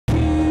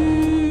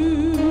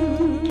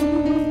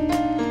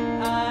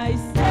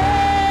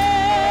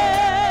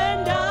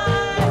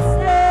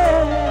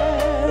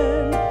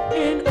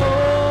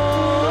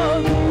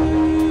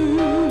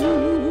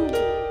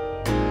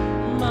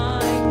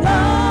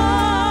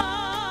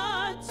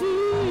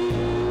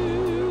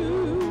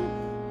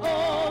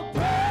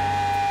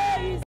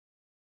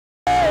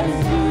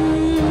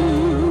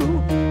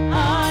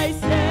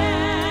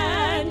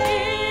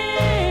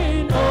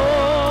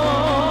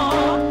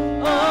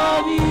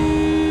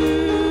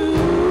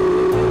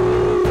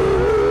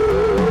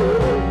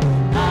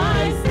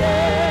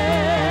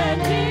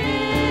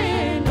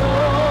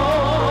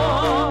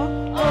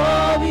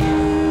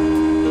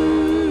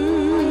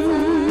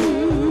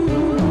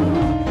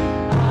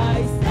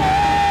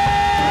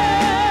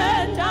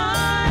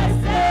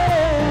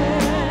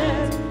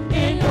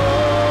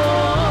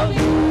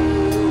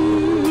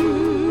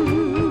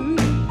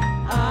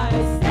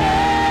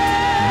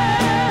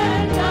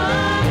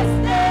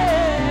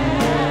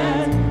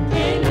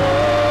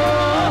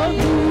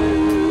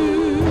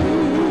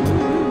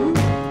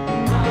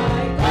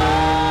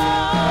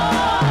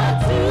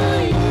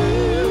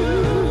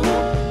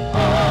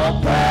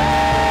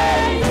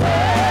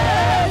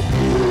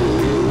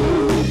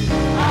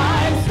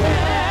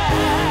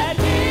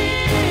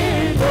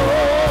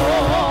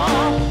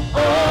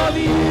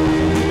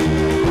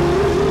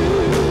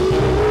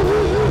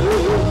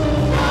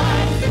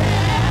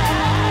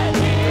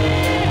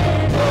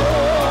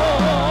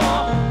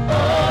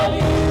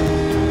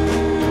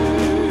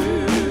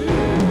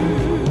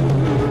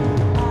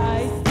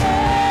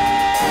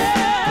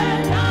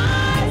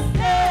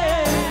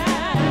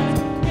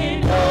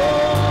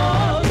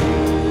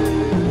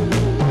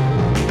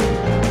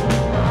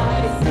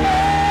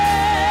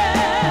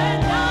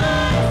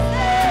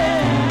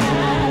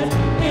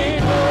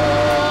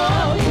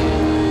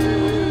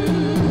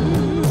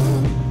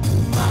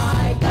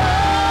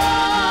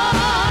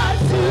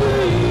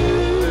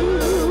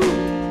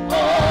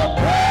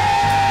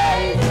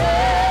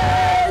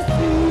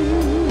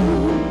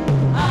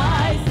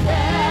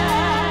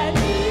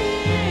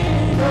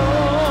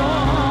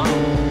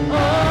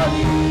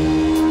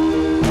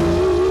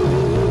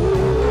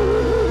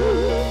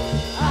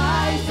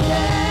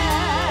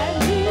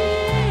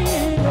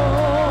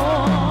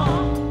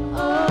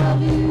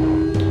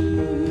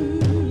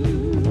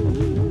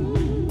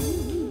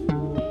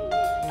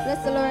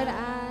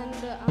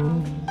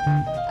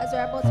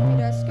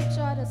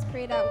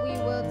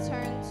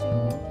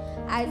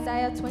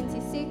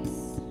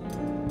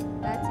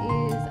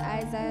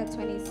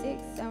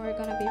26, and we're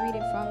going to be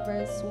reading from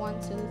verse 1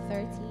 to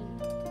 13.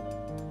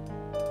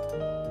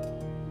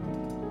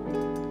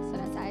 So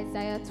that's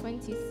Isaiah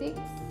 26.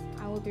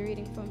 I will be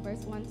reading from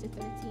verse 1 to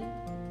 13.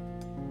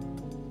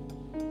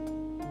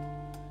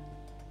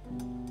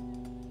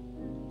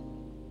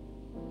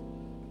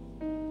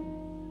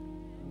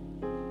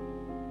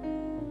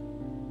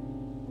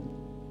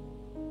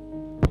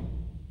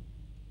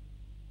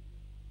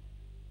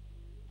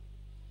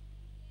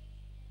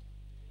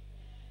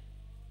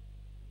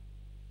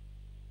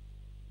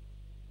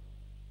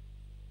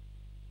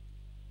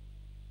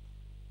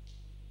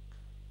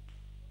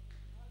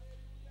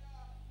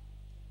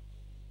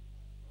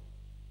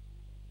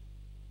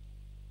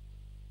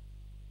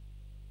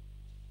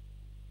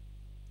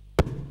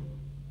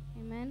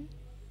 Amen.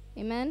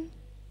 Amen.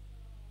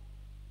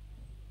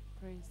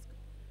 Praise God.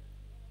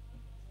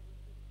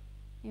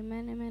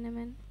 Amen. Amen.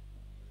 Amen.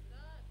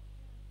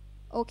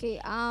 Okay,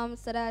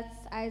 so that's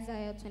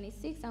Isaiah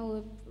 26, and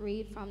we'll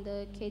read from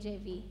the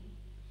KJV.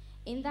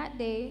 In that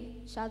day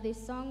shall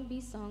this song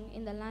be sung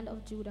in the land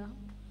of Judah.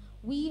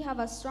 We have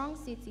a strong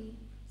city.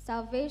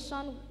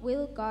 Salvation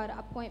will God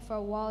appoint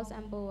for walls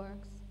and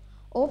bulwarks.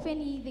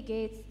 Open ye the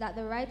gates, that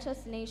the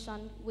righteous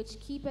nation, which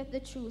keepeth the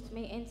truth,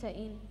 may enter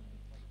in.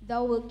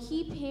 Thou wilt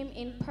keep him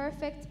in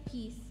perfect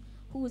peace,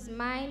 whose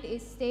mind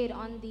is stayed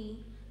on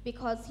thee,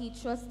 because he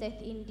trusteth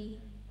in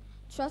thee.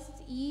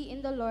 Trust ye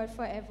in the Lord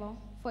forever,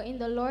 for in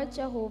the Lord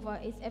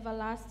Jehovah is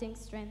everlasting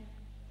strength.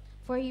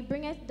 For he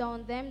bringeth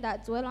down them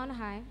that dwell on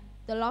high,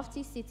 the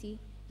lofty city,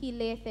 he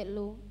layeth it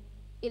low.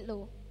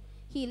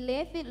 He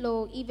layeth it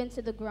low even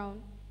to the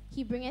ground.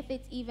 He bringeth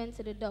it even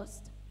to the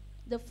dust.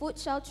 The foot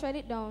shall tread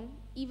it down,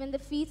 even the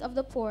feet of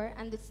the poor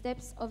and the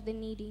steps of the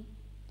needy.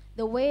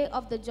 The way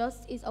of the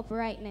just is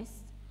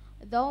uprightness.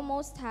 Thou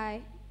most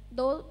high,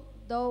 thou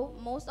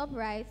most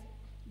upright,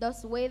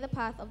 dost weigh the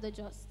path of the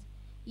just.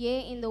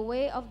 Yea, in the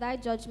way of thy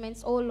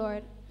judgments, O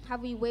Lord,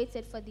 have we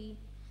waited for thee.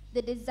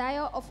 The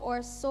desire of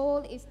our soul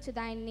is to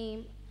thy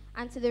name,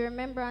 and to the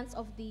remembrance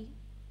of thee.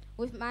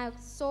 With my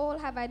soul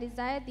have I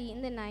desired thee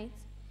in the night.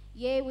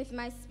 Yea, with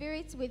my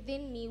spirit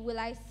within me will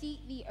I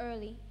seek thee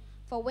early.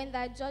 For when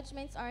thy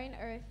judgments are in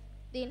earth,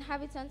 the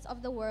inhabitants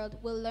of the world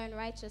will learn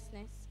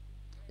righteousness.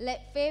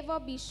 Let favor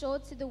be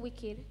showed to the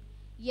wicked,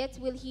 yet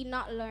will he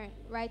not learn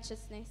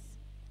righteousness.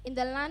 In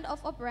the land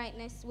of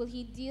uprightness will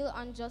he deal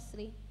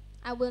unjustly.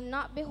 I will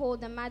not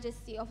behold the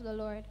majesty of the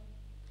Lord.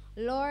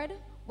 Lord,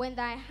 when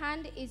thy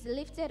hand is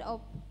lifted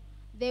up,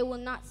 they will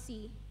not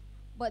see,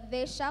 but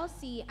they shall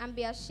see and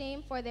be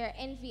ashamed for their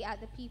envy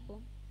at the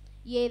people.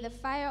 Yea, the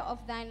fire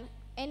of thine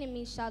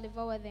enemies shall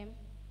devour them.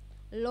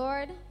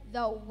 Lord,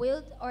 thou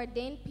wilt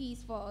ordain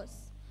peace for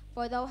us,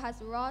 for thou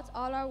hast wrought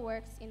all our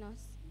works in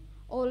us.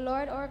 O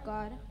Lord our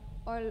God,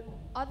 or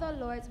other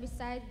lords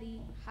beside thee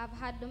have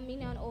had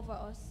dominion over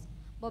us,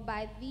 but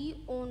by thee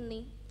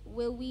only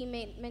will we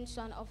make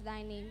mention of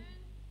thy name.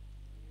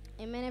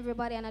 Amen,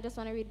 everybody. And I just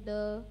want to read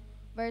the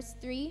verse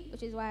 3,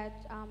 which is why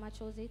I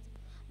chose it.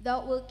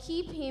 Thou wilt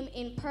keep him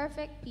in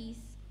perfect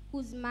peace,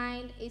 whose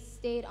mind is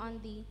stayed on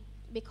thee,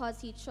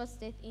 because he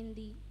trusteth in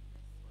thee.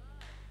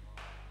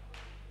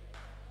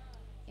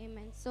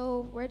 Amen.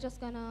 So we're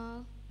just going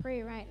to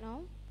pray right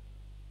now.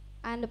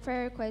 And the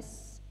prayer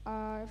requests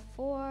are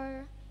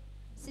for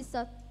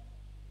Sister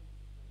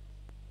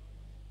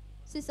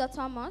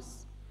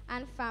Thomas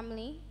and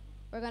family.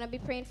 We're going to be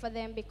praying for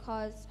them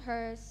because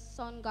her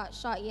son got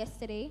shot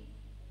yesterday.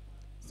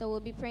 So we'll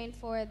be praying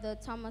for the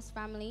Thomas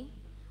family.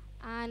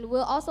 And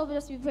we'll also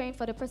just be praying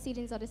for the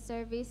proceedings of the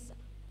service,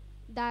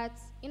 that,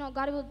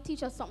 God will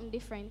teach us something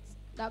different,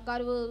 that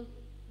God will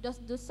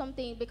just do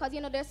something, because,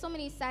 there's so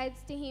many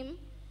sides to him,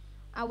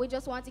 and we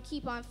just want to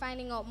keep on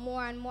finding out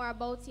more and more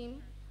about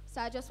him.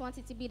 So I just want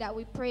it to be that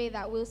we pray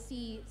that we'll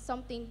see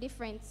something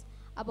different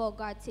about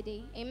God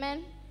today.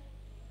 Amen?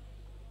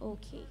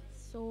 Okay,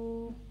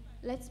 so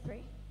let's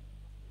pray.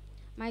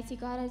 Mighty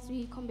God, as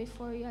we come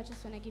before you, I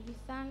just want to give you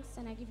thanks,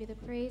 and I give you the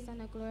praise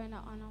and the glory and the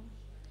honor.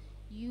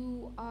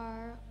 You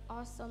are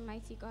awesome,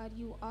 mighty God.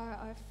 You are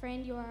our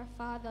friend. You are our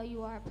Father.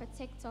 You are our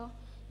protector.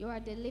 You are a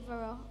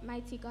deliverer.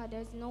 Mighty God,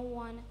 there's no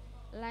one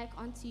like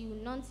unto you,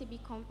 none to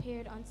be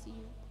compared unto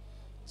you.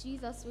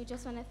 Jesus, we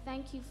just want to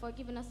thank you for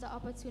giving us the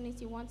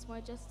opportunity once more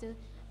just to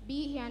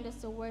be here and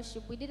just to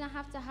worship. We didn't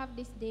have to have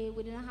this day.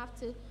 We didn't have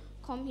to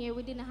come here.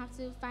 We didn't have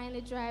to find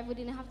a drive. We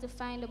didn't have to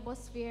find the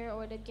bus fare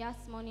or the gas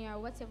money or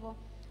whatever,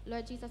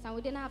 Lord Jesus. And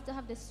we didn't have to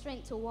have the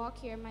strength to walk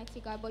here, mighty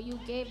God, but you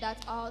gave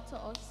that all to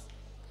us.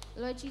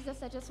 Lord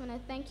Jesus, I just want to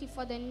thank you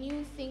for the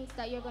new things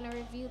that you're going to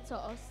reveal to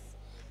us.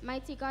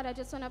 Mighty God, I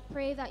just want to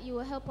pray that you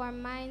will help our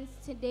minds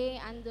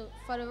today and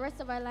for the rest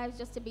of our lives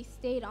just to be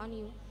stayed on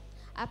you.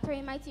 I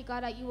pray, mighty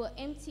God, that you will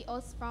empty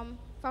us from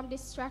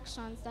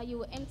distractions, that you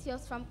will empty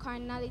us from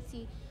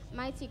carnality.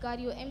 Mighty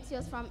God, you will empty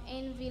us from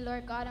envy,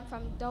 Lord God, and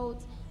from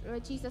doubt,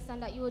 Lord Jesus,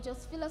 and that you will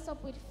just fill us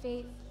up with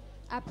faith.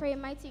 I pray,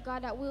 mighty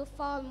God, that we'll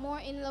fall more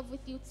in love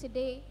with you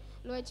today,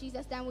 Lord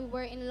Jesus, than we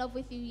were in love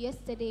with you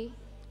yesterday.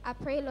 I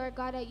pray, Lord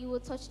God, that you will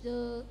touch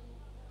the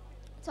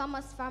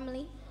Thomas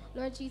family.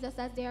 Lord Jesus,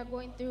 as they are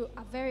going through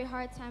a very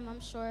hard time, I'm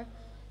sure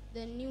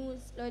the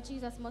news, Lord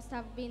Jesus, must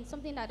have been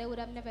something that they would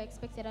have never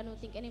expected. I don't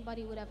think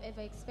anybody would have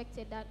ever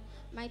expected that,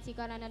 mighty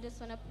God. And I just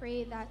want to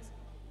pray that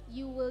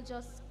you will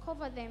just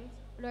cover them,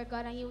 Lord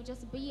God, and you will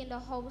just be in the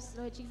house,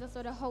 Lord Jesus,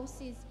 or the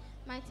houses,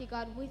 mighty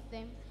God, with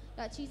them.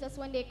 That Jesus,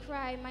 when they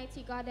cry,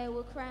 mighty God, they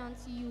will cry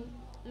unto you.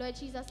 Lord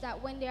Jesus,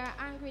 that when they are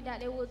angry, that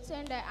they will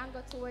turn their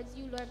anger towards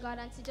you, Lord God,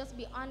 and to just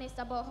be honest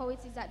about how it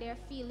is that they are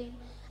feeling.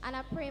 And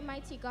I pray,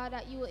 mighty God,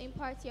 that you will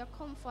impart your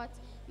comfort,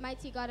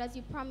 mighty God, as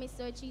you promised,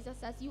 Lord Jesus,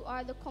 as you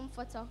are the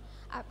comforter.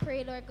 I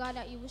pray, Lord God,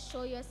 that you will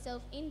show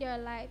yourself in their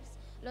lives,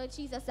 Lord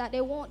Jesus, that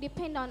they won't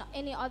depend on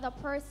any other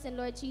person,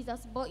 Lord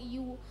Jesus, but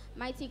you,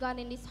 mighty God,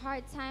 in this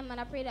hard time. And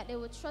I pray that they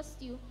will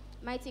trust you,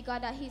 mighty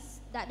God,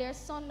 that their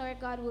son, Lord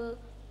God, will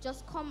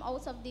just come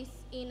out of this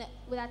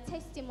with a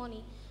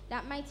testimony,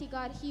 that, mighty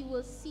God, he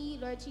will see,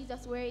 Lord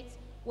Jesus, where it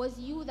was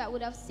you that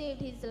would have saved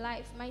his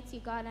life, mighty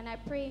God. And I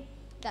pray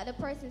that the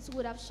persons who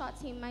would have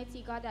shot him,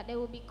 mighty God, that they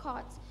will be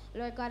caught,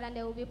 Lord God, and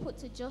they will be put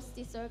to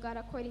justice, Lord God,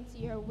 according to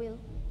your will.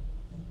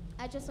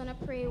 I just want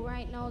to pray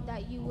right now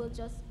that you will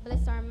just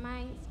bless our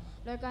minds,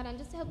 Lord God, and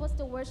just help us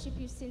to worship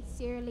you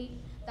sincerely,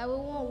 that we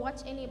won't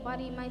watch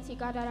anybody, mighty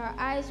God, that our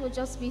eyes will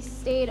just be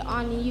stayed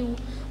on you,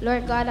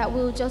 Lord God, that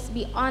we'll just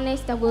be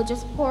honest, that we'll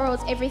just pour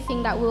out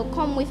everything that will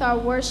come with our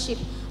worship,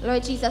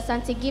 Lord Jesus,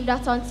 and to give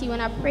that unto you.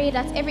 And I pray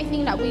that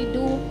everything that we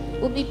do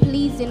will be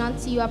pleasing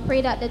unto you. I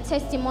pray that the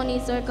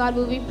testimonies, Lord God,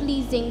 will be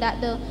pleasing, that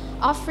the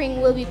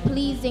offering will be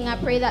pleasing. I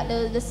pray that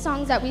the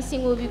songs that we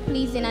sing will be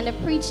pleasing, and the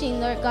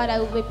preaching, Lord God, that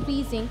will be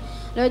pleasing,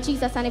 Lord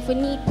Jesus. And if we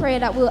need prayer,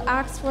 that we'll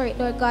ask for it,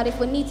 Lord God. If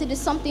we need to do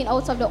something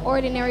out of the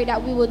ordinary,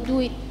 that we will do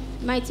it,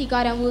 mighty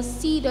God, and we'll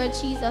see, Lord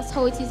Jesus,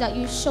 how it is that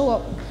you show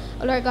up,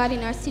 Lord God,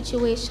 in our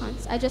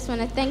situations. I just want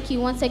to thank you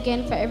once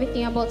again for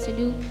everything you're about to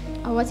do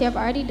or what you have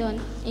already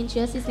done. In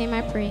Jesus' name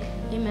I pray.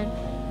 Amen.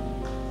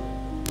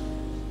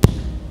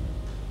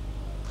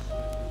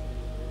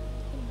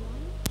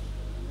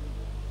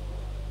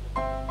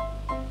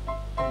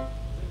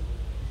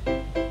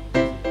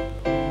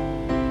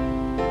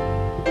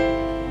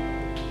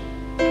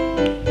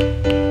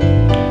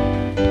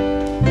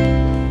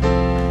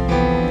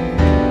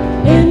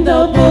 In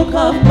the book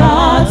of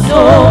God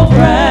so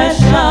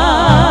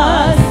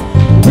precious,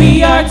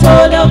 we are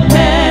told of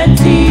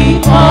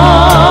Pentecost,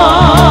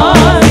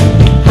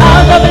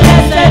 how the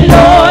blessed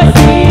Lord's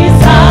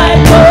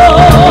disciples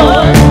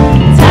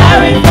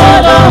tarried for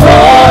the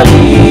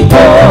Holy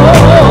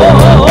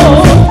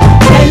Ghost.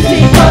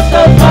 Pentecost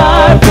of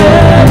fire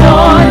fell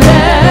on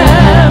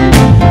them,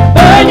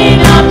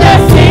 burning up their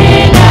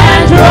sin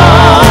and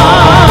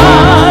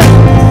dross,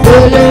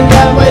 filling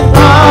them with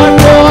power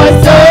for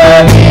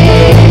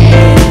service,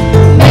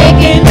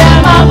 making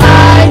them a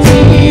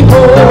mighty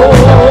host.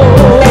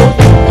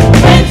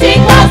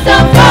 Pentecost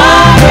of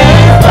fire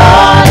is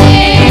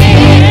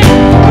falling,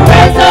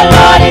 praise the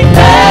Lord in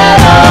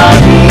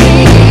melody.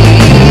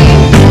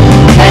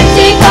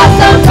 Pentecost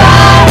of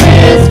fire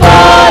is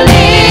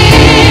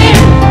falling,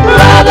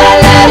 brother,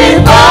 let it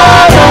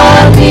fall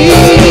on me.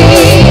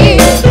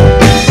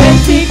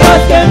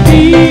 Pentecost can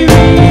be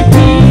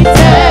repeated,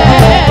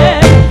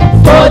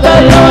 for the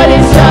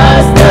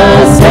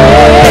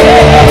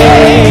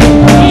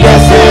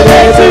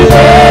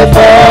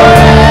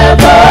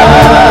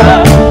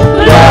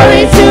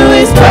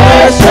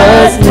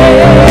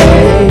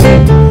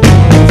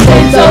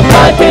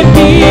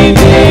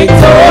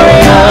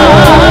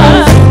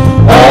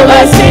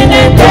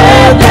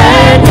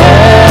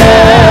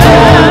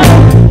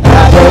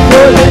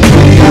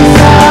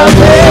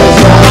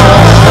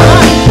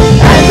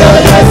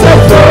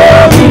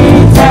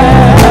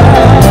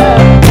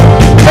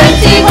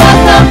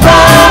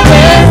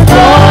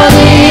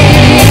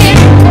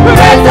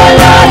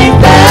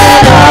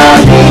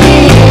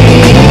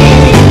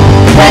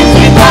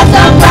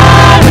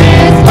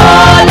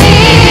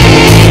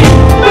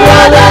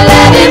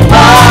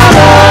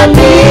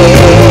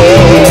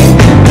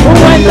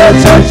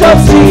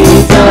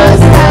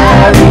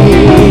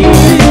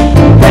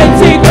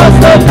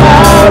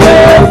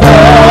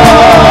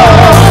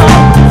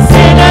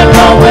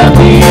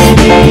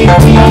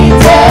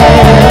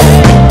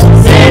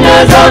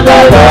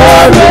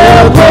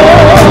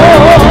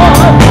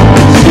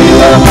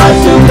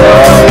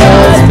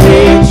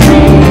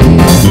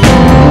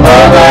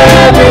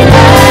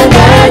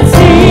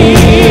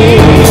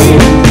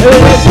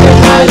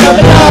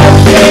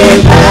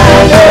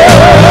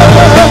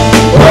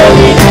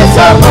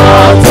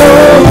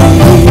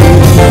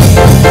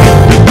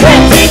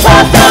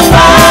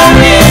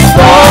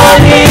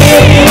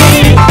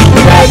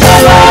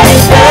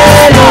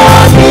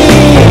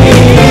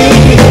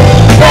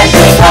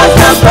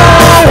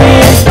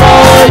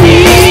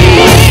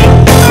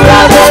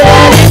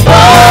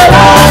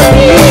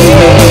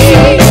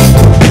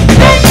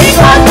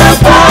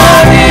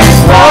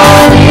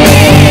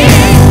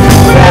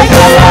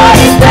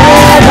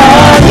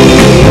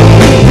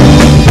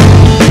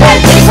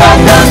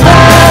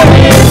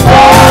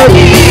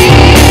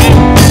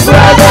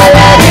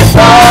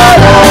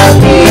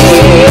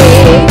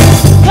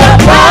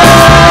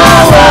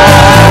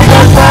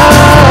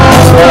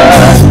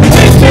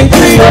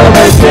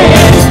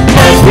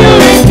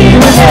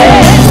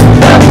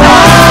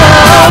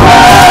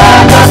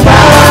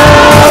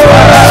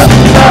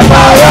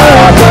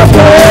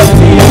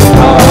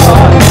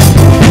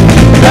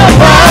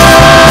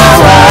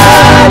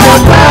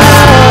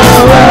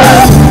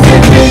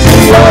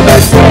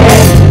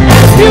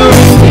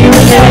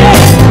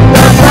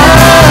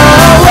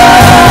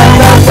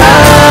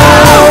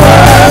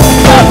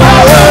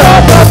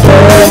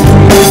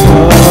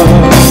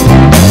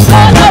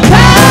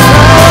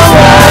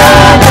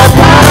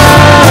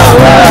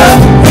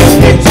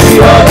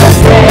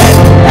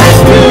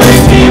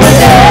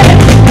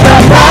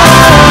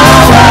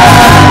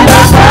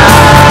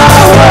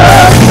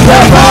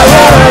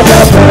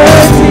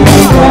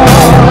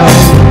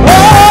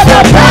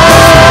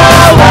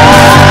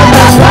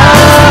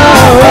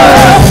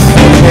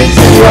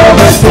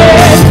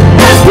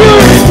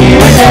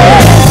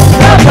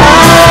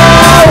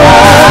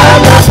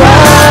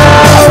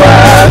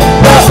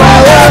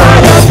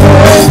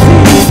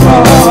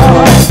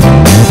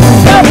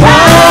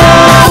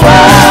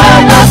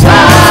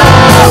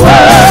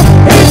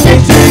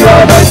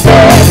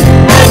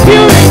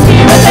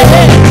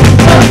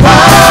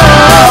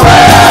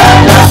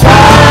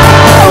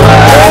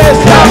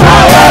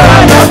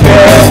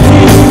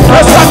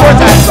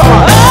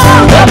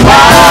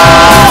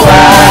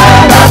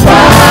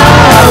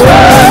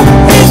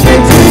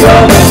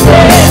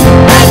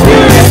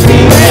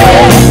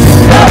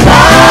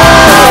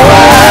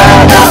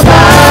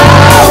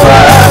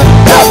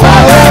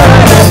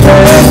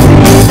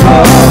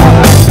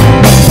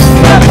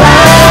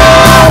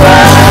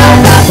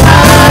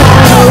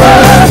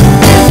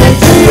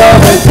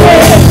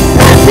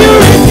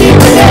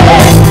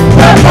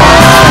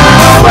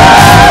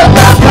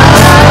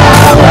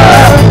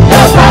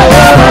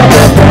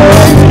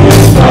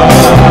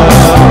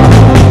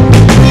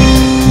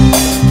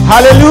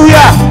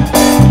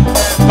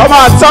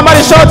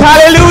Somebody shout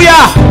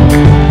hallelujah.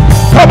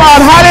 Come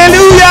on,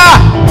 hallelujah.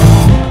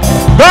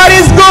 God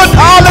is good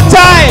all the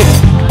time.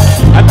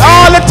 And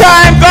all the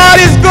time, God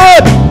is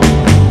good.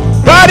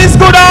 God is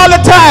good all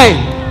the time.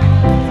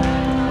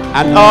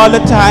 And all the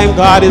time,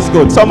 God is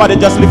good. Somebody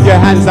just lift your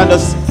hands and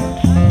just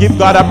give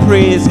God a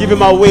praise. Give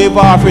him a wave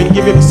offering.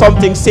 Give him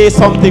something. Say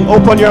something.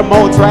 Open your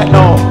mouth right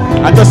now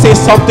and just say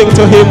something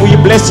to him. We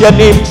bless your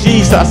name,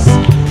 Jesus.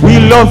 We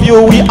love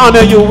you. We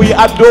honor you. We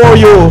adore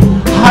you.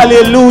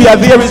 Hallelujah.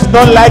 There is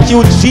none like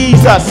you,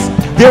 Jesus.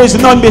 There is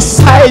none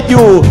beside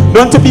you,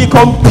 none to be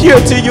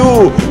compared to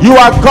you. You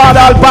are God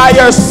all by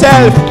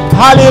yourself.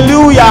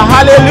 Hallelujah,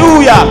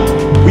 hallelujah.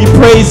 We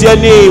praise your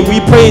name,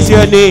 we praise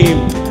your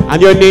name. And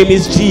your name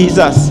is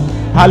Jesus.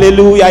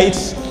 Hallelujah.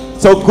 It's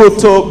so good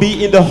to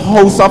be in the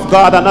house of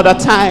God another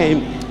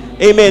time.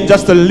 Amen.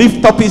 Just to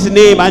lift up his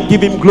name and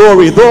give him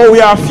glory. Though we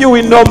are few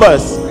in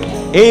numbers.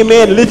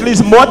 Amen. Little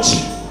is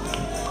much.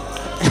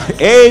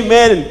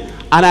 Amen.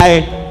 And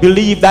I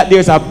believe that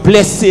there's a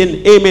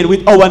blessing, amen,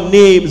 with our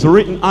names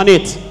written on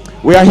it.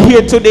 We are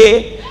here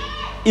today,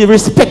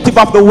 irrespective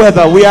of the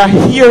weather. We are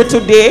here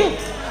today.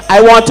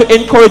 I want to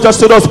encourage us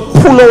to just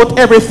pull out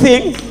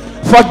everything,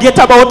 forget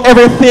about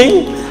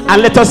everything,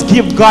 and let us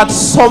give God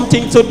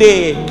something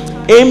today.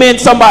 Amen,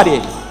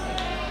 somebody.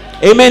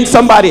 Amen,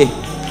 somebody.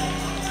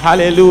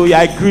 Hallelujah.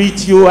 I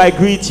greet you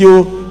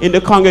in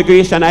the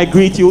congregation. I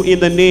greet you in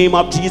the name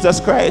of Jesus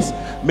Christ.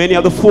 Many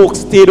of the folks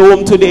stayed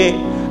home today.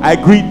 I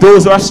greet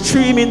those who are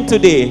streaming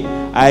today.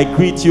 I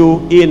greet you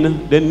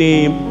in the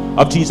name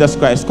of Jesus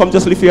Christ. Come,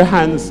 just lift your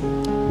hands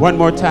one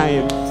more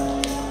time.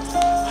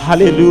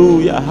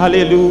 Hallelujah,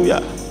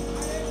 hallelujah,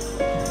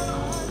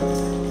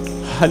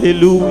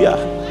 hallelujah.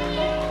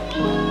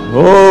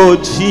 Oh,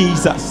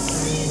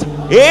 Jesus.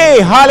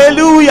 Hey,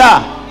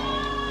 hallelujah.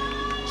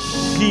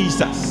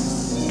 Jesus.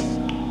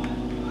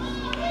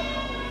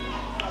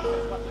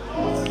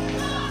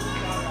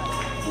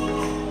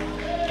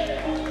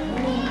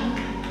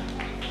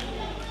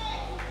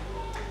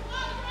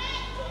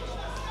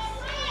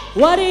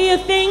 What do you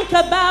think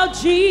about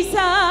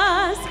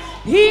Jesus?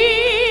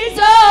 He's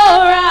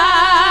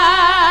alright.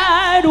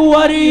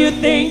 What do you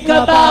think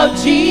about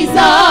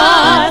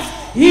Jesus?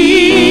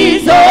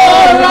 He's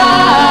alright.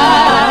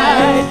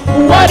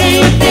 What do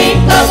you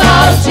think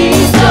about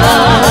Jesus?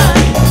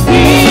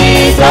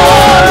 He's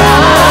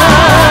alright.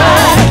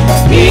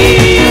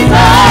 He's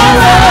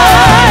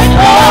alright.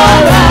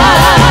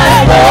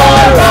 Alright.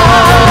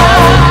 Alright.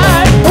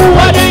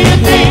 What do you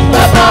think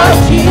about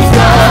Jesus?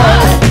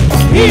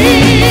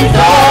 He's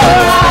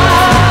alright.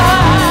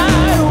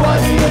 What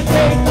do you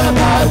think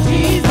about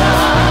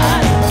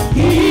Jesus?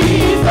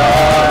 He's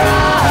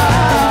alright.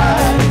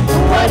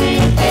 What do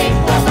you think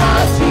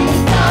about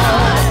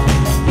Jesus?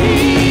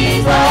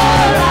 He's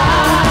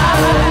alright.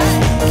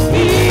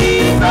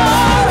 He's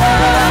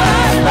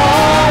alright.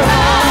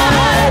 Alright.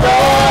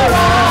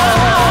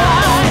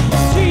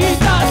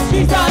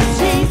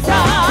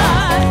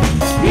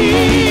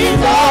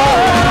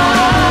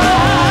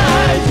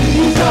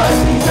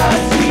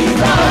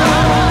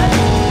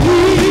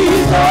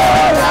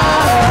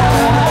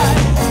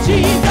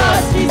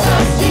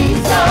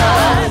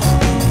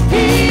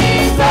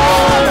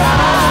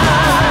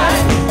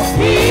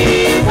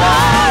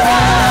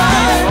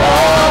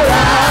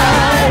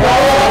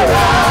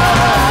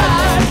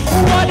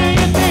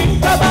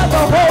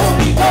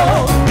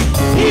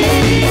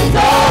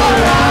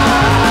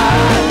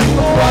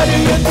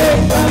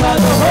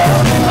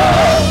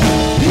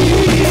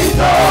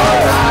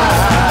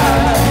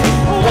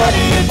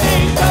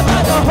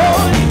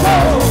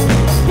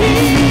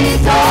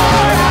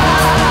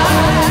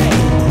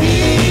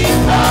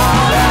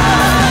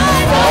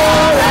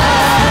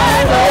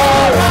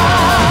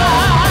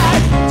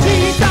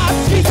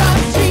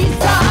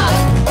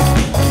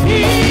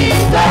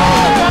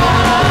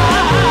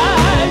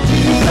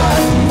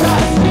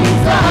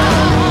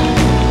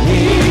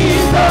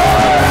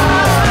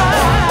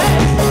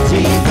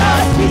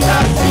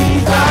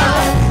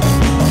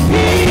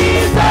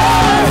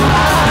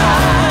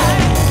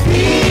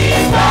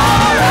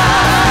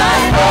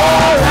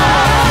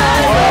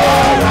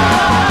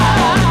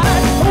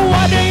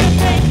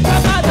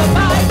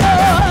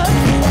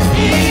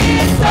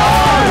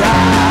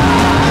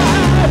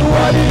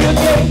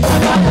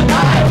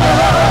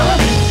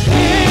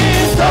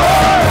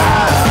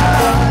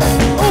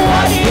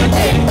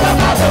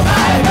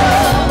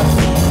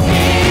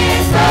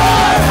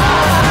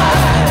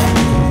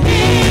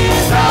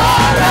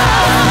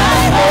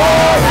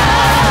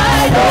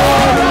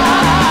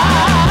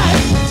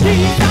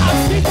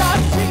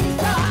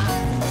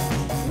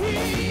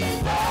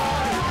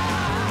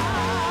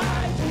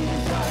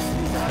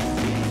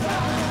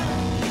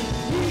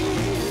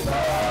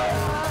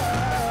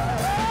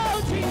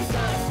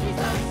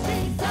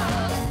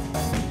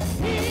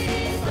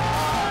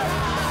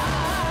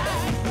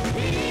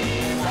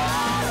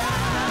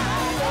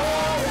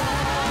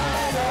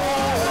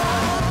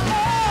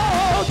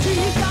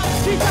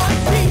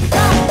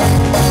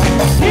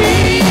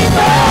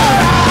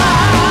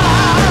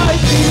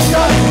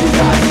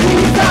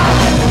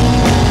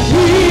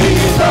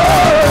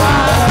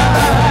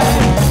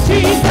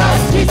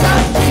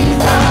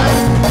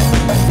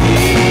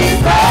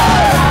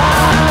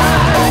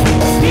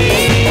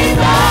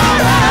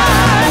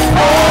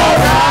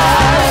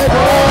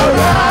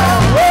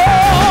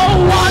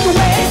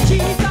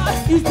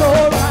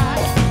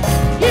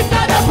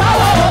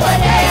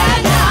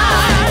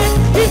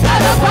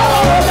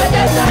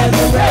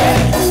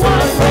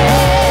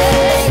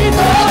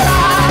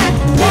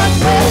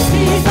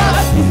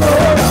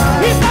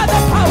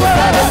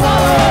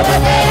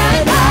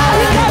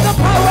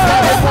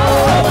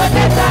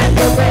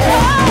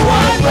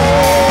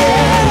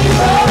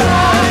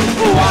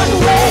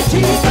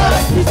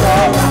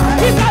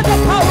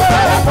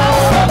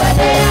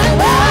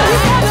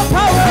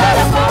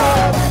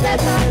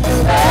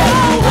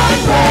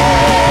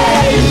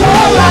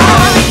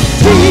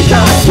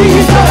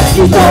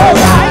 is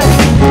alright.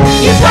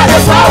 He's got the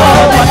power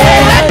over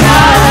day and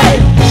night.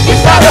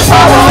 He's got the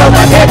power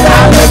over death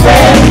and the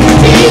grave.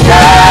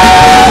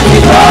 Jesus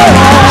is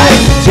alright.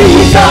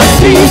 Jesus,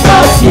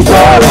 Jesus is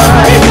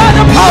alright. He's got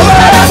the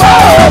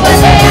power over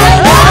day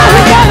and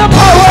night. He's got the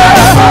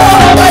power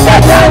over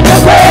death and the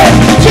grave.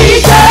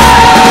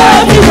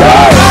 Jesus is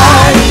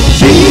alright.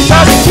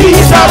 Jesus,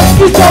 Jesus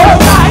is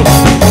alright.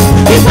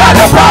 He's got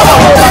the power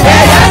over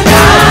day and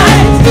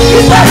night.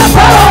 He's got the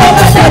power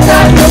over death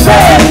and the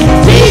grave.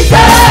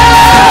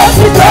 Jesus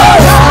is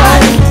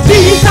alright.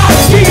 Jesus,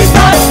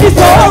 Jesus is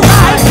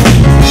alright.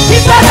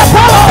 He's got the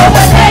power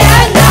over day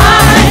and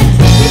night.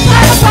 He's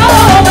got the power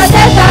over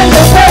death and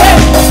the grave.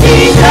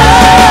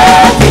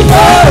 Jesus is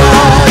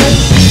alright.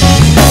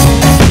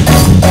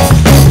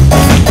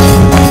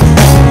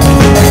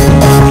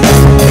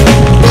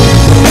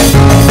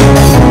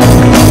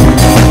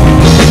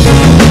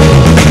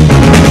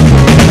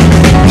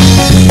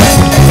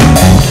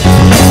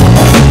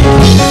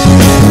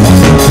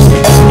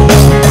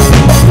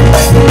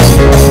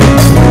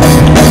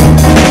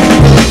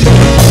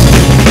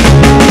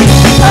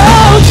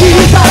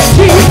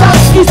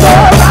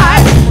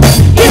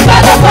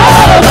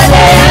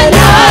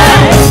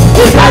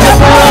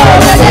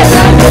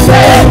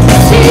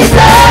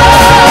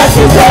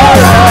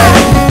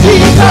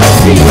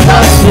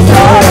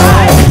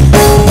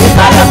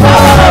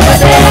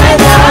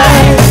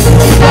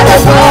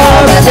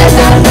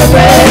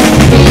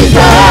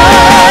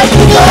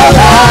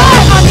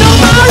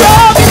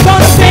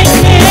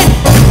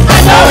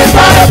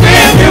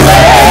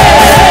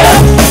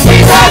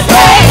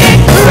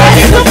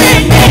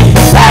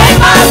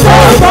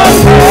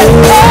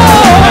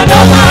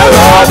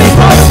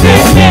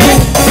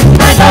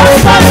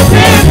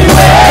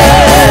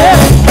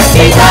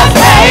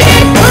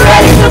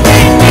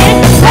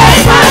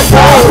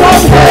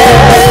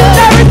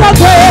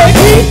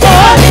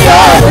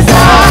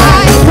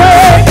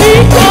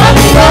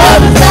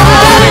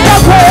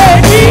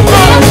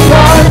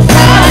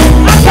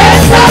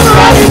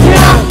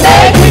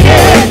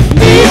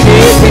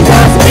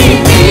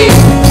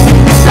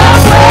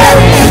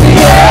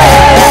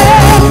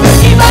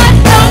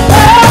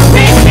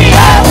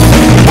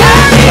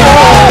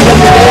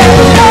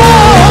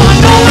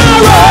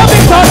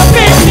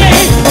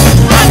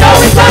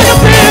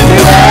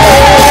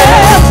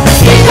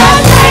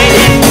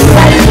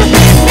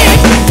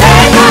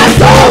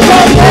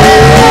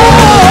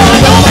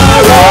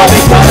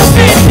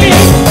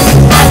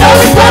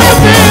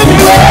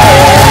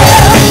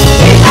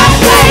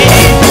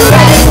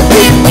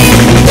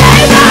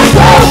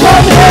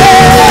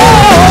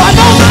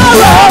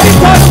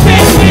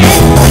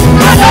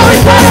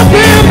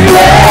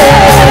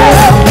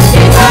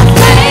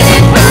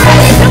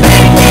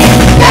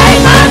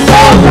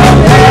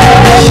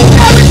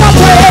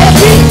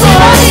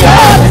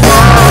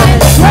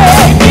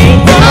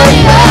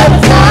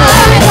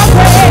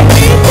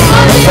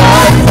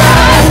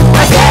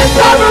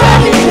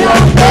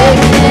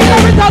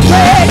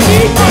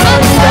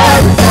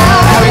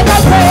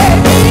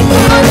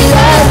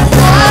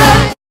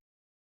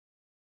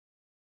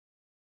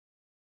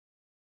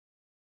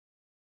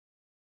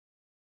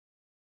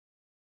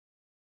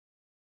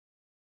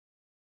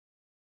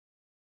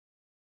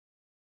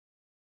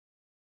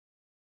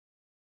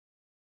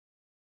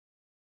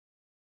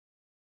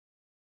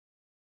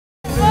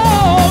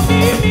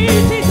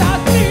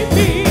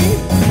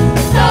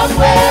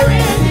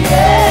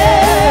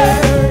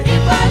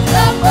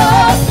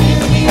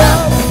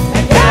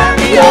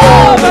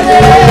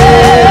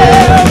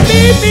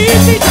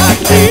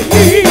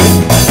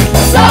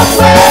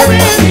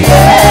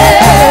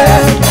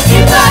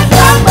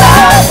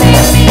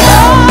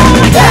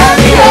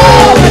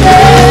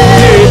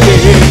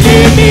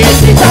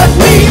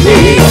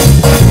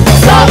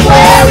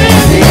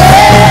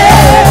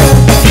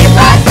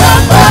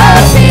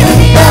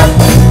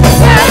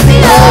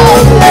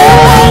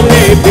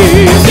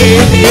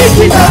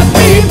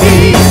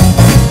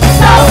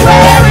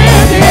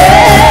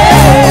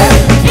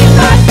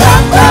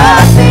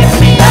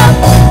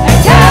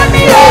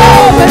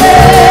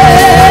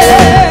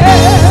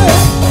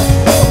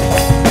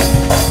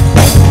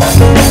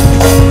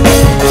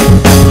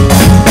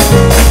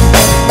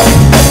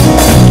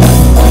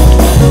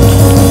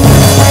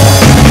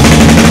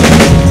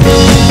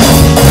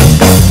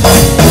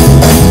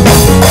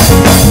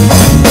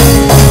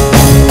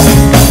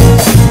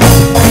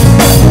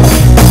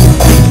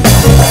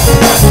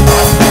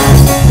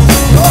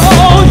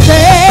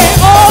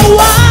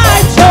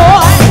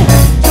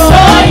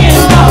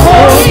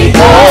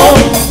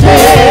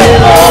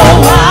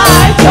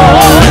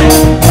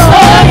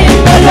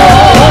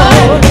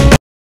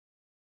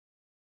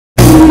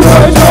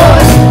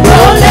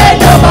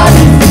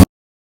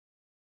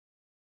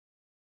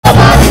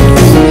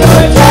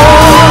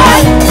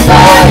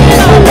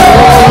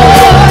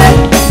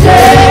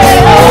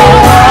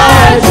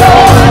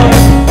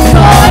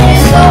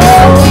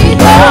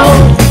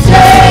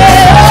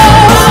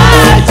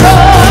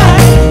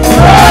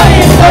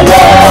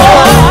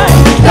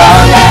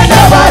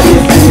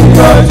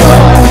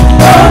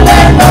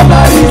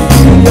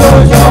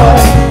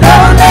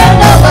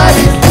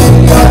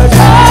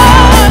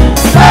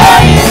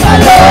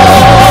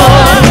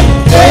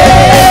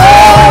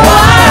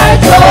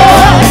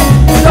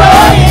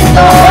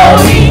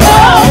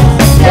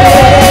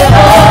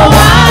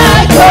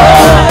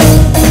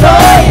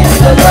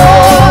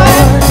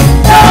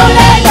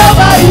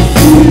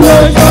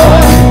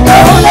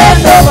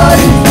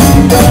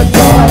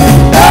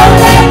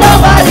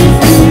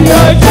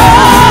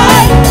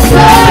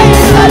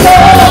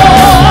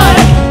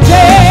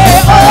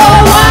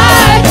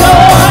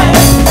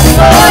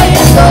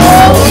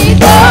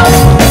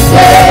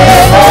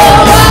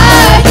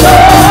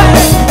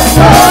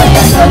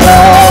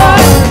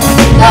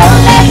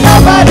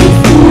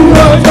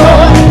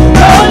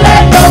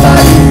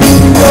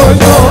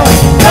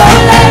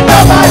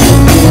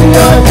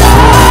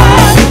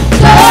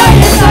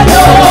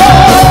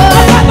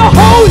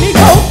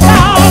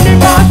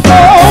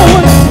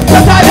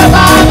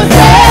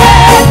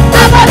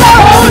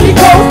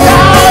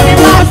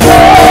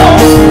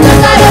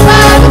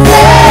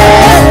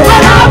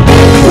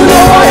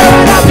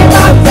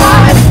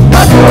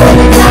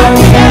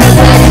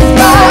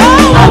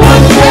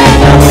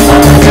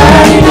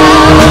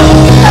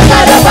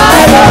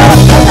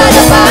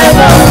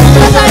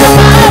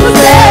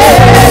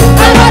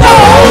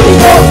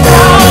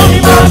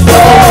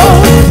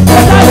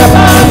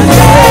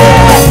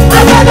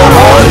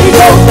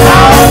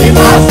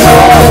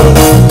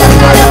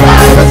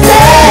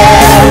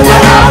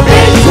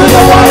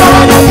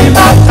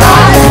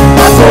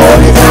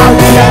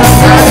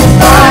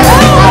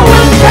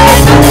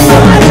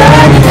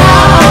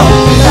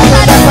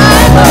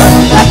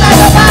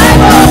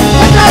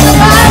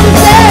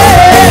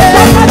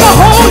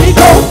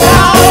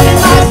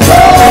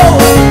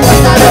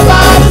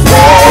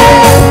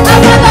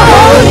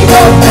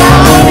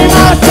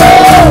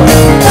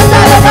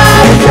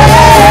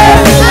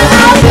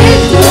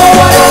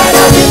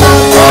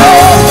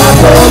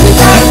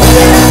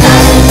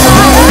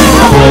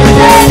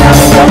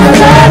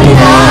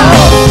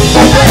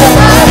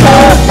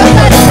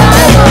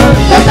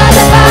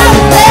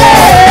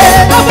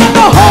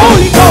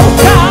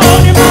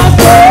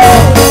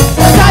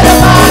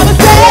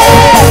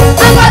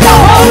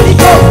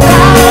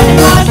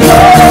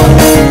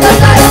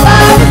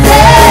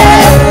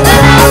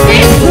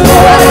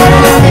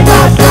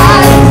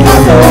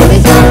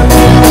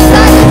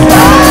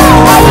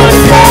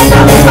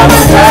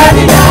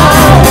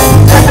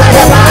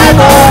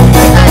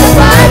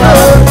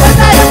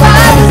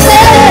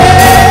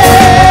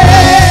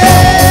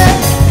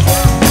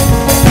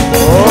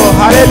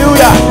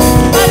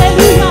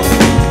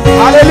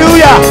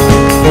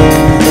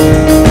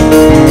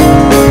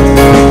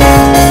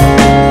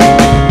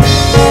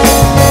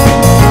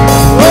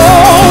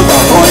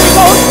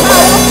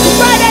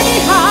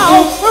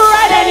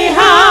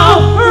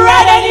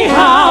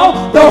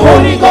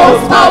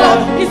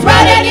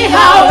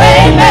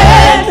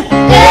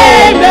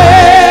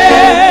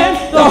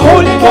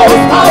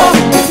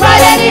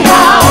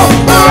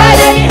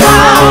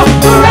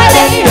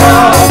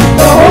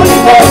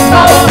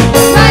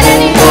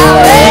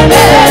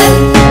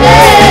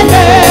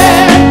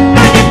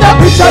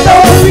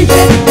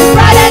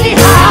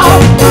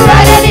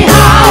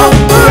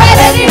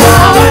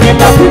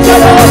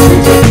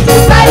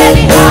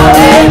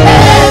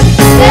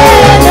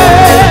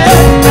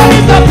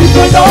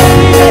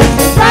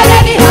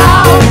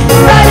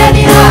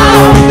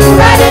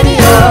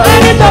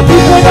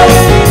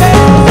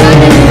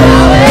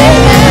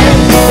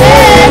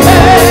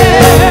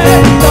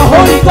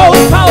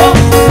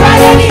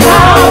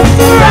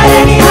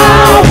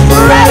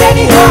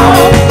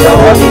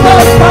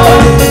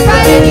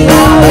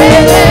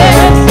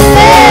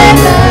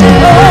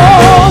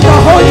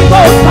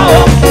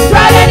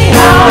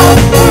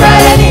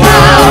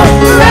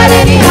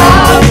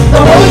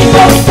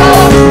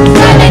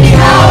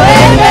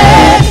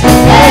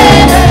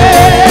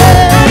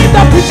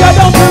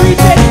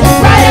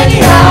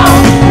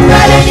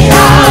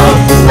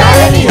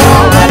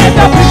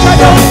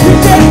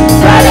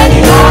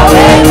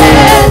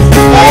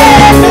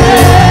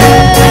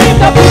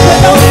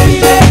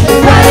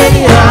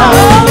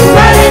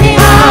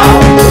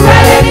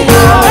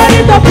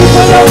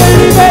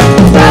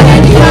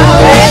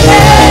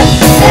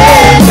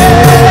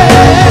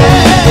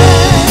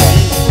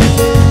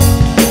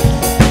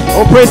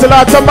 Oh, praise the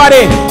Lord,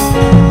 somebody.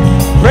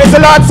 Praise the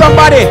Lord,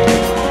 somebody.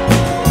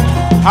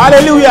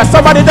 Hallelujah.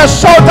 Somebody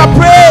just shout a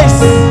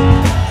praise.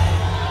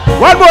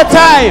 One more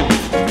time.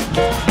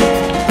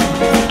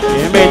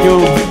 Amen. You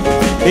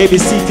may be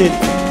seated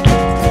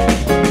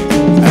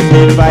as we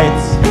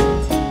invite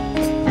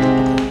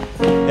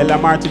Ella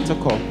Martin to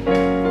come.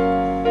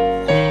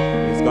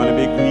 He's going to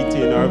be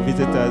greeting our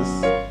visitors,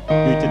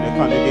 greeting the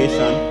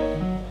congregation,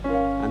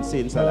 and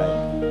saints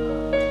alike.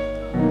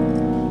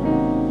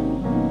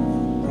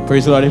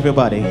 Praise the Lord,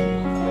 everybody.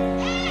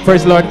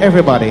 Praise the Lord,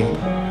 everybody.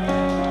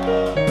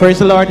 Praise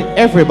the Lord,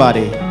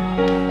 everybody.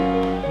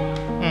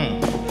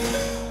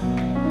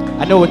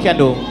 I know we can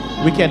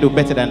do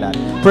better than that.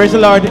 Praise the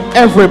Lord,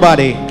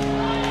 everybody.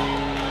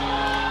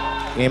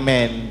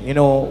 Amen. You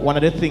know, one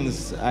of the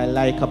things I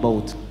like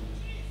about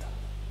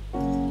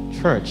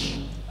church,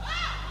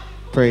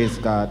 praise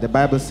God, the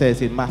Bible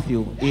says in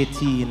Matthew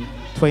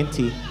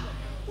 18:20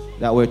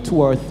 that where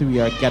 2 or 3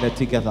 are gathered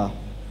together,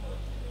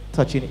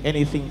 touching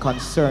anything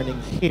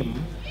concerning him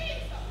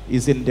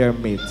is in their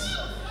midst.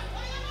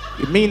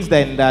 It means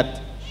then that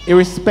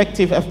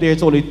irrespective if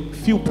there's only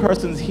few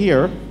persons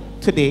here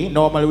today,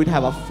 normally we'd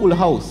have a full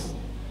house.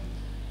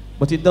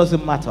 But it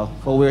doesn't matter,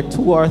 for where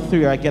 2 or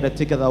 3 are gathered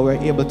together,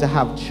 we're able to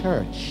have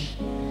church.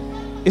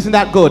 Isn't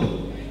that good?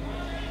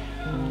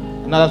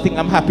 Another thing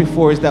I'm happy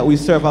for is that we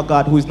serve a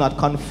God who is not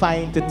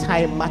confined to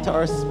time, matter,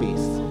 or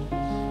space.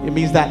 It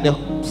means that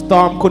the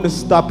storm couldn't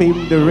stop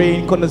him, the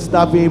rain couldn't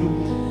stop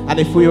him, and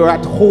if we were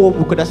at home,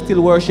 we could have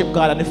still worship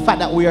God. And the fact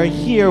that we are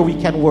here, we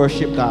can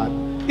worship God.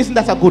 Isn't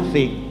that a good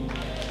thing?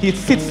 He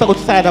sits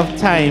outside of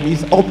time.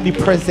 He's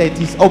omnipresent.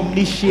 He's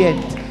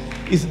omniscient.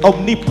 He's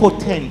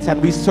omnipotent. And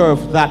we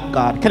serve that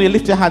God. Can you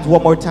lift your hands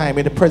one more time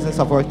in the presence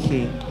of our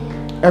King?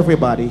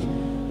 Everybody,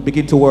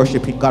 begin to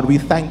worship Him. God, we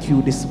thank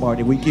you this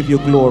morning. We give you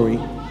glory.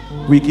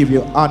 We give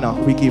you honor.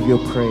 We give you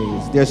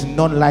praise. There's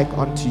none like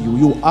unto you.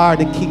 You are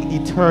the King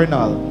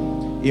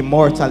eternal,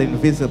 immortal,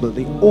 invisible,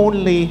 the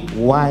only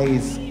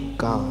wise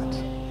God.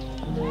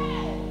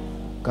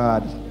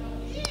 God,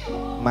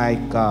 my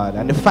God.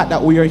 And the fact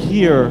that we are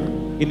here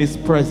in His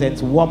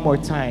presence one more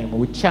time,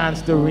 we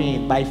chance the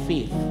rain by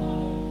faith.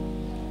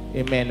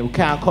 Amen. We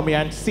can't come here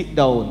and sit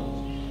down.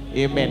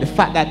 Amen. The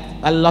fact that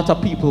a lot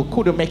of people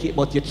couldn't make it,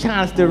 but you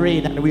chance the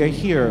rain and we are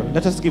here.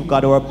 Let us give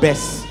God our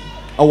best,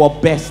 our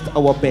best,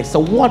 our best. So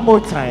one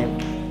more time,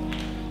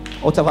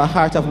 out of a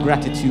heart of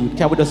gratitude,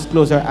 can we just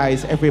close our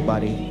eyes,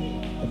 everybody,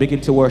 and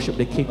begin to worship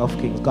the King of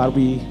Kings. God,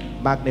 we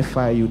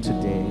magnify you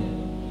today.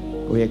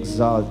 We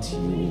exalt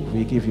you.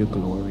 We give you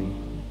glory.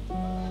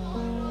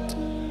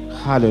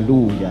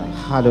 Hallelujah,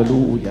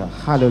 hallelujah,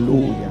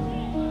 hallelujah.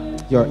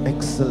 You're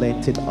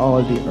excellent in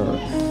all the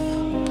earth.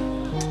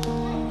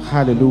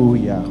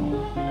 Hallelujah.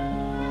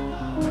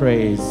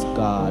 Praise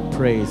God,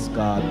 praise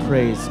God,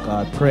 praise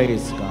God,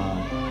 praise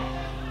God.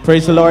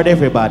 Praise the Lord,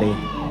 everybody.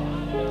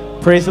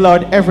 Praise the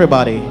Lord,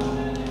 everybody.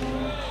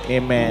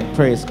 Amen.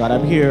 Praise God.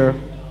 I'm here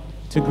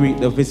to greet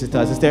the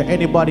visitors. Is there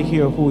anybody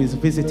here who is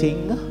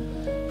visiting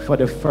for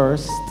the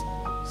first,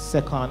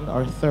 second,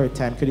 or third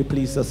time? Could you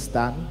please just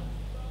stand?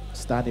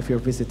 Stand if you're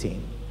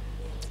visiting.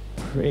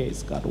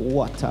 Praise God.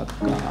 What a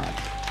God.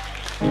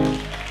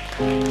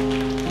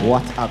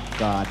 What a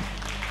God.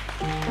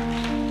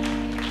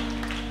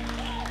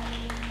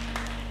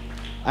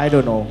 I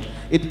don't know.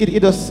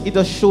 It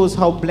just shows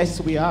how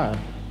blessed we are.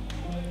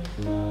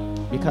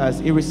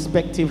 Because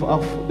irrespective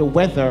of the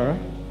weather,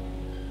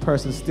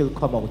 persons still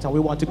come out. And we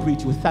want to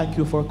greet you. Thank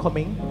you for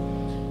coming.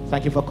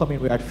 Thank you for coming.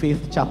 We are at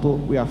Faith Chapel.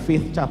 We are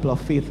Faith Chapel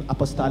of Faith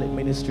Apostolic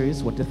Ministries.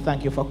 We want to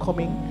thank you for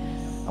coming.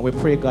 And we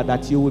pray, God,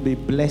 that you will be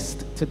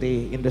blessed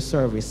today in the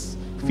service.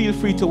 Feel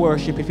free to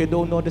worship. If you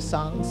don't know the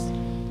songs,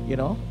 you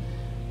know,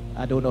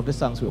 I don't know the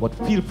songs, but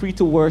feel free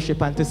to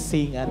worship and to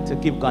sing and to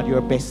give God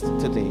your best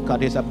today. God,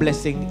 there's a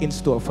blessing in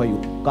store for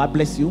you. God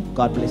bless you.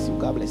 God bless you.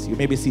 God bless you. You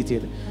may be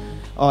seated.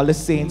 All the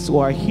saints who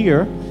are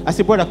here. I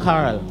see Brother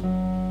Carl.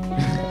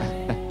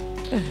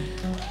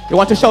 You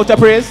want to shout a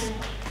praise?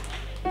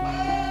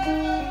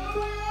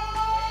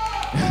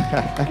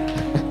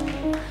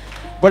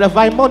 Brother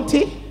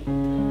Vimonti?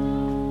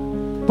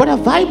 Brother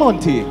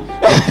Vimonti.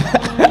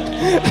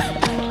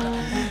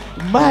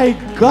 My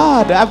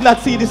God, I've not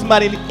seen this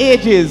man in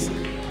ages.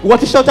 You want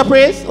to shout a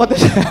praise?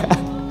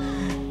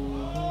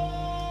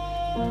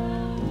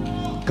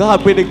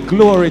 God be the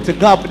glory. To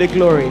God be the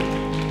glory.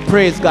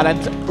 Praise God.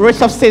 And the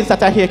rest of saints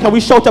that are here, can we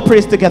shout a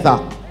praise together?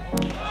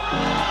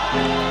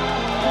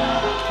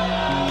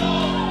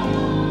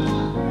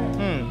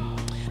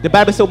 The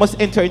Bible says we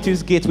must enter into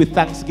His gates with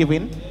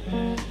thanksgiving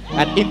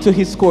and into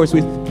His courts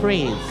with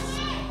praise.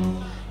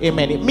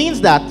 Amen. It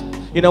means that,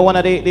 you know, one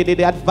of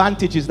the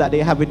advantages that they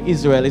have in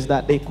Israel is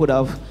that they could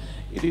have,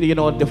 you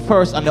know, the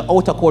first and the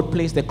outer court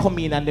place, they come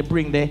in and they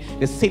bring the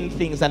sin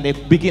things and they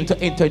begin to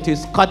enter into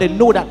His, because they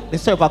know that they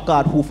serve a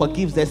God who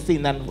forgives their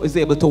sin and is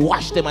able to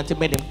wash them and to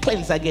make them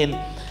cleanse again.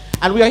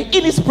 And we are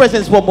in His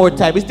presence one more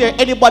time. Is there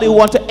anybody who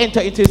wants to enter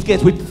into His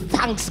gates with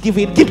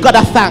thanksgiving? Give God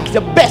a thanks,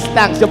 your best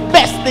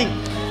thing.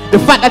 The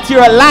fact that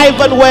you're alive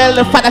and well,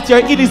 the fact that you're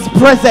in his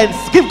presence.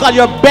 Give God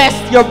your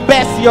best, your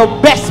best, your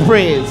best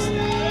praise.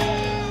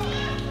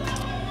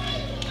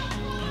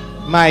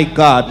 My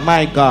God,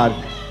 my God.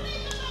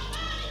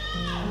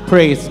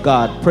 Praise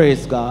God,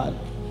 praise God,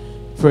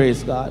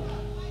 praise God,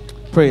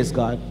 praise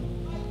God.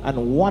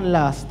 And one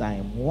last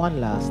time.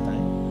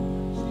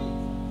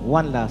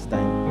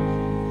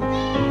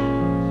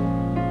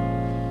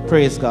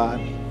 Praise God.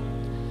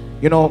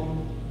 You know,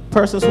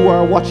 persons who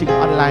are watching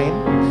online,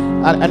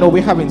 I know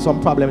we're having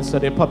some problems, so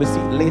they'll probably see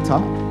it later.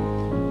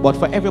 But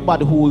for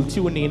everybody who will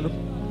tune in,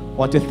 I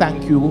want to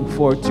thank you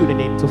for tuning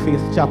in to Faith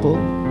Chapel.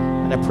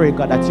 And I pray,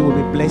 God, that you will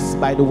be blessed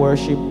by the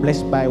worship,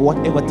 blessed by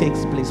whatever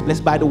takes place,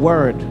 blessed by the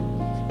word.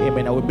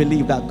 Amen. I will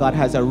believe that God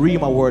has a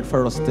Rhema word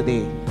for us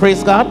today.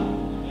 Praise God.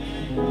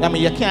 I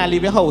mean, you can't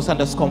leave your house and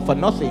just come for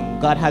nothing.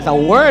 God has a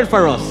word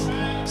for us.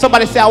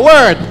 Somebody say a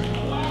word.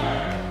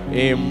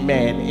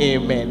 Amen,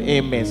 amen,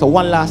 amen. So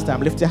one last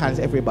time, lift your hands,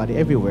 everybody,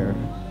 everywhere.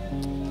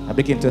 I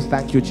begin to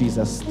thank you,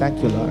 Jesus.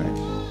 Thank you, Lord.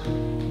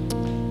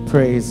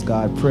 Praise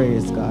God,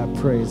 praise God,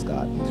 praise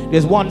God.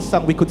 There's one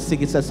song we could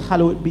sing. It says,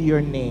 hallowed be your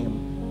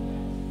name.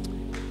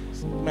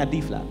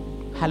 D flat.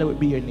 Hallowed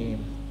be your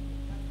name.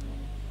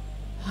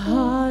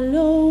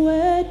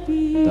 Hallowed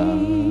be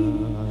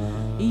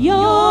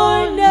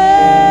your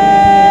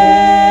name.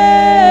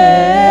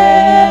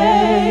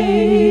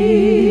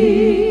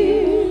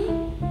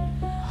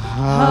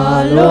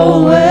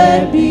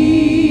 Hallowed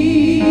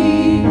be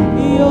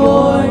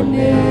your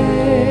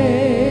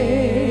name.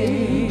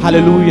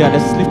 Hallelujah.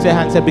 Let's lift your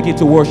hands and begin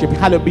to worship.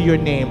 Hallowed be your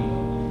name.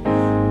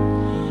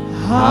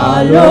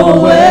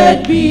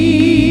 Hallowed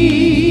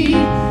be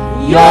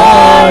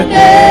your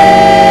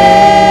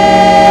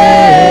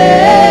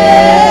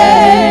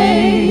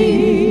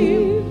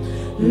name,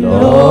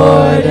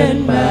 Lord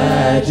and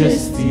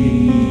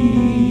Majesty,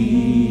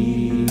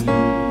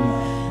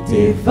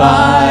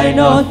 divine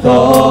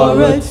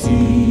authority.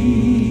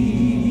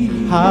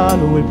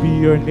 Hallowed be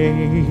your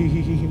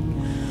name.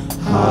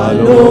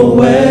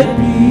 Hallowed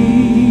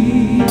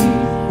be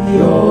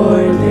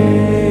your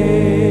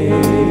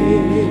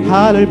name.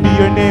 Hallowed be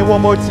your name.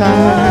 One more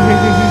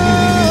time.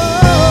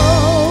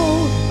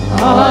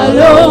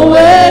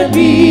 Hallowed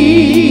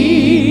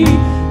be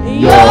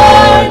your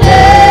name.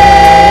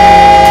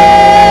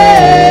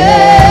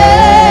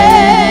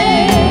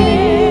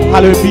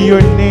 Hallowed be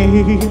your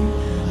name.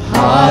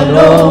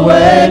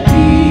 Hallowed be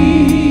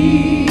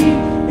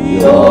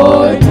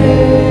your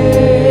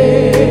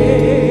name.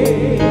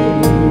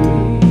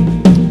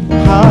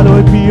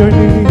 Hallowed be your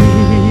name.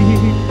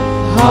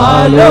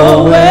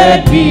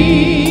 Hallowed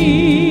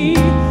be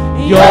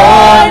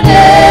your name,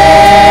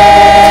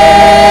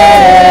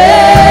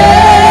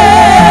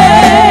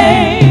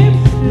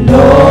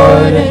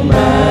 Lord and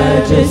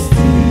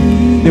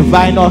Majesty,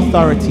 Divine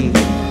authority.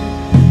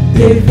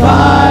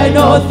 divine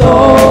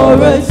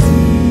authority.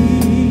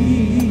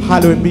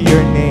 Hallowed be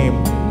your name.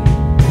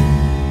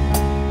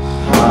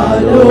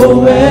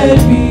 Hallowed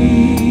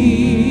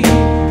be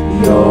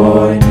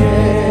your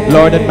name.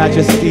 Lord and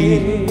Majesty.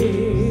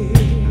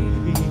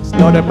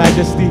 Lord and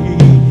Majesty.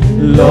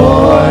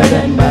 Lord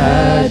and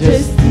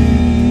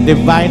Majesty,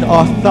 Divine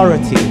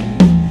authority.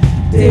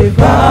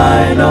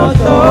 divine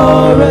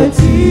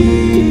authority.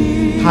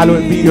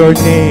 Hallowed be your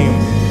name.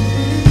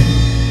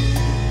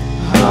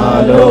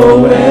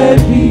 Hallowed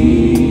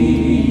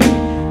be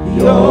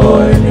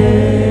your name.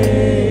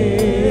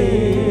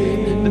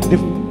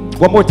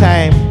 One more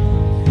time.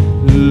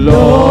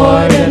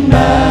 Lord and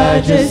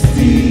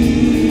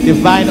Majesty,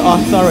 Divine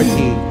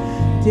authority.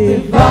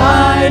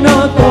 divine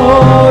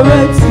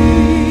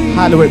authority.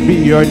 Hallowed be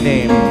your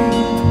name.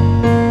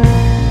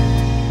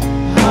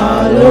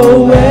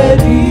 Hallowed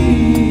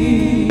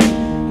be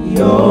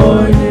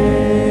your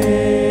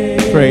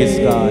name. Praise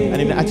God.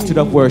 And in the attitude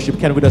of worship,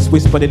 can we just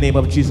whisper the name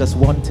of Jesus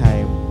one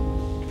time?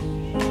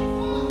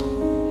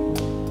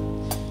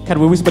 Can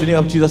we whisper the name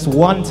of Jesus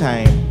one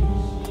time?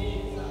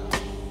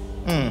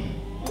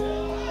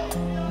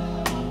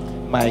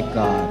 My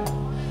God.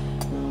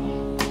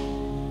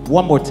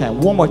 One more time.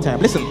 One more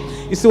time. Listen.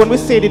 You see, when we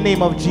say the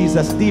name of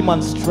Jesus,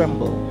 demons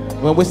tremble.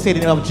 When we say the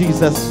name of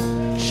Jesus,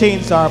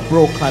 chains are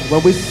broken.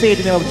 When we say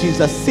the name of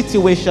Jesus,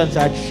 situations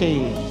are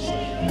changed.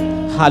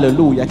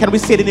 Hallelujah. Can we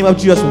say the name of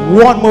Jesus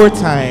one more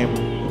time?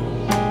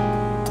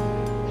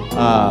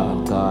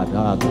 Oh God,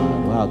 oh God,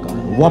 oh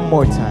God. One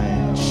more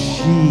time.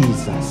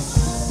 Jesus.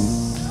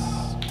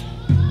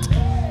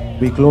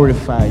 We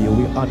glorify you,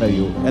 we honor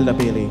you. Elder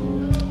Bailey,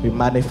 we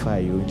magnify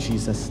you in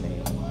Jesus'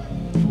 name.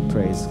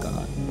 Praise God.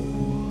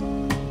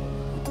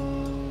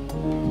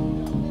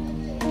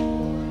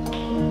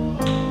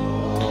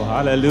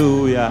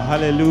 Hallelujah,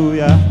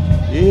 hallelujah.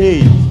 Hey.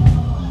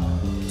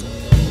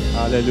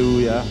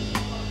 Hallelujah.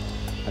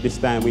 At this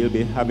time, we'll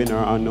be having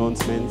our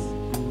announcements.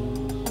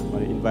 I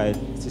want to invite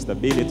Sister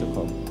Bailey to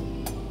come.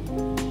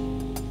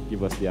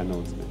 Give us the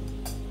announcement.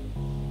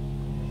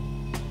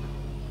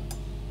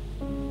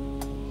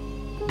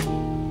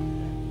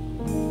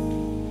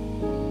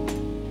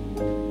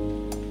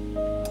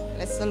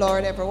 Bless the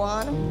Lord,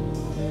 everyone.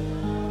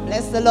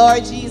 Bless the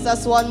Lord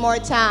Jesus one more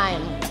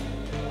time.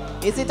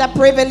 Is it a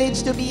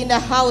privilege to be in the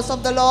house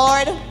of the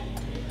Lord?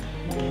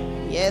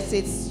 Yes,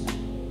 it's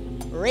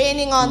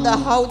raining on the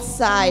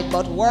outside,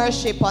 but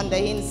worship on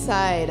the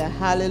inside.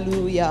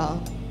 Hallelujah.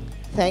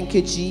 Thank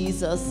you,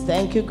 Jesus.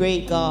 Thank you,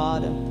 great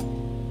God.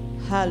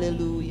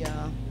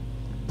 Hallelujah.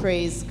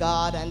 Praise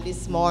God. And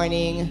this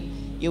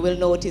morning, you will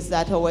notice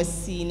that our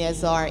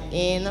seniors are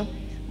in,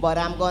 but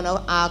I'm going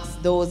to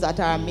ask those that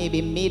are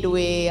maybe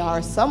midway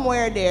or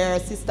somewhere there,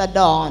 Sister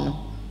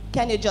Dawn,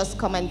 can you just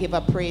come and give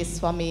a praise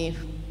for me,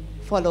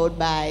 followed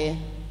by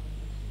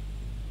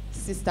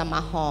Sister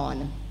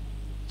Mahon.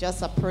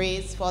 Just a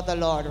praise for the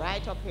Lord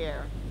right up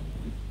here.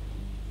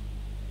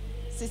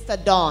 Sister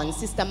Dawn,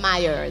 Sister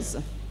Myers.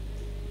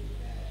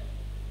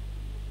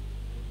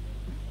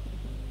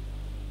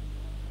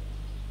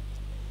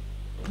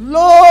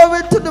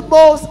 Glory to the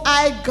Most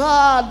High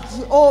God,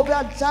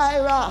 Jehovah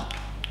Jireh.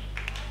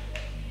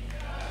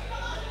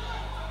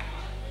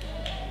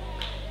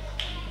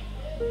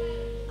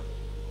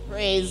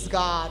 Praise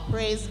God,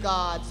 praise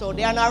God. So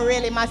they are not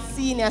really my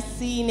seniors,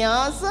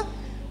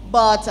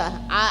 but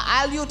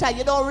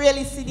you don't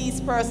really see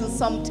these persons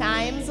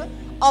sometimes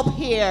up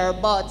here,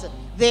 but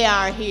they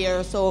are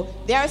here. So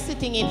they are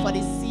sitting in for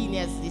the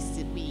seniors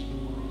this week.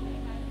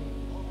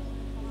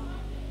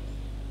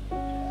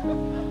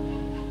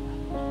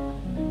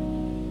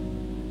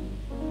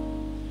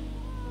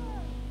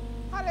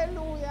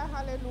 Hallelujah,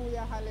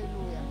 hallelujah,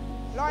 hallelujah.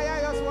 Lord,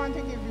 I just want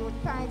to give you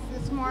thanks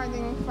this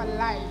morning for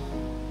life.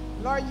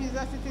 Lord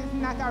Jesus, it is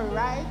not a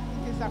right,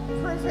 it is a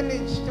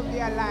privilege to be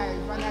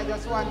alive. And I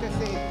just want to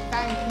say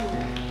thank you,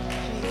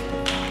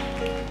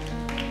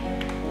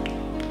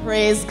 Jesus.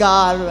 Praise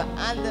God.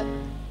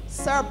 And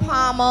Sir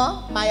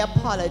Palmer, my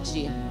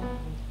apology.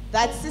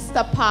 That's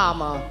Sister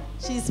Palmer.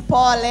 She's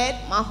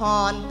Paulette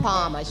Mahon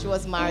Palmer. She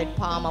was married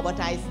Palmer,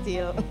 but I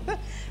still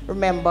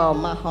remember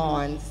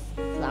Mahon's.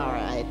 It's all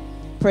right.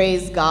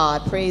 Praise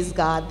God, praise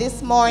God.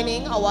 This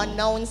morning, our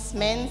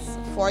announcements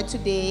for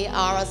today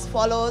are as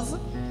follows.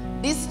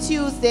 This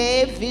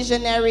Tuesday,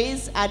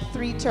 Visionaries at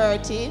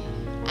 3:30,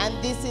 and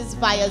this is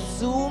via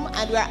Zoom,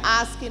 and we're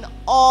asking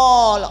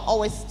all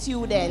our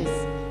students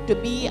to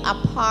be a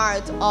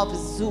part of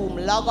Zoom.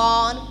 Log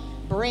on,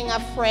 bring a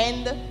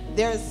friend.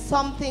 There's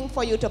something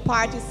for you to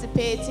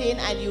participate in,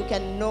 and you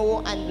can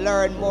know and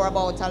learn more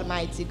about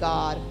Almighty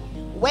God.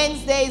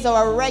 Wednesday is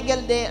our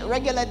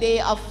regular day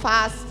of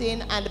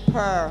fasting and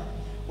prayer.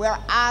 We're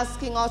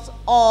asking us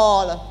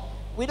all.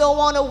 We don't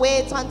want to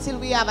wait until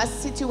we have a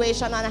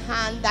situation on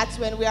hand. That's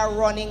when we are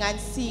running and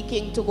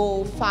seeking to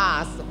go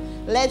fast.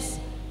 Let's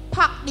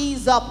pack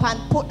these up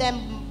and put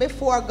them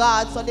before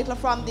God. So little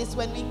from this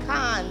when we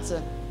can't.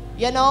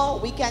 You know,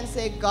 we can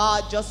say,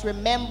 God, just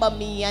remember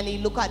me. And he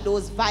look at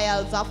those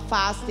vials of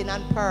fasting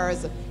and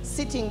prayers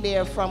sitting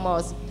there from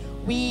us.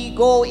 We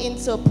go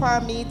into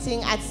prayer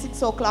meeting at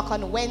 6 o'clock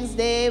on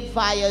Wednesday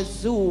via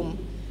Zoom,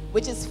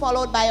 which is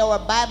followed by our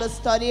Bible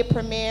study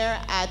premiere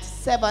at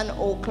 7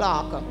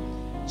 o'clock.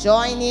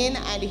 Join in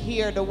and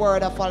hear the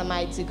word of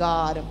Almighty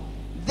God.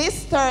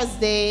 This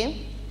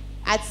Thursday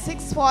at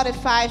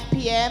 6:45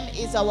 p.m.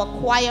 is our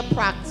choir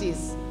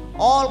practice.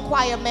 All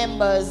choir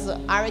members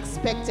are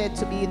expected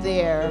to be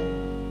there.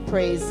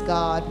 Praise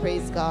God,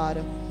 praise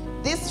God.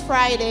 This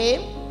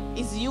Friday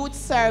is youth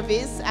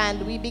service,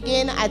 and we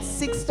begin at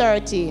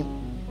 6:30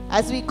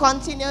 as we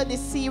continue the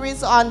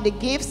series on the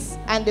gifts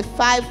and the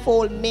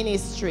fivefold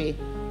ministry.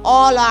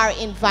 All are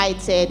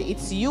invited.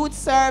 It's youth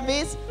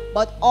service,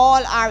 but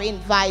all are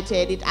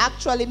invited. It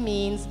actually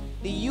means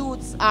the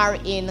youths are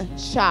in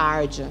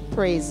charge.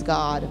 Praise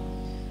God.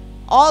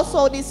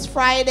 Also this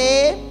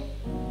Friday,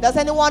 does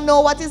anyone know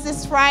what is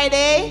this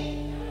Friday?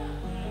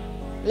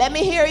 Let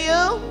me hear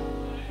you.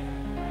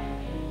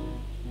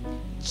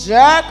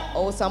 Jerk.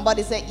 Oh,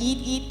 somebody say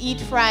eat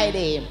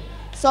Friday.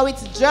 So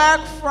it's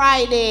Jerk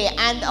Friday,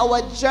 and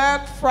our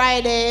Jerk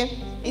Friday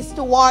is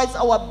towards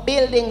our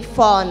building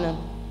fund.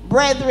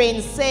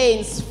 Brethren,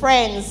 saints,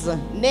 friends,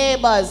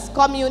 neighbors,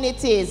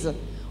 communities,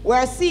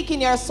 we're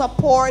seeking your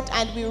support,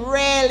 and we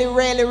really,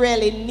 really,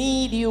 really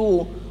need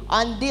you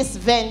on this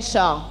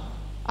venture.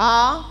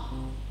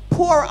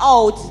 Pour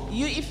out.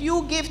 If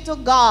you give to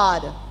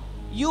God,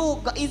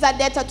 is a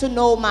debtor to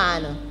no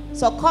man.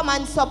 So come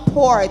and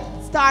support.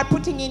 Start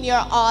putting in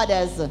your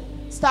orders.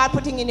 Start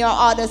putting in your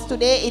orders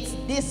today. It's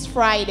this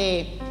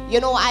Friday.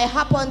 You know, I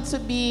happened to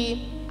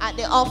be at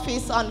the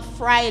office on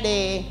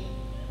Friday,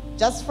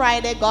 just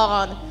Friday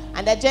gone,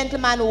 and a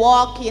gentleman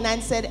walked in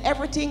and said,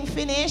 everything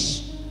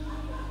finished?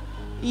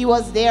 He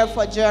was there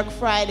for Jerk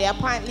Friday.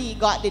 Apparently he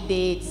got the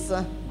dates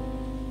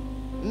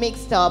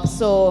mixed up,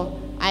 so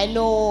I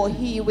know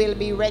he will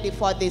be ready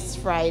for this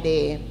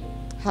Friday.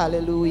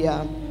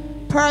 Hallelujah.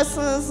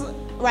 Persons,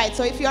 right,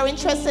 so if you're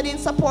interested in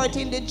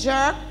supporting the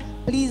Jerk,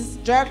 please,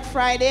 Jerk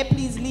Friday,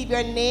 please leave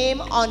your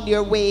name on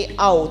your way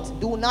out.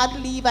 Do not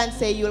leave and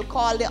say you'll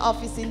call the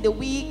office in the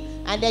week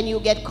and then you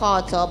get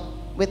caught up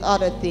with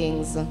other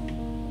things.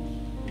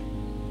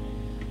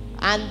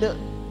 And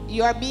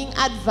you're being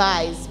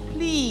advised,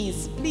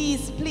 please,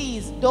 please,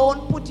 please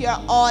don't put your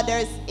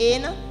orders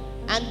in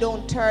and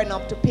don't turn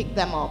up to pick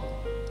them up.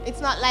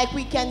 It's not like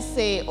we can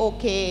say,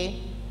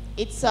 okay,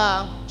 it's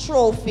a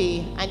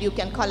trophy and you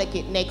can collect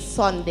it next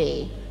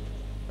Sunday,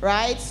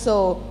 right?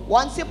 So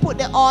once you put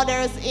the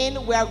orders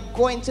in, we're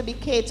going to be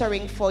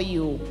catering for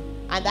you.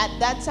 And at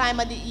that time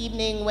of the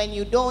evening when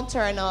you don't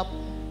turn up,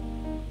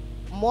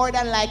 more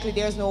than likely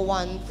there's no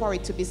one for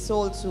it to be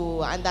sold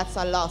to, and that's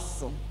a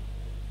loss.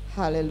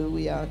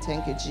 Hallelujah.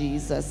 Thank you,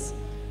 Jesus.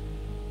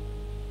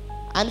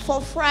 And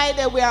for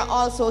Friday, we are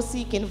also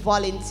seeking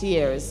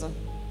volunteers.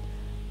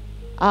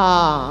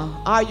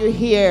 Are you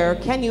here?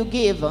 Can you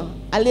give a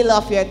little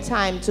of your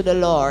time to the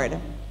Lord?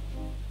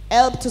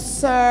 Help to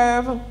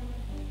serve.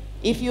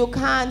 If you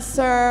can't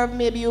serve,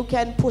 maybe you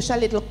can push a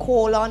little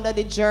coal under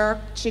the jerk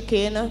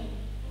chicken.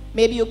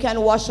 Maybe you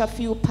can wash a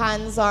few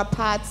pans or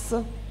pots,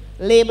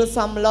 label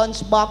some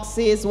lunch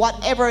boxes,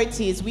 whatever it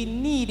is. We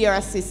need your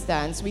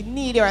assistance. We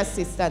need your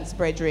assistance,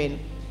 brethren.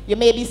 You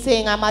may be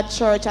saying, I'm at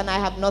church and I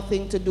have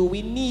nothing to do.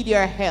 We need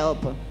your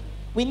help.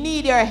 We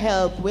need your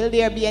help. Will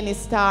there be any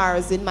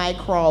stars in my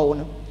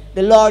crown?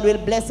 The Lord will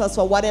bless us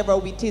for whatever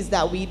it is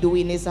that we do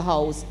in his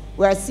house.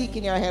 We are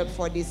seeking your help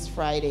for this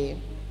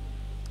Friday.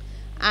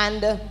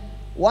 And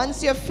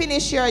once you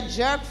finish your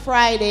Jerk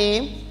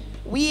Friday,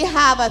 we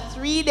have a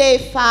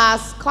 3-day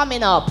fast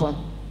coming up.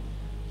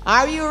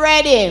 Are you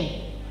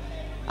ready?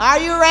 Are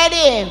you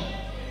ready?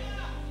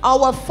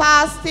 Our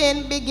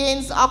fasting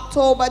begins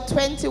October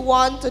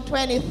 21 to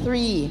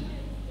 23.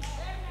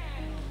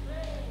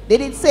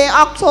 Did it say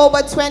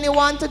October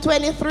 21 to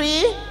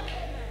 23?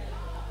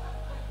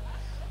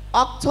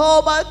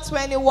 October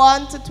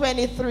 21 to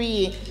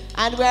 23.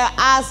 And we're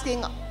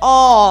asking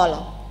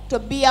all to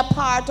be a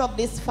part of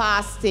this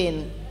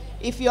fasting.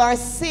 If you are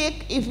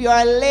sick, if you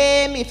are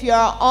lame, if you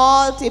are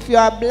halt, if you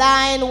are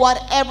blind,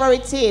 whatever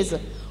it is,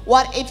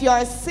 if you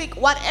are sick,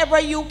 whatever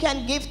you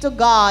can give to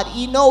God,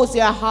 he knows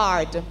your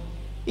heart.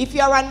 If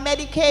you are on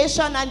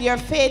medication and your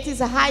faith is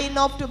high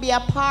enough to be a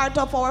part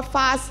of our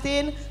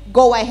fasting,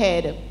 go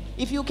ahead.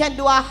 If you can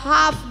do a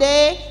half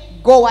day,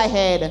 go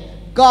ahead.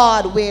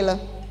 God will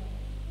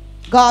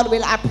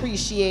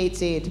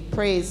appreciate it.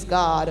 Praise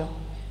God.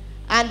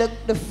 And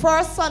the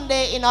first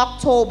Sunday in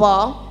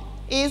October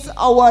is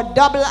our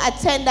double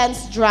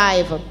attendance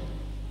drive,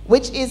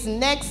 which is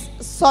next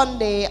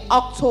Sunday,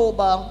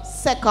 October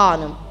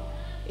 2nd.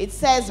 It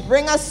says,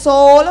 bring a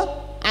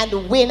soul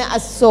and win a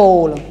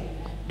soul.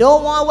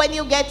 Don't want when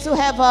you get to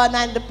heaven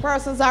and the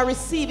persons are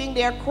receiving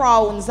their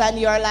crowns and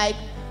you're like,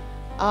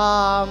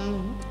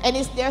 and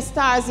it's their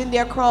stars in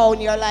their crown,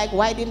 you're like,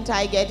 why didn't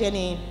I get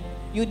any?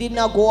 You did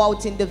not go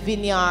out in the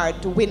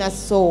vineyard to win a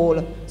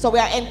soul. So we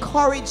are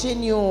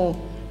encouraging you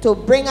to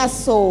bring a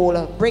soul,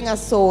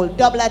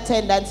 double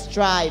attendance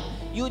drive.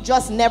 You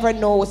just never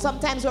know.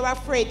 Sometimes we're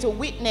afraid to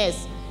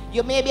witness.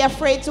 You may be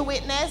afraid to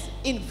witness.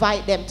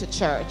 Invite them to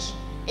church.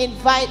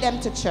 Invite them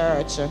to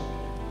church.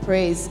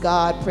 Praise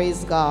God,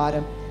 praise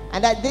God.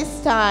 And at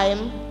this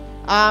time,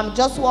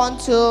 just want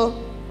to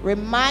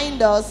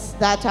remind us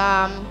that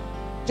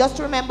just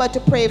remember to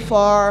pray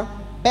for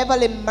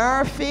Beverly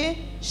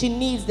Murphy. She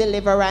needs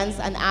deliverance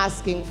and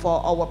asking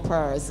for our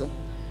prayers.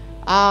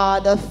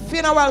 The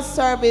funeral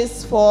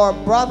service for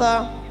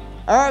Brother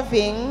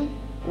Irving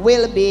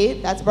will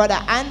be, that's Brother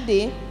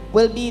Andy,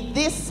 will be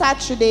this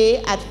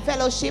Saturday at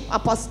Fellowship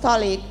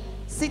Apostolic,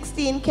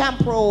 16 Camp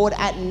Road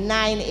at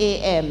 9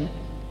 a.m.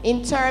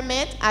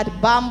 Interment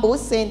at Bamboo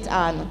St.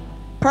 Anne.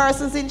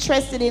 Persons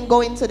interested in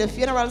going to the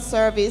funeral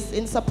service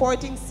in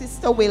supporting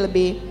Sister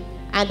Wilby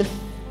and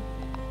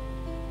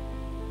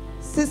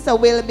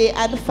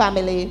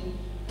family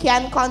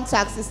can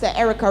contact Sister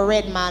Erica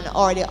Redman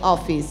or the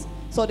office.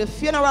 So the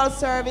funeral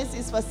service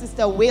is for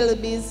Sister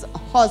Wilby's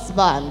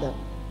husband.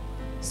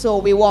 So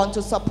we want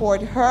to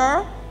support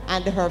her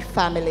and her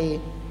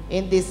family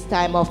in this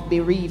time of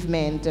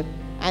bereavement.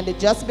 And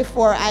just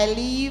before I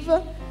leave,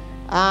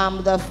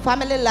 the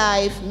Family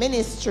Life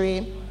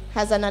Ministry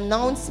has an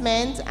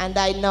announcement, and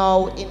I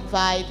now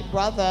invite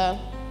Brother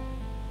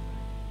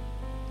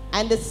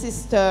and the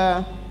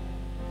sister.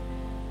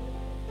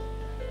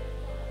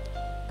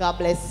 God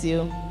bless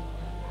you.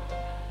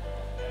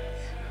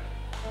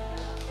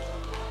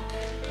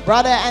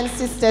 Brother and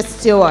Sister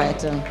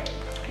Stewart.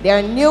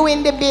 They're new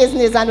in the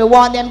business and we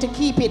want them to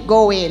keep it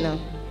going.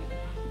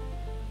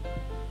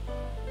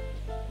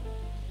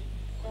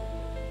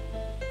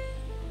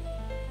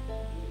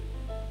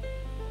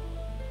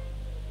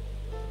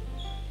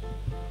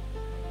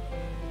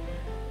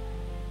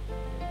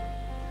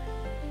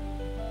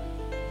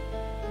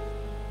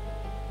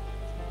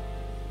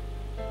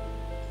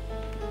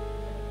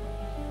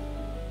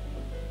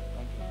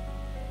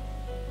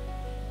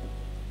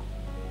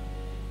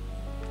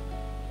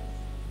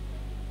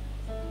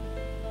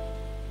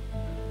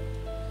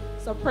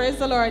 So praise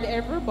the Lord,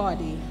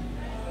 everybody.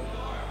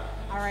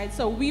 All right,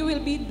 so we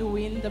will be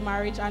doing the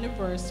marriage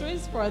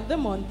anniversaries for the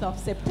month of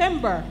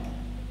September.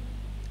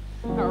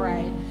 All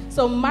right,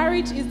 so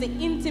marriage is the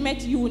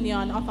intimate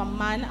union of a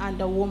man and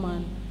a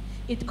woman.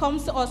 It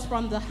comes to us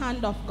from the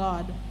hand of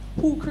God,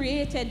 who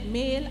created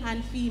male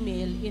and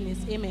female in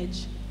his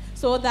image.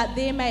 so that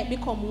they might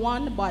become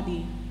one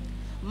body.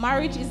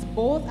 Marriage is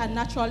both a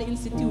natural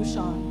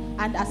institution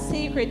and a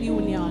sacred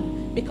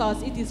union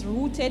because it is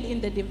rooted in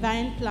the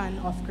divine plan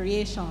of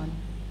creation.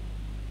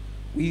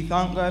 We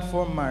thank God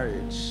for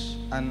marriage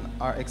and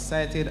are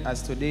excited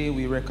as today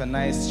we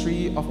recognize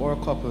 3 of our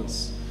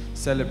couples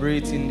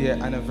celebrating their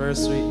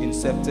anniversary in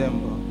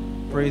September.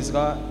 Praise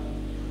God.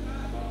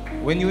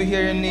 When you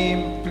hear your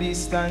name, please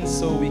stand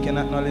so we can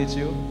acknowledge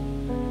you.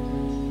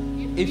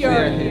 If you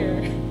are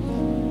here.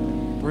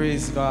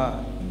 Praise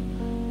God.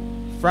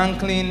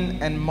 Franklin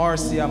and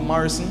Marcia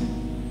Morrison.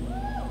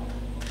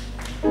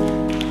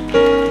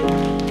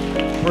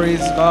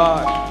 Praise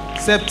God.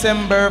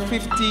 September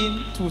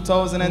 15,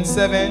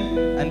 2007,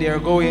 and they are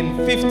going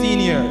 15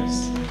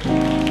 years.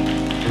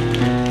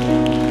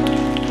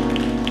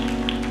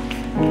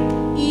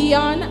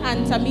 Ian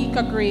and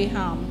Tamika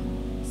Graham.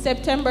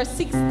 September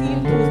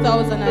 16,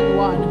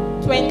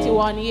 2001,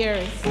 21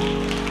 years.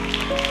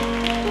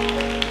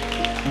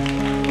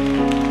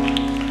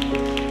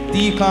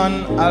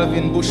 Deacon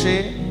Alvin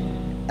Boucher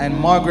and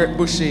Margaret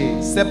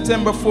Boucher,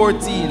 September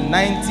 14,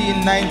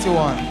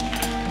 1991.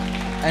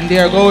 And they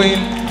are going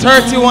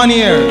 31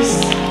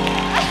 years.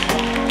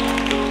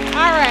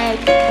 All right.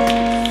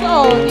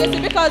 So, you see,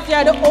 because they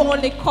are the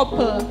only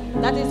couple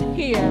that is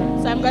here,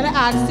 so I'm going to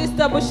ask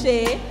Sister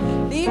Boucher,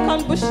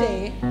 Deacon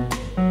Boucher,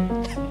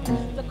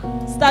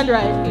 stand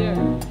right here.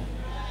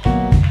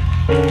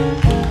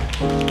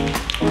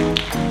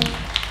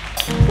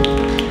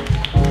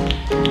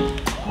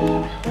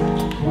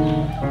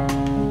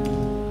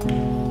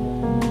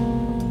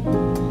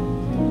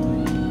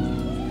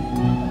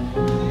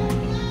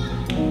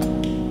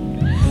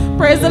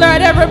 Praise the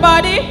Lord,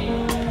 everybody.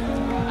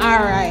 All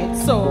right,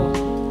 so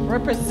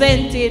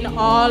representing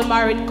all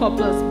married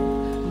couples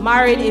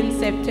married in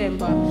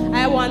September,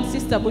 I want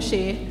Sister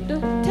Boucher to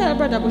tell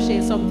Brother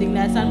Boucher something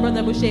nice, and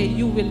Brother Boucher,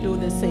 you will do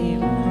the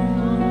same.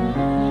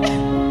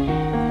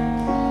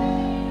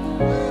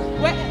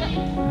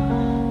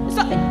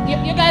 So,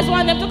 you guys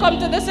want them to come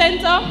to the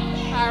center?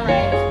 All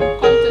right,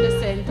 come to the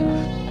center.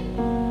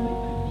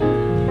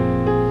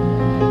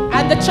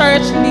 And the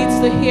church needs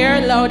to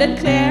hear loud and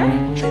clear.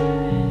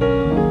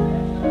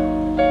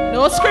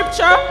 No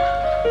scripture.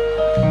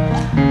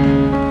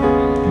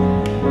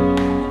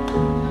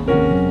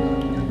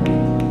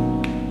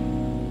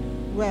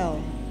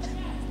 Well,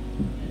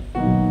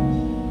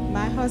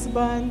 my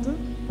husband,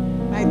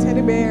 my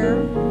teddy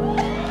bear,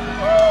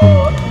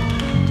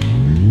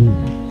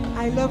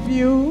 I love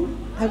you.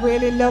 I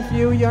really love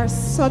you. You're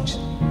such,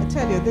 I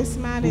tell you, this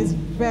man is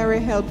very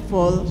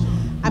helpful.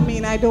 I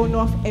mean, I don't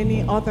know of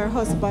any other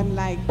husband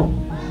like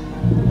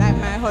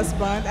my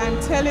husband. I'm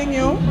telling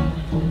you,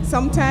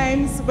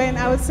 sometimes when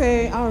I would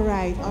say, all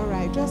right,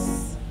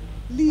 just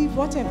leave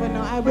whatever,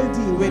 no, I will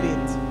deal with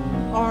it.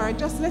 Or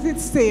just let it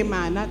stay,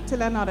 man, not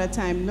till another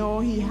time. No,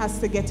 he has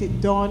to get it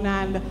done.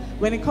 And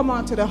when it comes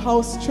on to the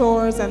house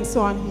chores and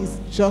so on, he's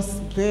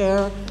just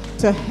there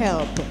to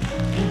help.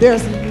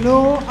 There's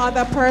no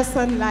other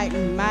person like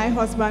my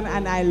husband,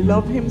 and I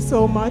love him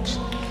so much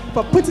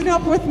for putting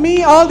up with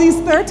me all these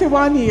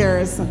 31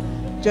 years.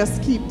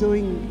 Just keep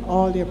doing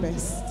all your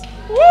best.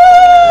 Woo!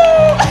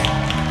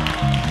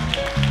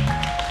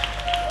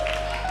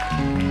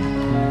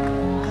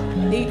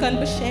 Deacon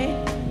Boucher.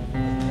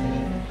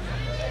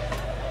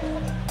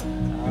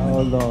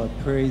 Oh Lord,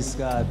 praise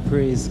God,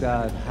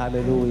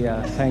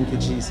 hallelujah. Thank you,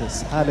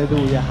 Jesus.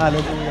 Hallelujah,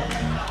 hallelujah.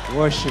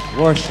 Worship,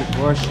 worship,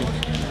 worship.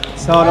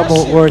 It's all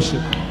about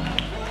worship.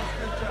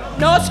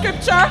 No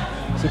scripture.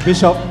 So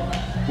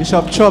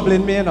Bishop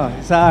troubling me, you know.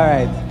 It's all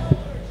right.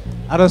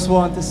 I just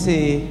want to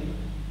say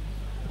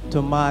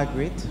to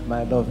Margaret,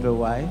 my lovely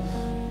wife,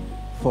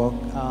 for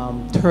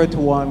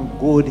 31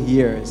 good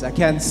years. I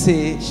can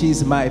say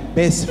she's my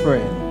best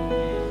friend.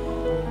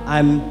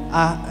 And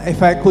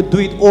if I could do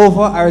it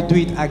over, I would do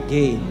it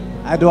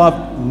again. I don't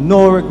have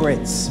no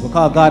regrets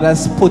because God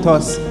has put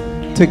us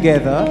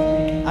together,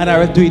 and I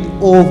will do it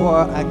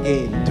over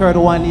again.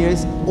 31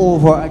 years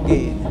over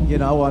again. You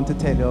know, I want to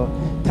tell you,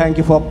 thank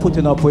you for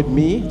putting up with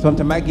me.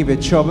 Sometimes I give you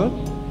trouble.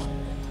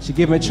 She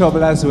gave me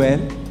trouble as well.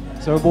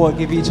 So we both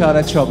give each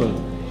other trouble.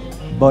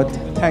 But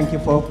thank you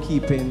for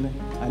keeping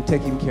and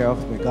taking care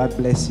of me. God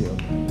bless you.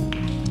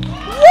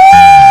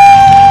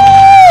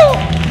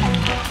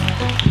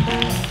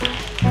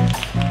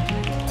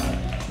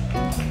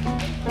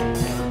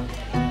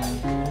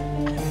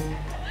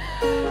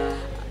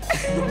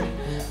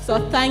 So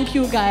thank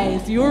you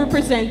guys, you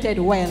represented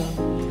well.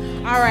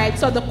 All right,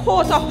 so the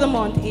quote of the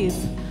month is,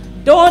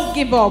 don't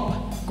give up,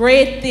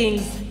 great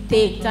things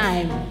take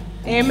time.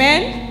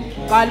 Amen?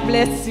 God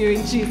bless you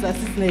in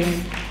Jesus'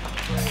 name.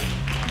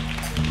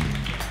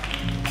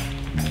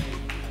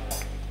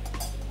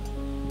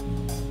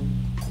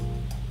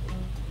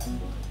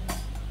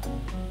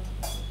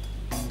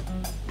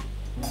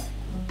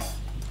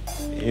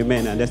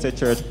 Amen, and that's a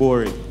church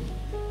boring.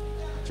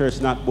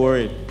 Church not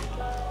boring.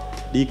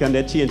 Deacon,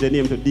 they changed the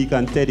name to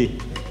Deacon Teddy.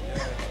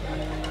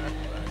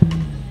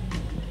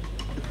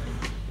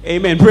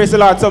 Amen. Praise the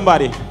Lord,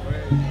 somebody.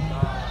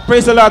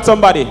 Praise the Lord,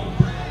 somebody.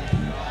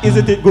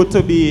 Isn't it good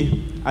to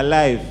be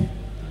alive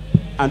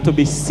and to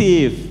be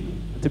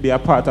saved, to be a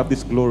part of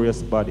this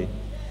glorious body?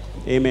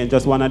 Amen.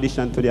 Just one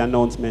addition to the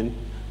announcement.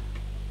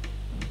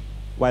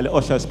 While the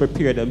ushers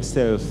prepare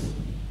themselves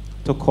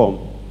to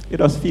come, it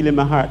does feel in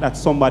my heart that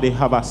somebody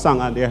have a song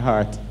on their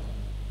heart.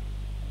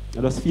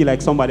 It does feel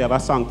like somebody have a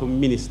song to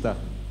minister.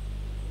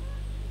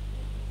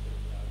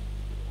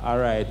 All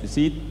right, you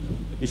see it?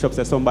 Bishop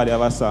says somebody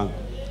have a song.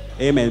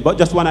 Amen. But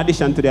just one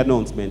addition to the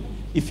announcement.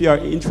 If you are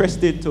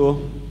interested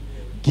to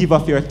give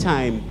up your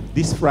time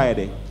this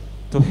Friday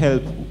to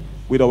help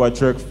with our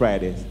Jerk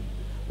Fridays,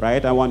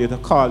 right? I want you to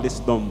call this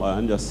number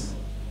and just,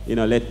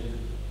 let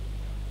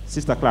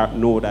Sister Clark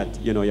know that,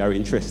 you're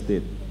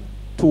interested.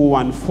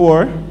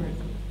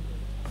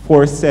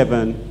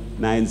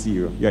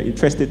 214-4790. You're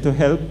interested to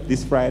help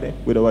this Friday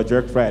with our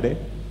Jerk Friday?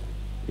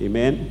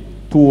 Amen.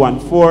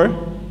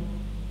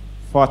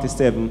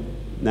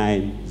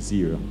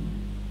 214-4790.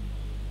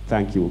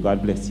 Thank you.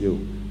 God bless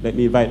you. Let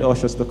me invite the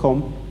ushers to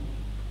come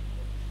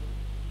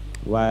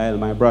while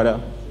my brother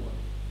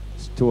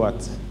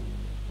Stuart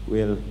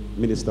will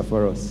minister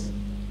for us.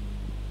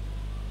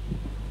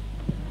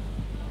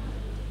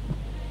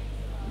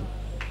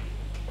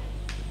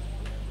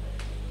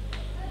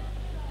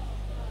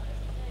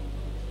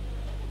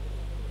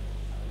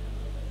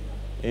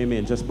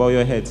 Amen. Just bow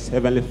your heads.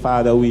 Heavenly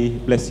Father, we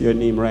bless your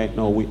name right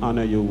now. We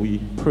honor you. We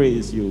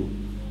praise you.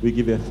 We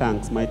give you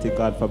thanks, mighty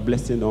God, for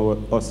blessing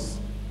us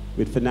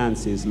with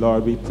finances.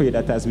 Lord, we pray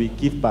that as we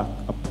give back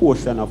a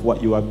portion of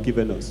what you have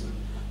given us,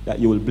 that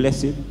you will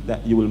bless it,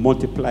 that you will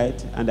multiply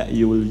it, and that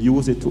you will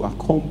use it to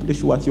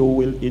accomplish what you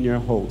will in your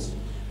house.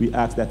 We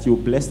ask that you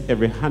bless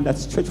every hand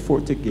that's stretched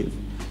forth to give,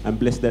 and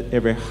bless that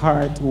every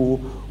heart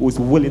who is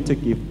willing to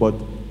give but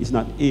is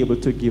not able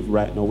to give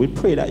right now. We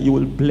pray that you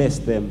will bless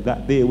them,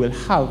 that they will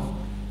have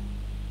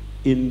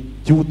in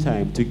due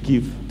time to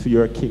give to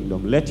your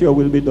kingdom. Let your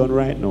will be done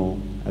right now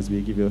as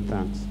we give you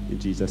thanks in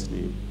Jesus'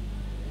 name.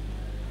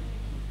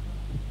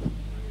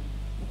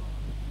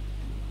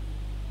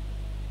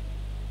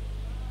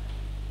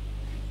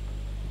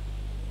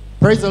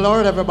 Praise the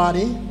Lord,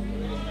 everybody.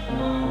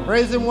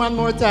 Praise him one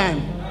more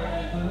time.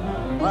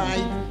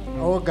 Right?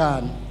 Oh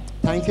God.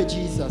 Thank you,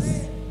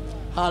 Jesus.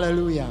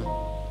 Hallelujah.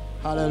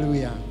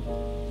 Hallelujah.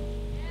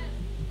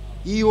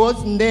 He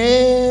was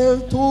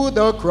nailed to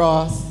the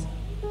cross.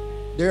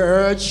 The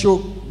earth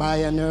shook by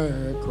an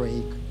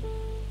earthquake.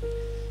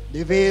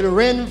 The veil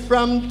ran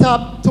from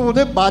top to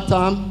the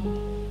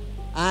bottom,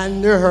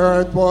 and the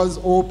earth was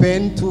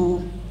open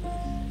too.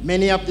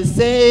 Many of the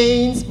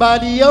saints'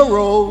 body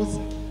arose,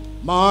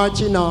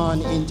 marching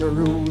on in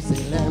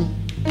Jerusalem.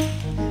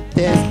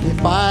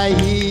 Testify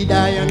he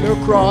died on the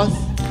cross,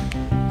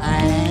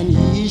 and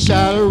he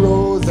shall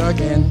rose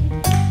again.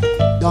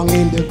 Down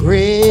in the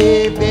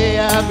grave they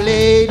have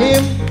laid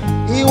him.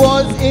 He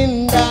was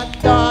in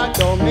that dark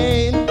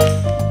domain.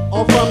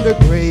 Up from the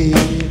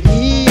grave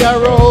he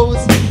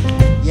arose,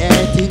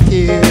 yet he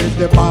tears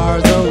the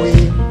bars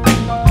away.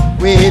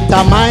 With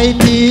a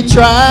mighty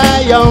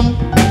triumph,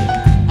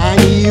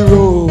 and he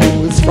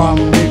rose from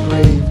the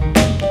grave.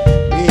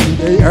 In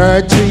the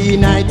earth 3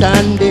 night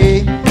and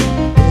day,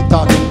 they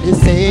talking the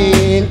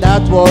saint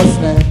that was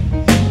left.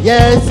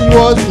 Yes, he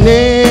was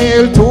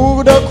nailed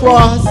to the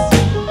cross.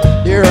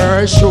 The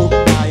earth shook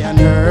by an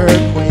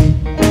earthquake.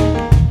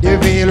 The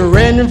veil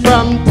ran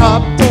from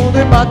top to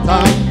the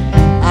bottom,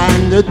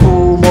 and the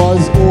tomb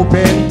was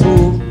open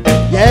too.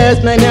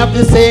 Yes, many of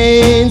the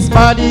saints'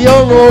 body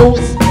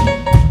arose,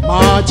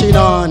 marching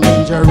on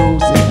in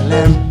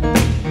Jerusalem.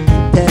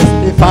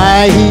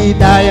 Testify he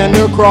died on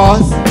the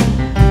cross,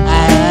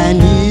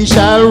 and he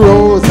shall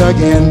rose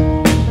again.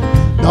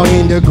 Down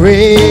in the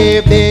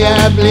grave they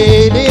have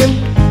laid him.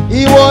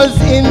 He was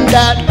in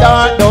that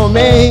dark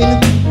domain.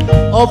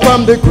 Up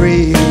from the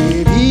grave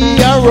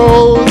he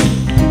arose,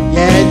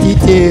 yet he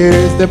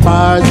tears the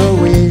bars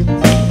away.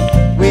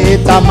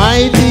 With a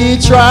mighty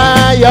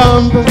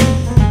triumph,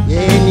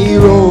 and he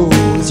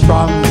rose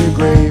from the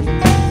grave.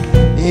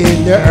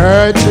 In the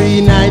earth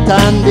 3 night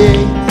and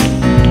day,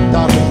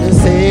 talking the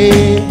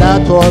saint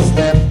that was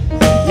left.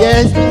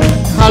 Yes,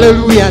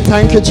 hallelujah,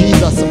 thank you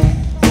Jesus.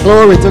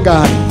 Glory to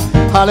God.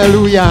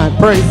 Hallelujah,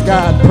 praise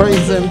God,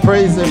 praise him,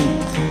 praise him.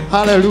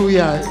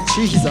 Hallelujah,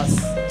 Jesus.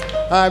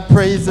 I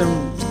praise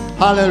him.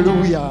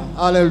 Hallelujah.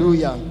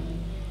 Hallelujah.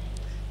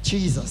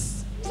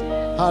 Jesus.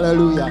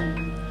 Hallelujah.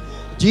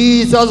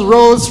 Jesus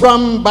rose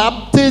from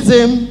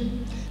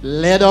baptism,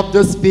 led up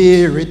the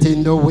Spirit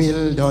in the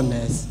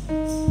wilderness.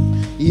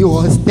 He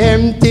was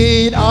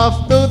tempted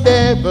of the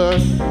devil,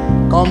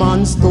 come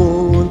on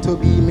stone to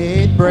be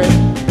made bread.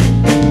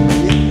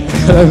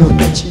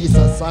 Hallelujah,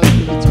 Jesus.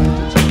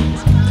 Hallelujah.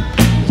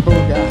 Oh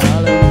God,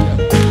 hallelujah.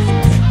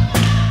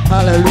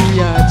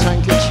 Hallelujah.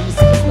 Thank you, Jesus.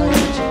 Thank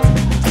you,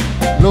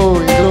 Jesus.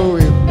 Glory,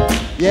 glory.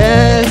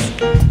 Yes.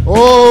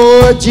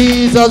 Oh,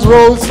 Jesus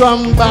rose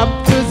from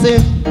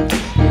baptism,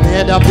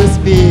 led up the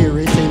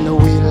Spirit in the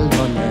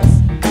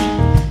wilderness.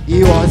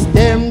 He was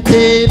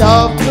tempted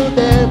of the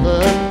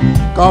devil,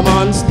 come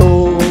on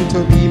stone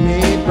to be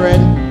made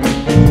bread.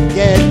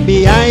 Get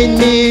behind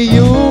me,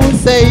 you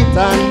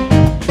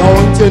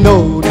to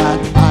know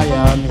that I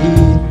am He.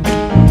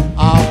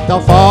 After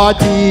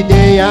 40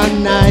 day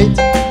and night,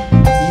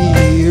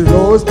 He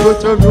rose to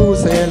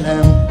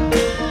Jerusalem.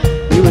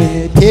 He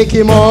will take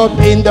him up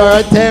in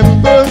the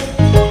temple,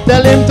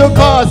 tell him to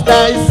cast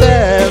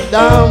thyself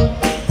down.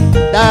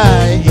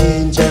 Thy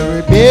angel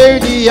will bear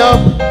thee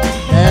up,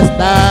 lest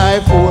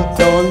thy foot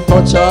don't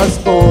touch a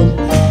stone.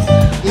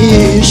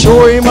 He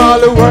show him all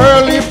the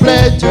worldly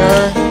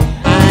pleasure,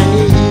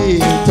 and he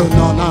yield to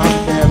none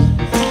of them.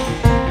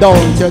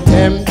 Don't you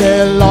tempt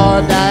the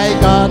Lord thy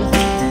God,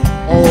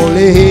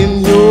 only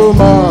him you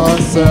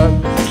must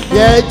serve.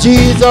 Yeah,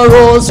 Jesus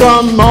rose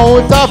from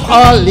Mount of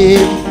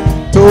Olives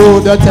to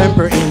the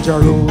temple in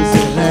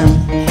Jerusalem.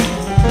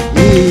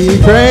 He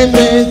prayed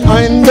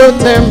in the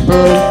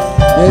temple,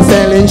 they're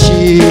selling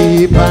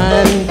sheep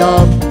and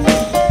dove.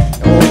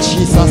 Oh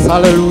Jesus,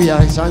 hallelujah,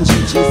 thank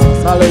you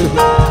Jesus,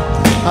 hallelujah,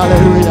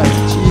 hallelujah,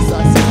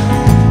 Jesus.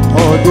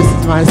 Oh, this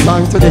is my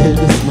song today,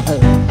 this is my,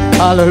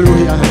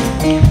 hallelujah.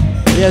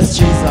 Yes,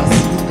 Jesus,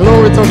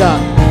 glory to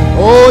God.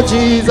 Oh,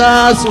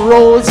 Jesus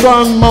rose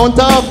from Mount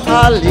of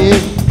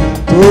Olives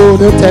to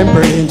the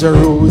temple in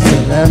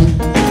Jerusalem.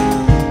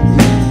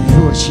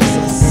 Oh,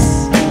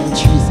 Jesus,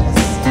 Jesus,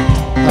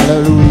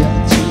 hallelujah,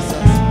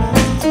 Jesus,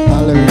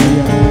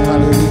 hallelujah,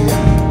 hallelujah.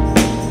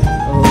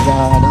 Oh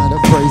God, I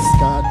praise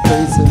God,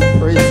 praise him,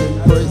 praise him,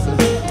 praise him,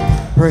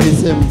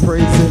 praise him,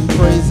 praise him,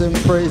 praise him,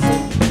 praise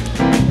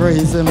him,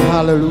 praise him,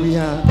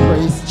 hallelujah,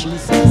 praise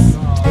Jesus,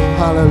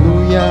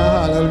 hallelujah,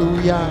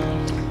 hallelujah.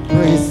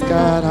 Praise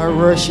God, I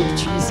worship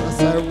Jesus,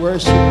 I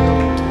worship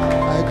him,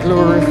 I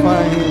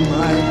glorify him,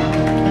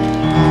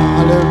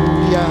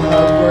 hallelujah,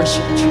 I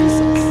worship Jesus.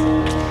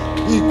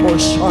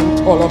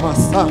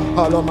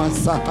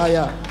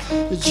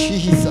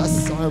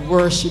 Jesus, I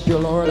worship you,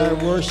 Lord, I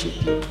worship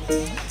you.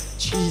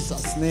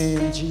 Jesus'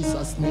 name,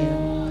 Jesus'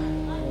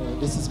 name. Oh,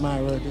 this is my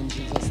word in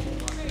Jesus' name.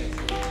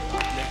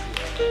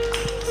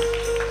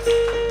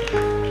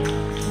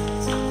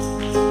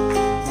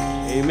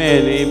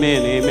 Amen,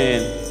 amen,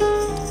 amen.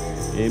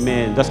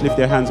 Amen. Just lift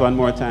your hands one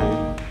more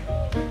time.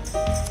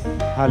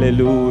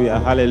 Hallelujah,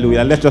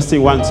 hallelujah. Let's just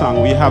sing one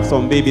song. We have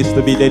some babies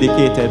to be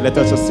dedicated. Let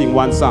us just sing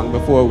one song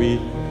before we.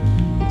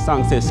 The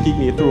song says, keep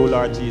me through,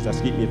 Lord Jesus,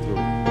 keep me through.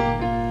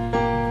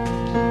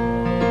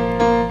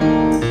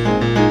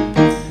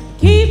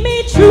 Keep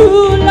me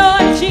true,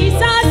 Lord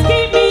Jesus,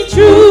 keep me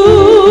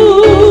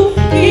true.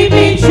 Keep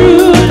me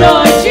true,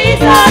 Lord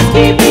Jesus,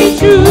 keep me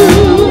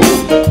true.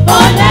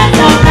 For there's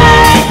a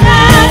race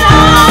that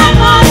I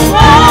must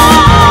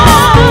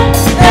run,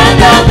 and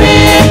the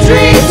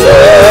victory to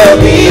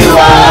be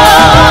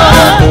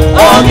won.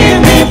 Oh, give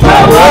me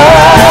power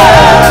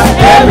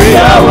every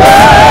hour.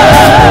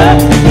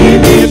 Keep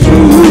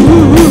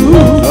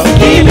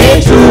me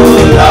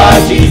true,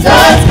 Lord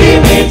Jesus,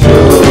 keep me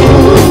true.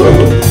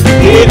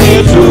 Keep me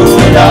true,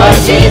 Lord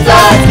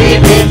Jesus,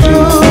 keep me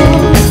true.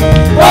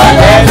 For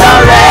there's a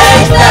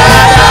race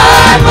that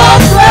I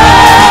must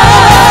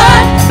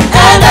run,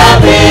 and the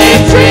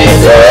victory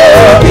to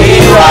be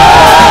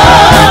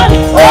won.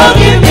 Oh,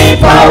 give me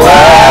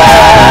power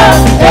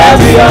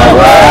every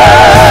hour.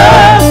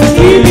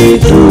 Keep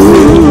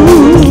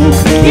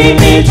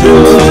me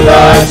true,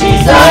 Lord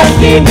Jesus,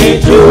 keep me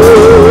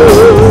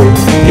true.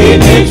 Keep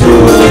me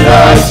true,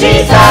 Lord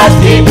Jesus,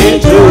 keep me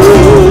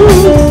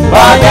true.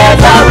 For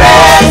there's a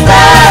race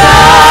that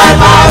I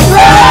must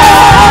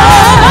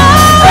run,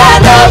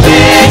 and the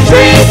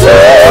victory to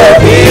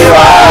be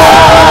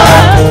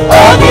won.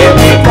 Oh, give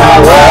me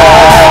power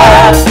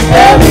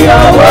every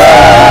hour.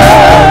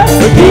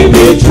 Keep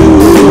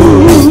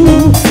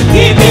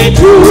me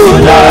true,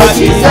 Lord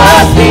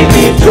Jesus, keep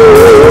me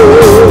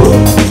true.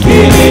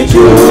 Keep me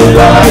true,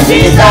 Lord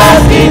Jesus,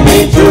 keep me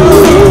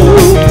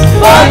true.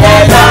 For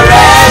there's a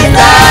race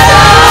that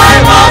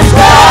I must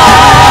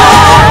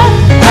run,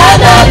 and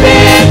the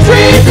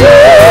victory to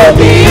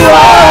be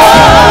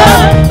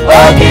won.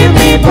 Oh, give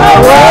me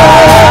power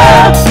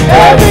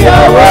every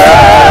hour.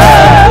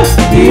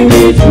 Keep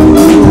me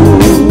true.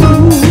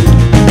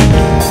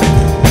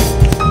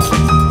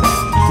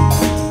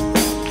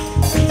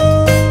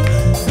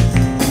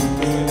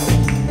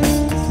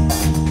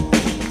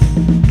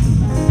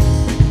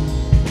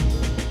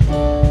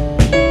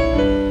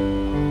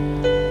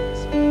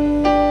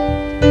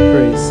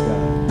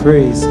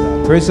 Praise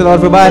God. Praise the Lord,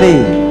 everybody.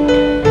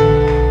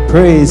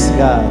 Praise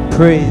God.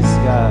 Praise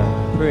God.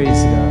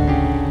 Praise God.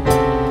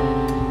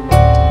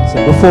 So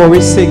before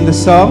we sing the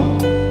song,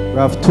 we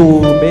have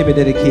two baby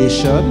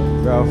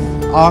dedication. We have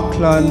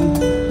Auckland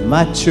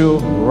Matthew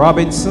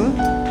Robinson.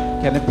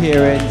 Can the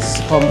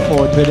parents come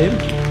forward with him?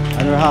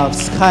 And we have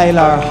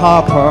Skylar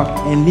Harper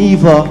and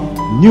Neva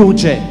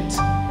Nugent.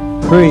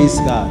 Praise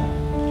God.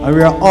 And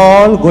we are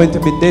all going to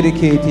be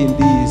dedicating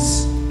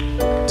these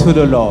to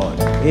the Lord.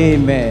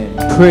 Amen.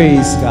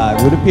 Praise God.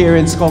 Will the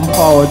parents come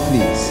forward,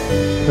 please?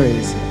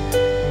 Praise God.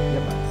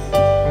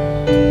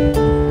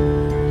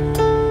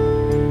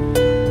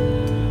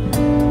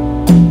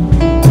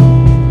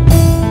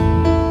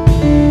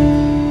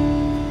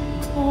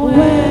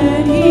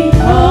 When he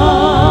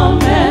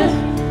cometh,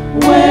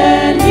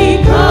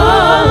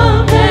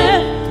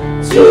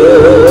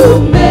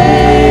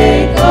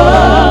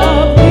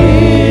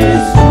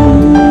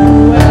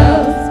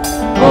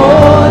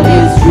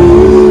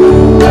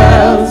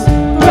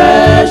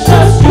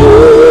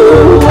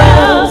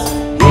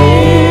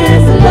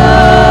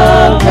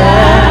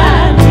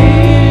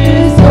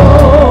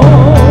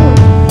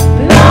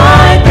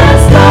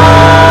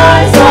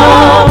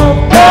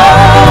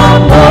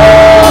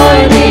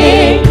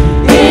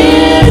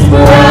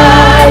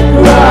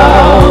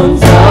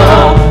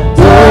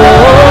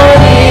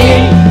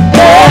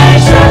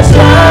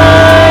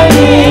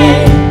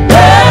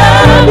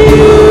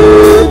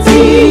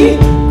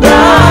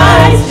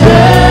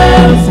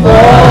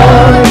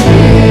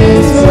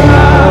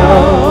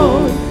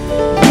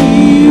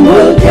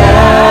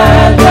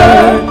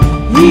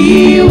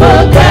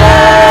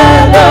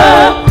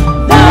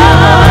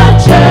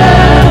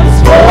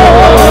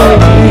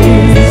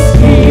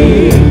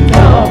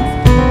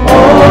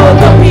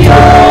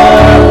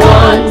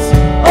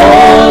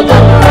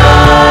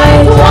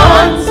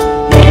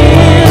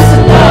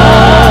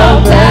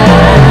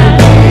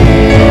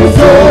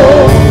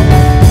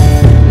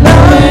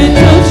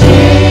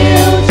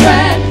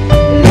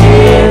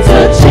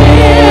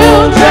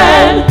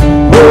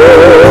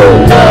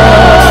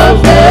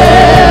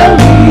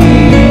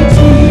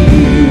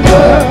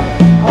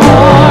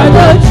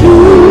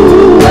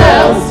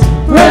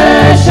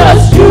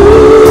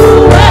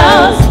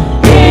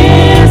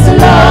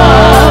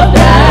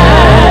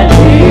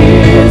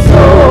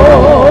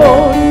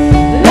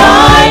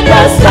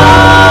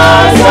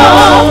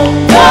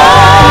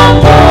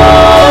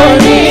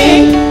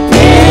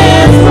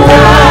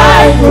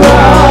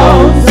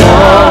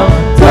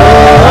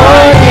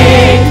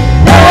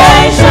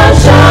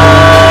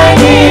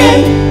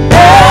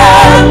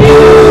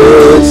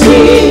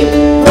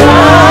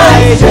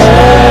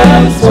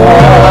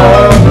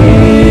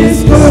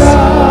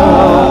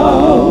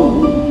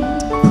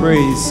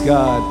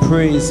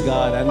 Praise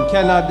God. And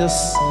can I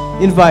just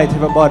invite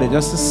everybody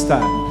just to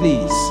stand,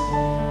 please?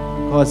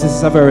 Because this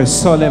is a very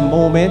solemn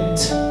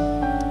moment.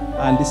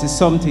 And this is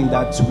something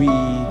that we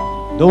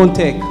don't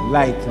take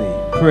lightly.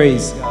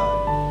 Praise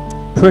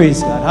God. Praise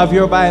God. Have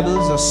your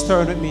Bibles. Just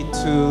turn with me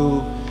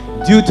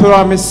to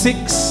Deuteronomy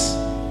 6.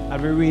 I'll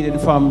be reading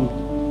from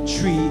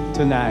 3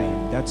 to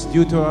 9. That's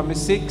Deuteronomy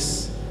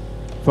 6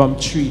 from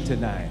 3 to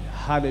 9.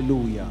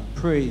 Hallelujah.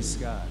 Praise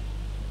God.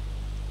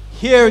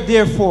 Hear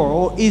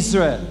therefore, O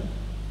Israel,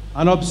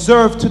 and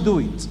observe to do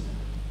it,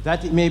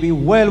 that it may be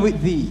well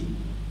with thee,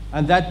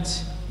 and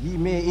that ye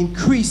may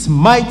increase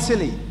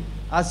mightily,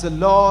 as the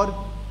Lord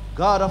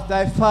God of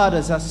thy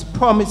fathers has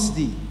promised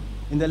thee,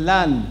 in the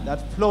land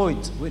that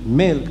floweth with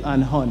milk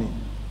and honey.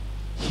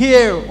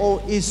 Hear,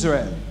 O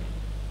Israel,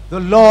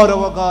 the Lord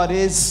our God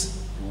is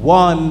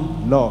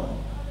one Lord.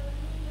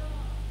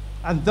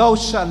 And thou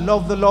shalt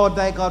love the Lord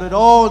thy God with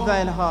all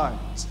thine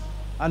heart,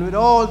 and with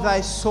all thy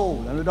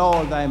soul, and with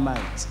all thy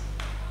might.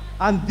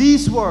 And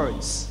these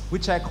words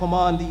which I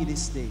command thee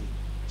this day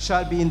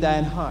shall be in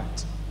thine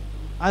heart,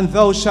 and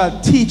thou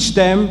shalt teach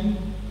them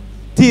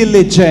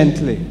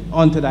diligently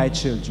unto thy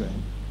children,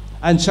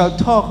 and shalt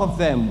talk of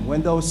them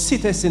when thou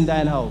sittest in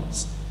thine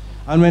house,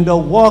 and when thou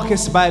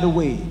walkest by the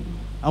way,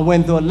 and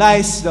when thou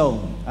liest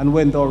down, and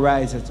when thou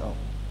risest up.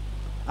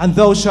 And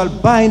thou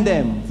shalt bind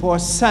them for a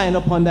sign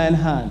upon thine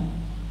hand,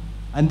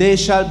 and they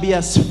shall be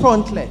as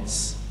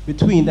frontlets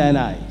between thine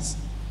eyes.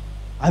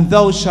 And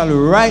thou shalt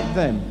write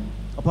them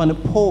upon the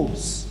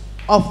posts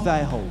of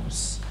thy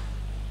house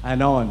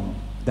and on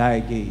thy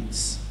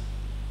gates.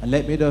 And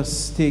let me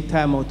just take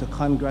time out to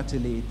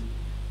congratulate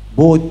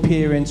both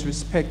parents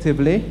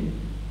respectively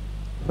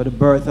for the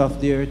birth of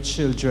their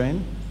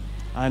children.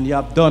 And you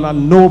have done a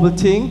noble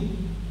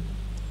thing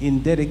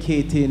in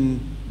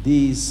dedicating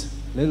these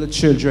little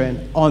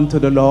children unto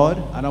the Lord.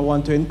 And I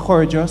want to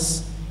encourage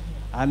us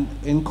and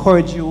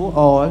encourage you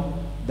all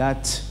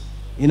that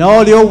in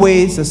all your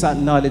ways just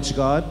acknowledge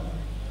God,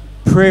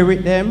 pray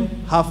with them,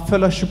 have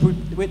fellowship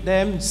with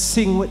them,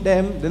 sing with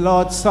them the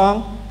Lord's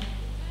song,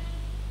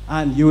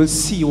 and you will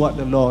see what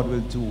the Lord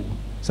will do.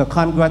 So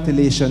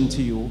congratulations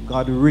to you.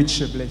 God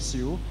richly bless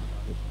you.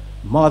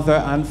 Mother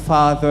and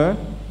father,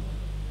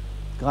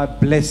 God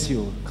bless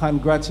you.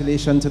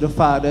 Congratulations to the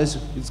fathers.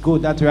 It's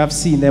good that we have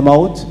seen them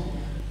out.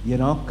 You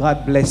know,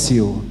 God bless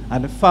you.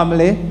 And the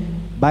family,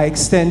 by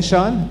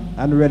extension,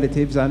 and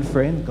relatives and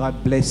friends,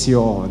 God bless you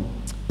all.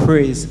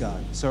 Praise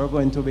God. So we're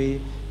going to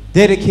be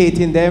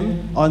dedicating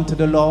them unto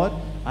the Lord.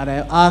 And I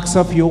ask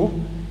of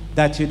you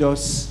that you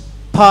just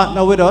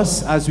partner with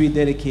us as we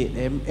dedicate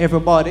them.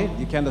 Everybody,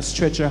 you can just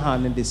stretch your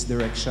hand in this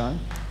direction.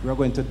 We're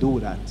going to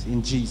do that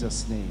in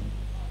Jesus' name.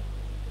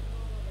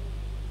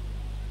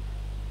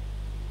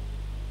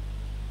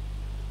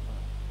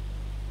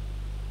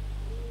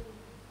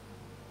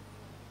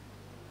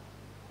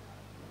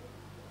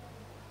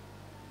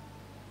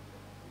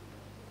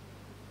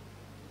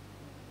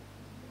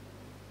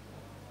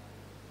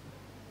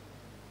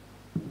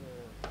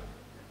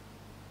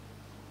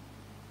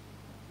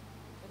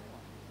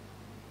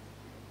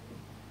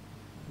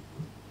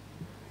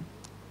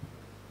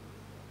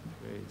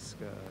 Praise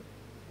God.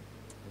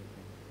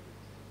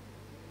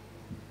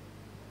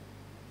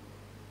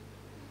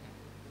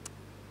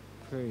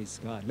 Praise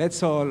God.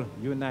 Let's all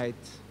unite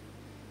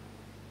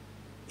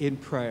in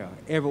prayer.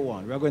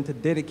 Everyone, we're going to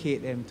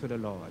dedicate them to the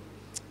Lord.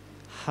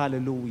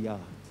 Hallelujah.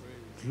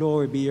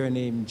 Glory be your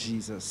name,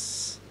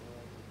 Jesus.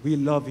 We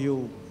love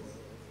you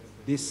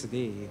this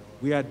day.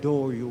 We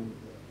adore you.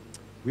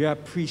 We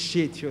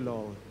appreciate you,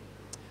 Lord.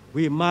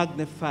 We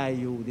magnify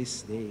you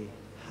this day.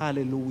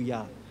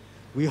 Hallelujah.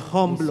 We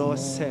humble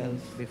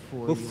ourselves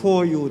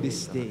before you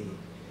this day.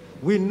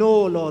 We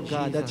know, Lord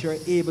God, that you're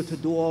able to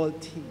do all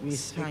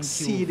things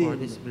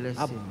exceeding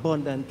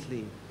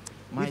abundantly.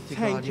 We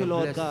thank you,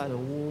 Lord God,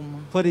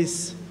 for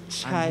this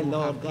child,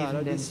 Lord God,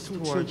 or these two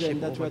children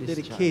that we're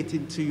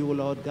dedicating to you,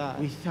 Lord God.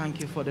 We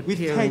thank you for the We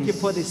parents, thank you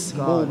for this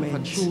God,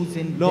 moment, for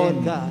choosing Lord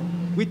them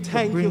God. We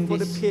thank you for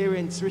the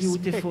parents,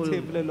 beautiful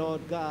respectively,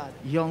 Lord God,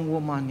 young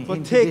woman for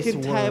into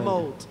taking this time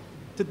world out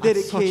to at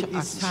dedicate such a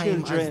these time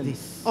as children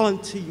this.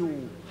 unto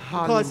you.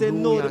 Because they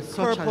know the Hallelujah,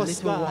 such a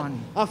purpose, little God,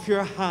 one. of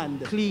your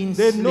hand. Clean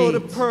They know the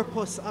slate.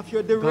 purpose of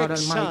your God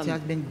direction Almighty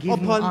has been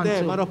given upon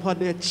them unto and upon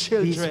their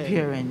children. these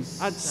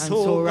parents. And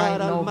so, right God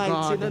now, Almighty,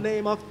 God, in the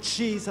name of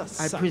Jesus,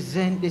 I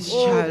present this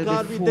oh, child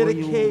God, we before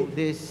dedicate you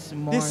this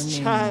morning. this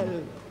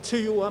child to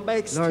you, and by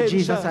extension, Lord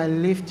Jesus, I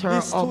lift her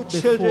these two up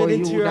children before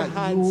into you your that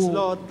hands, you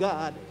Lord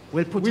God.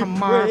 will put We a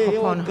mark pray,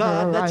 upon oh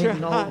God, her that your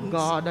right now, hands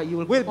God, that you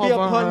will be cover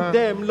upon her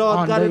them,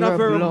 Lord God, in a under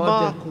very your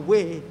blood. marked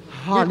way.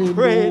 Hallelujah, We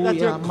pray that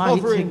your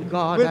mighty covering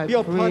God, will I be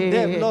upon pray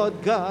them,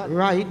 Lord God.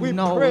 right We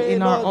now pray,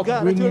 in our Lord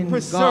God, that you will upbringing,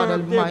 preserve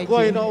God their Almighty,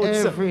 going in outs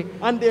every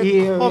and their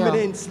area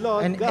comings,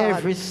 Lord and God.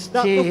 every That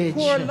stage.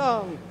 before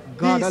long,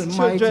 God these Almighty,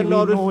 children, we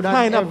Lord, know will that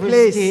find a every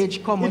place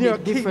stage comes in with your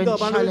different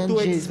kingdom and will do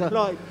challenges.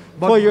 exploit.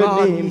 But your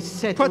God, name. we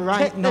set Protect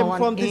right them now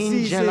from an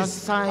angel diseases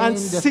assigned and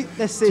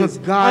sicknesses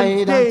to guide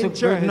and and to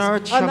dangers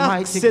nurture, and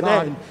mighty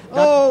accident. God,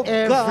 Oh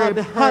that God, every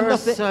the hand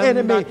of the person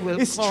enemy that will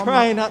is come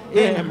trying at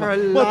in them.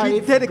 her But we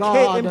life, dedicate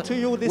God, them to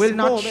you this will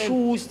not moment.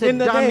 choose to in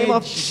the name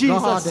of damage, Jesus.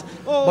 God,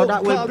 Oh but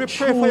that will God, we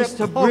pray for your choose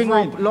to bring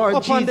covering up, Lord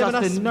upon them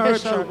Jesus, in to a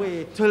special nurture,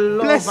 way. to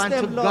love Bless and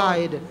them, to Lord.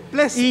 guide.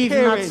 Bless Even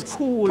parents. at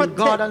school, Protect,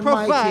 God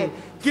Almighty, provide.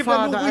 Give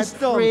Father, them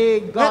wisdom. I pray,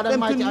 God Let them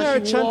Almighty, to as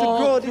nurture you and to grow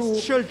walk these through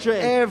children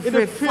in every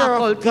the fear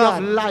faculty of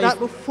God, life, that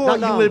before that you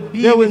long will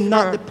be they will with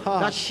not her, depart.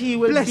 that she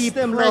will Bless be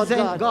them, Lord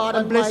present, God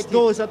and bless Almighty,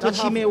 those that that will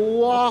she have may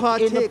walk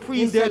in the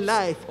partake in their precepts,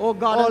 life. oh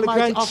God all the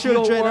Almighty, of your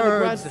grandchildren and the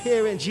words.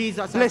 grandparents.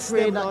 Jesus, Bless I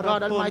pray them, that Lord,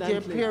 God Almighty, your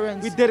abundantly.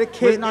 parents We will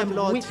dedicate not them,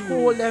 Lord, to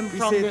withhold you. them We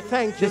from say the,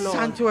 thank the you, Lord,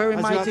 sanctuary, as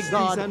you mighty have these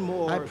God. and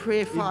more. I pray,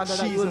 In Father,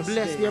 that you will Jesus'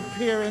 bless name. their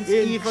parents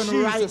In even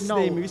Jesus' right now.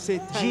 name, we say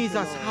thank you,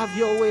 Jesus, Lord. have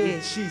your way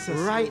In Jesus'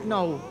 right name.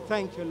 now.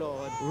 Thank you,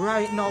 Lord.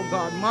 Right now,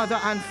 God, Mother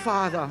and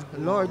Father,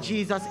 Lord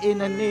Jesus, in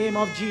the name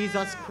of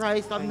Jesus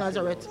Christ of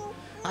Nazareth,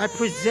 I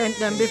present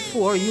them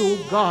before you,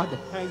 God.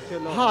 Thank you,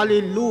 Lord.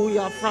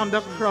 Hallelujah. From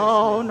the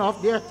crown of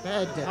their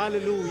head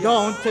Hallelujah.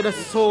 down to the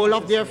sole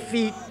of their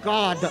feet,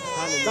 God.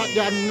 That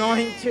the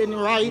anointing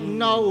right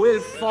now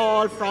will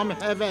fall from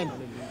heaven.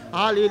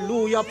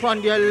 Hallelujah.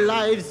 Upon their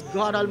lives,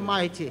 God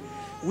Almighty.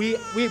 We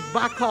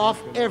back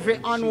off every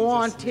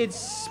unwanted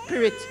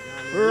spirit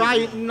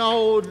right now,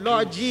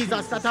 Lord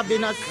Jesus, that have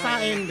been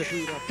assigned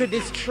to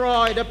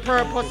destroy the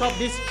purpose of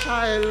this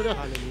child.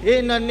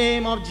 In the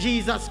name of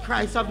Jesus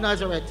Christ of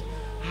Nazareth,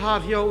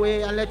 have your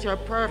way and let your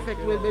perfect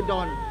will be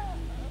done.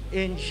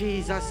 In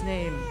Jesus'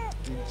 name,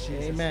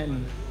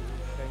 amen.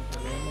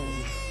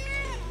 Amen.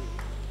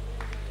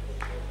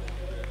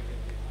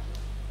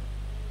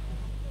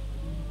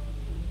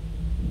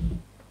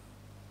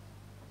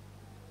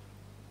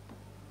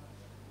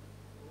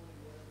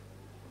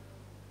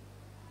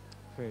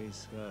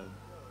 Praise God.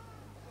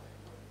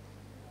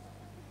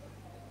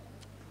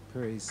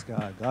 Praise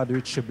God. God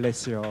richly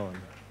bless you all.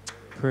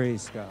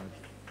 Praise God.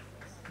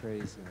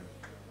 Praise God.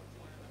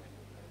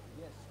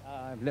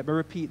 Yes, let me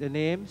repeat the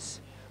names.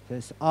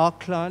 There's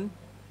Auckland,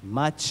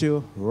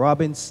 Matthew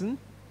Robinson,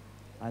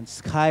 and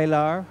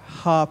Skylar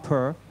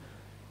Harper,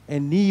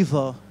 and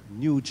Neva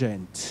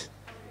Nugent.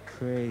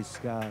 Praise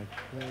God.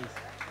 Praise.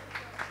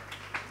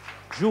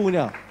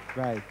 Junior,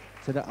 right.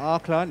 So the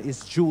Auckland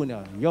is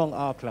Junior, young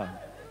Auckland.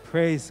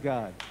 Praise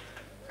God.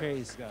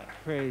 Praise God.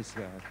 Praise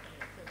God.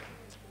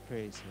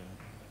 Praise God.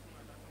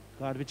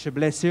 God richly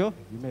bless you.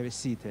 You may be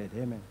seated.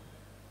 Amen.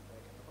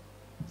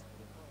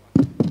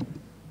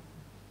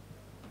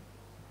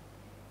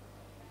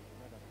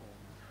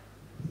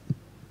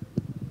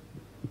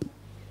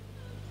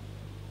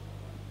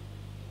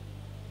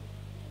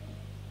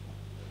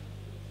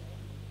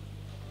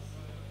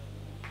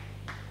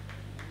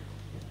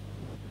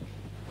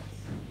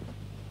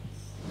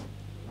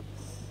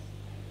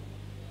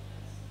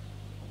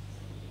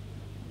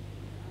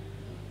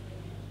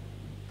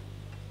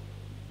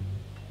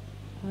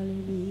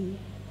 Hallelujah.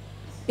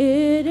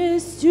 It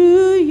is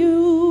to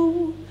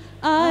you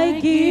I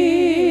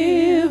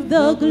give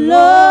the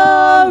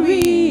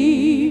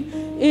glory.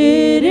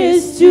 It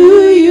is to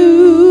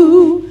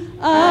you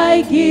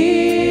I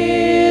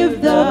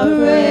give the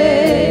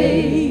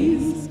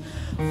praise.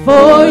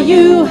 For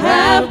you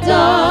have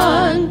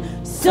done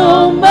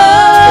so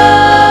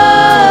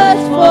much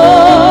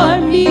for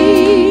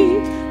me,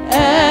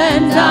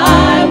 and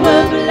I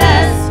will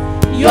bless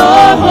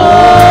your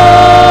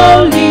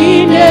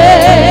holy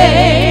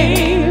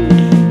name.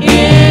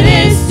 It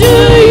is to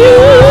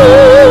you,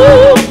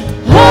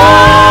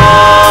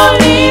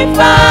 Holy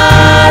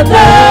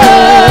Father,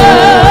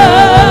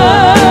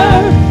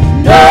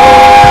 no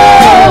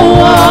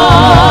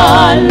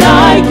one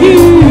like you,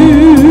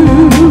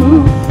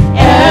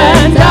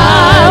 and I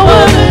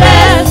will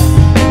bless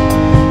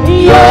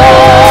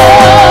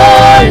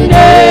your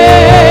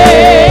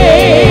name.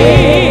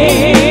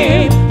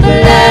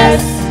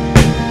 Bless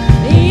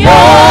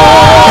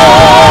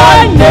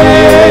your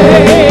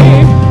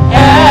name,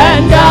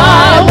 and I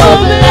will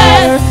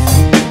bless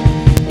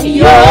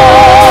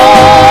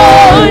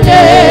your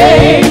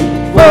name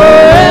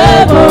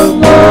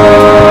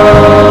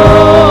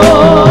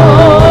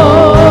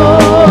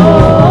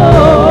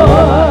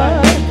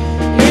forevermore.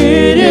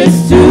 It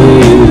is to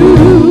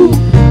you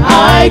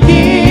I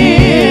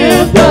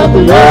give the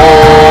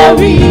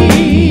glory.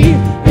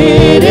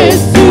 It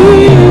is to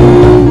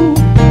you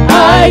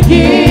I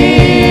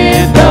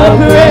give the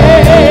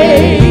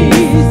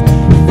praise.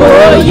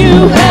 For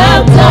you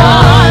have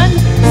done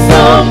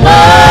so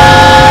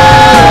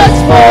much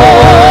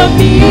for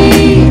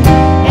me,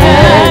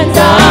 and I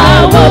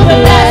will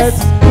bless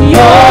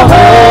your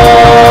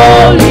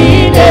holy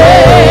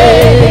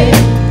name.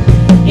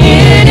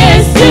 It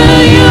is to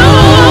you,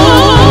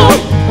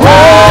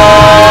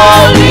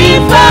 Holy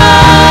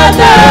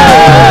Father,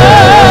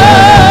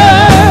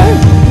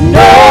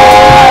 no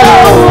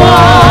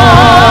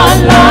one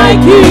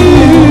like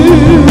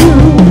you,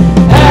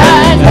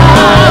 and I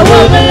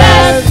will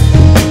bless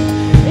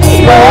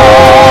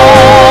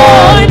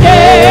your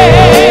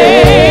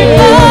name.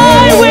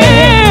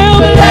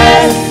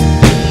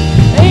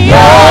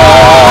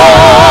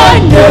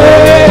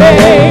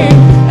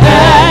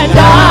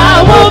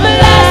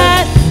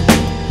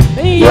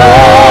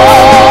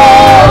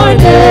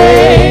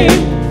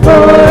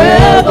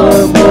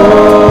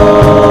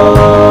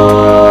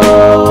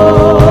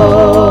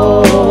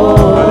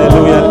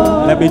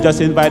 me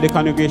just invite the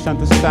congregation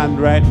to stand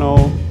right now.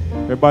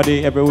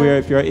 Everybody, everywhere,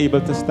 if you're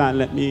able to stand,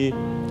 let me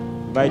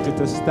invite you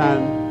to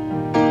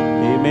stand.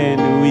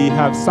 Amen. We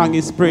have sung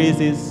his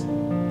praises,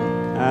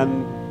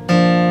 and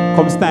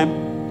comes time.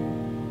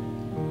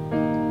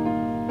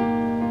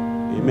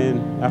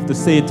 Amen. I have to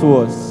say to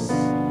us,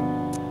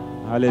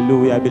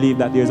 hallelujah. I believe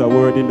that there's a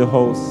word in the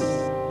house,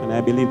 and I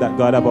believe that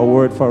God have a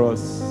word for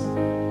us.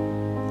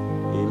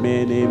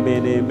 Amen,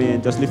 amen,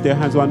 amen. Just lift your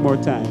hands one more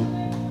time.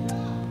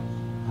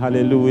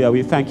 Hallelujah.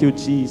 We thank you,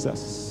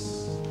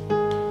 Jesus.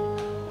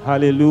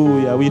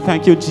 Hallelujah. We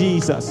thank you,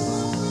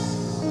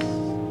 Jesus.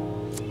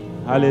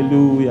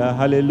 Hallelujah,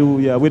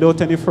 hallelujah. Without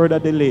any further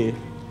delay,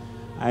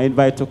 I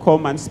invite to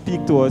come and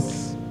speak to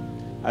us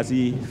as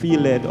he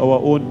feel led, our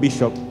own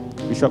Bishop,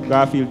 Bishop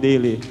Garfield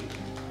Daley,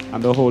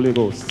 and the Holy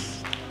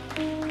Ghost.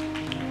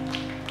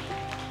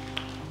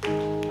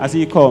 As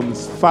he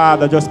comes,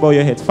 Father, just bow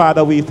your head.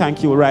 Father, we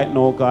thank you right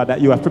now, God,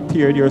 that you have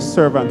prepared your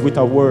servant with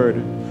a word.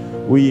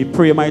 We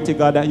pray, mighty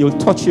God, that you'll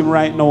touch him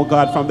right now,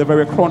 God, from the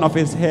very crown of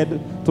his head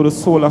to the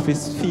sole of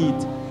his feet.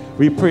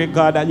 We pray,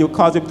 God, that you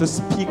cause him to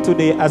speak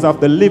today as of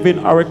the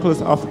living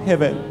oracles of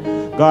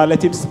heaven. God,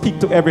 let him speak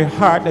to every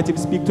heart. Let him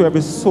speak to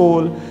every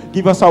soul.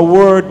 Give us a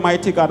word,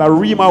 mighty God, a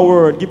rhema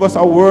word. Give us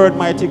a word,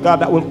 mighty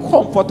God, that will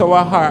comfort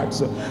our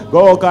hearts.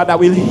 Oh, God, that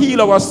will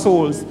heal our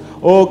souls.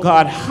 Oh,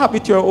 God, have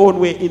it your own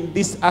way in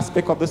this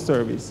aspect of the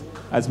service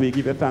as we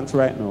give you thanks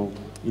right now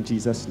in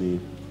Jesus'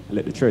 name. And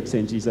let the church say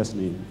in Jesus'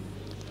 name.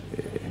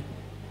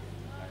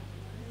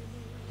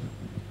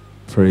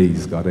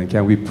 Praise God. And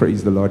can we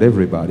praise the Lord,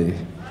 everybody?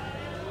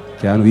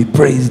 Can we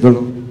praise the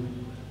Lord?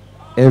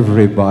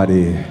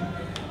 Everybody.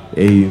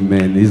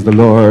 Amen. Is the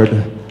Lord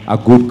a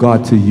good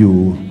God to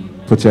you?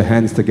 Put your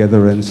hands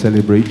together and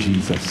celebrate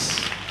Jesus.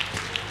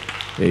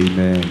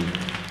 Amen.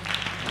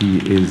 He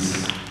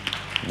is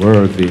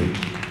worthy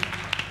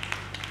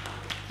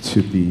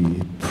to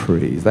be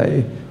praised.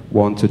 I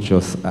want to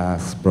just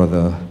ask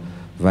Brother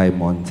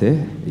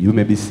Vimonte, you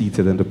may be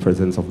seated in the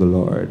presence of the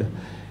Lord.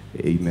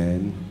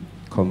 Amen.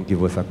 Come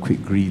give us a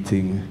quick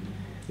greeting.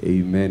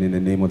 Amen. In the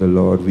name of the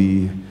Lord.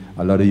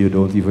 A lot of you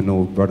don't even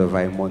know Brother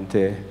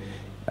Vimonte,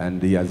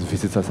 and he has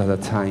visited us at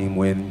a time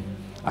when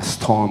a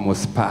storm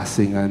was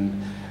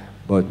passing,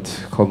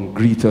 but come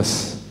greet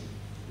us.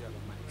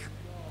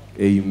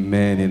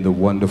 Amen, in the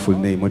wonderful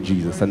name of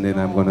Jesus. And then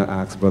I'm going to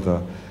ask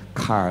Brother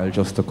Carl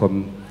just to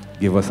come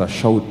give us a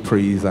shout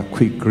praise, a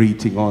quick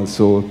greeting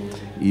also.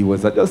 He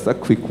was just a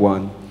quick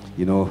one.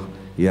 You know,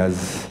 he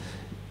has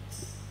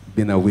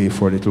been away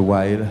for a little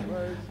while,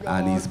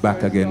 and he's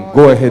back again.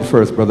 Go ahead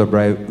first, Brother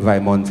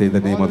Vimonte, in the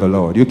name of the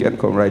Lord. You can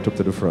come right up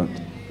to the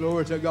front.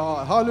 Glory to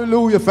God.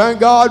 Hallelujah. Thank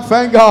God.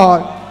 Thank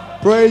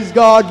God. Praise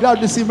God. Glad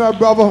to see my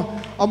brother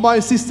and my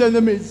sister in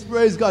the midst.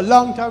 Praise God.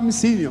 Long time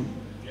seeing you.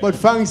 But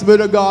thanks be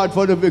to God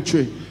for the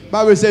victory.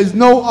 Bible says,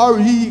 no are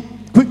ye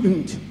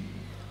quickened.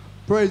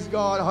 Praise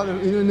God.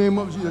 Hallelujah. In the name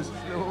of Jesus.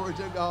 Glory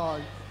to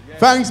God. Yes.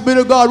 Thanks be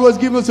to God who has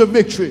given us a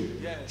victory.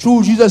 Yes.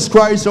 Through Jesus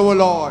Christ our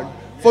Lord.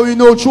 Yes. For we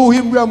know through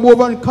him we are more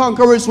than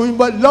conquerors through him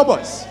but love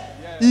us.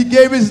 Yes. He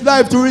gave his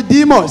life to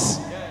redeem us.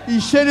 Yes. He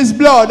shed his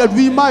blood that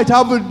we might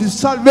have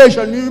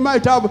salvation. We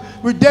might have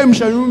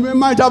redemption. We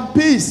might have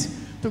peace.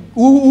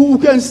 Who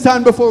can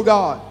stand before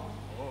God?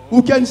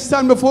 Who can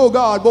stand before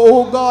God? But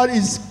oh, God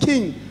is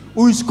King,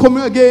 who is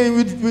coming again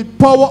with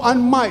power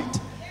and might.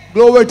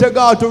 Glory to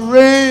God, to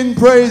reign,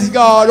 praise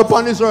God,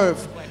 upon this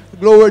earth.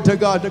 Glory to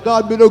God. To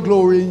God be the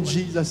glory in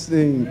Jesus'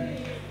 name. Amen,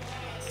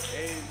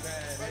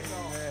 amen,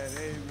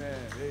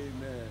 amen,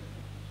 amen.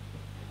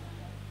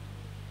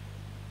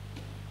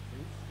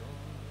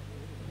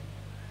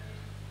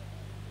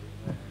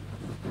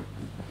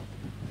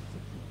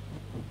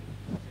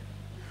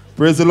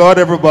 Praise the Lord,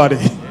 everybody.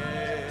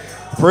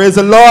 Praise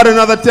the Lord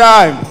another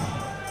time.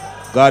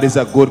 God is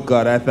a good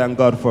God. I thank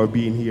God for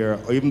being here.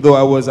 Even though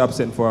I was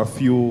absent for a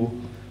few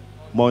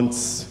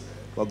months,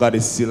 but God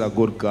is still a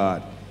good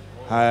God.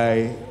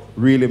 I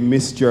really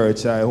miss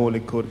church. I only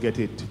could get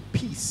it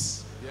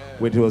peace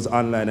when it was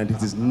online, and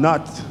it is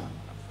not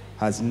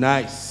as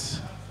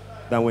nice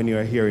than when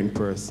you're here in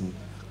person.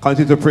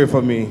 Continue to pray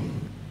for me,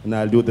 and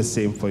I'll do the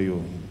same for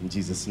you in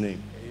Jesus'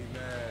 name.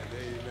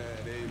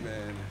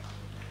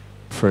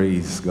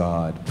 Praise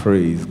God,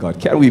 praise God.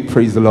 Can we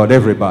praise the Lord,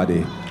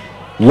 everybody?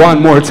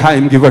 One more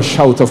time, give a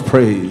shout of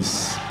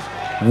praise.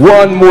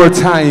 One more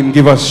time,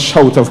 give a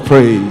shout of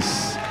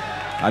praise.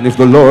 And if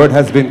the Lord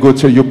has been good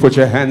to you, put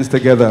your hands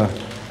together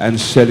and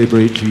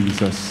celebrate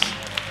Jesus.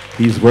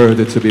 He's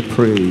worthy to be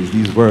praised.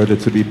 He's worthy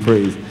to be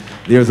praised.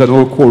 There's an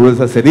old chorus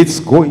that said, it's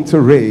going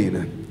to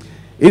rain.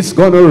 It's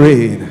going to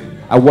rain.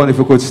 I wonder if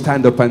we could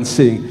stand up and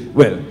sing.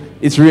 Well,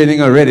 it's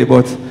raining already,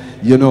 but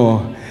you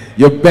know,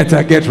 you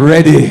better get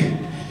ready.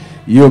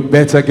 You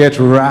better get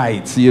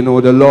right. You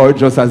know, the Lord,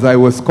 just as I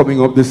was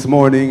coming up this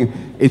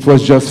morning, it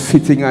was just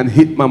fitting and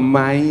hit my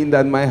mind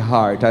and my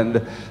heart.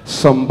 And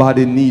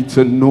somebody needs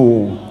to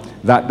know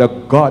that the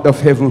God of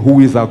heaven,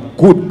 who is a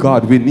good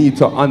God, we need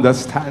to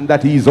understand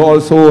that he's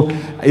also,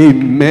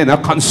 amen, a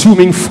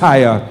consuming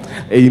fire.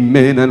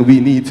 Amen. And we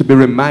need to be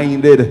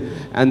reminded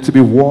and to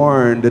be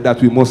warned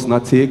that we must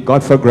not take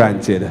God for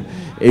granted.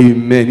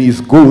 Amen.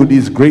 He's good,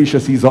 He's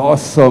gracious, He's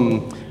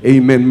awesome.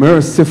 Amen.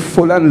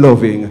 Merciful and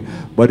loving.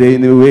 But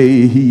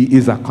anyway, He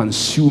is a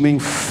consuming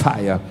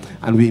fire.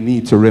 And we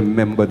need to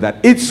remember that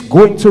it's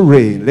going to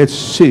rain. Let's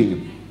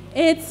sing.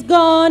 It's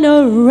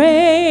gonna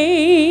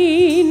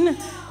rain.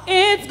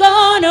 It's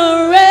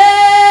gonna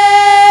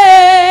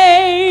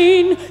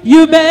rain.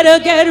 You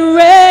better get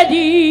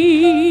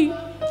ready.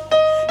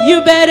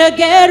 You better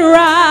get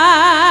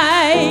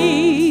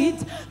right.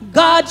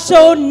 God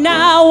showed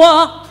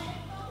now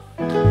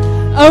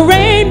a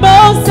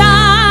rainbow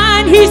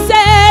sign. He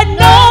said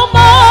no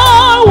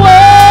more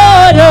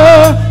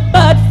water,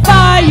 but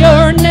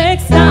fire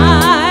next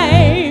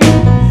time.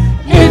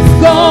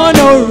 It's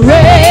gonna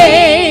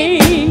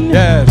rain.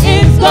 Yes.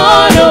 It's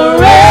gonna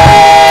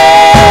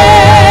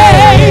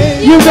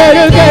rain. You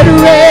better get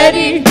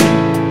ready.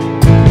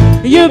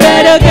 You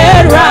better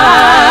get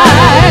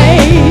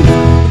right.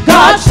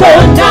 God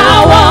showed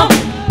now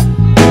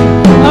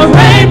a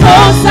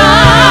rainbow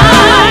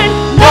sign.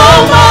 No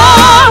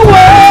more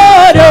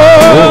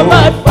water,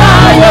 but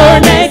fire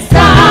next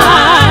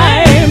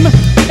time.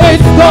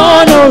 It's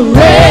gonna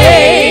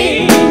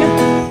rain.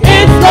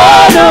 It's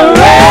gonna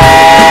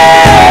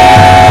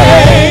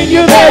rain.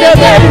 You better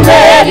get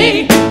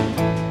ready.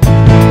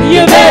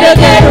 You better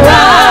get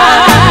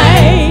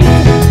right.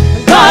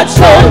 God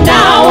showed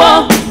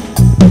now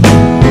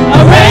a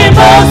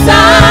rainbow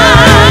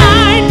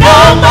sign. No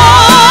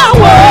more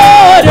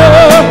water,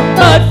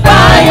 but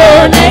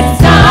fire next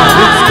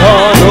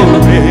time.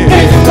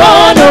 It's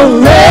gonna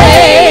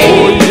rain.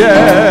 Oh,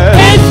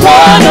 yeah. It's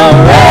gonna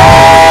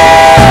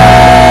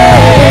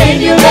rain.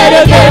 You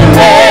better get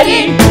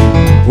ready.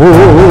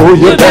 Oh,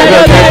 You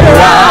better get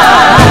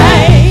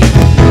right.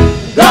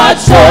 God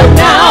showed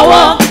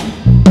now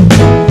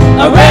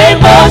a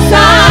rainbow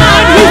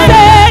sign. He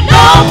said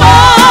no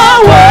more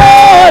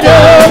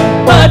water,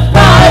 but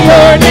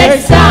fire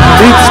next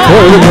time. It's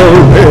gonna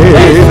rain.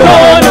 It's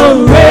gonna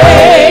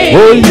rain.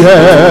 Oh,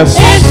 yes.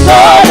 It's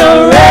gonna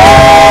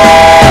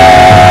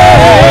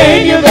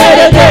rain. You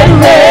better get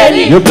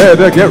ready. You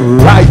better get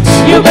right.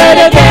 You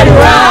better get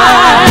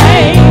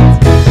right.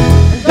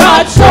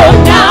 God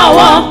showed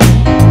now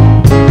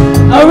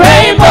a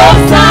rainbow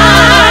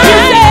sign. He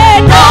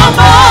said no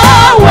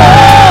more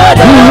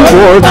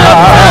water,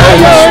 but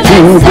fire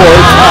next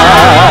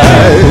time.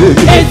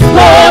 It's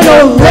gonna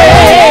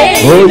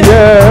rain. Oh,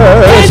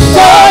 yes. It's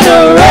gonna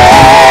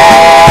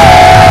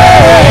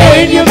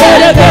rain. You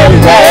better get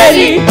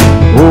ready.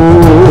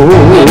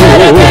 You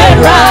better get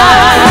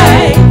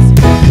right.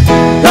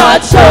 God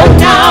showed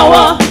now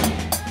a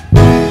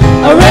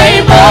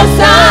rainbow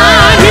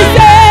sign. He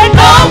said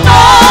no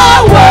more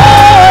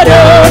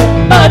water,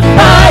 but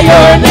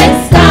fire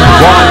next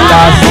time. One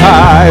last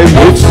time.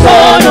 It's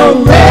gonna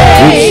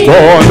rain. It's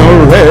gonna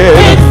rain.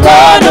 It's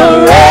gonna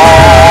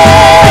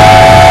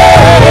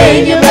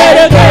rain. You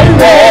better get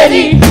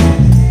ready.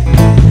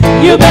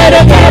 You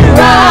better get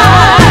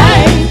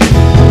right.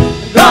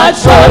 God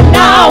showed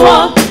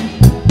now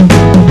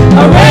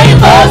a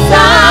rainbow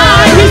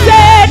sign. He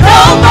said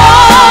no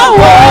more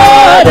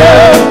water,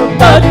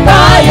 but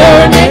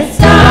fire next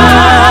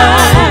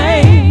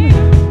time.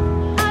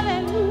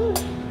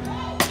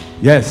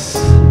 Yes.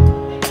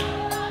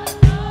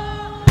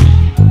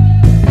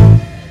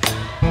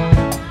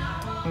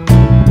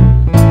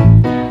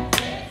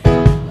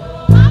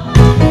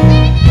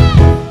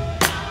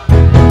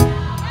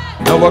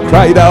 Noah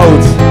cried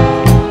out.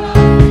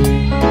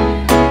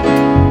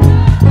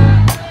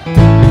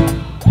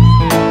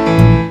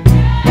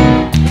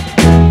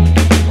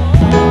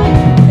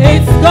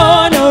 It's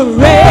gonna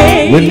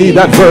rain. We need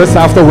that verse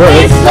afterwards.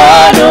 It's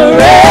gonna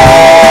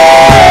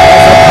rain.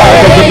 That's a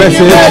part of the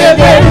message. You better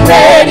get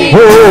ready. Oh,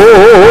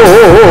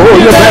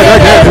 you better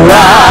get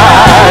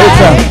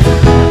right.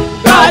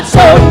 God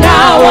showed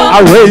now A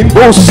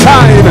rainbow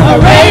sign. a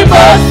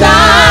rainbow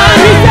sign.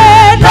 He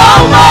said no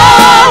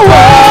more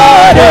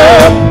water,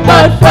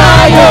 but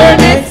fire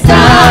next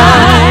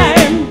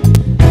time.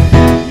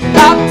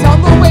 Knocked on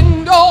the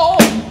window.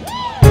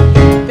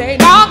 They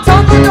knocked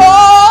on the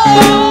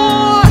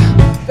door.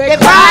 They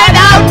cried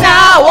out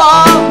now.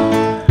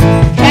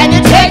 Can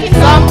you take it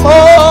some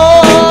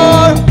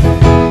more?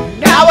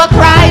 Now I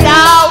cried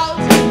out.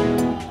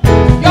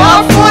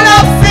 You're full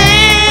of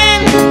sin,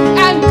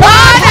 and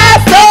God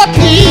has the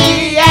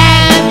key,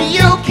 and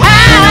you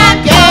can't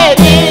get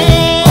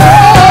in. Oh,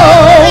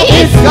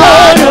 it's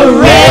gonna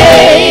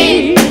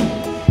rain.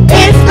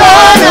 It's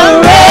gonna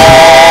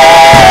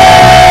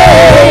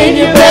rain.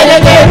 You better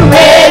get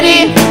ready.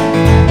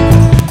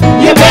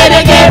 You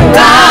better get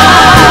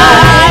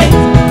right.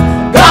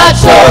 God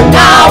showed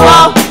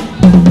now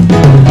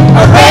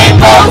a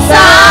rainbow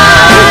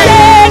sign. He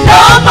said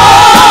no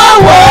more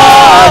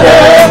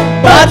water,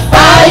 but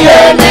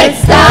fire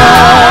next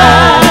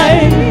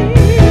time.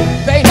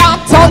 They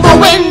knocked on the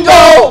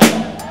window.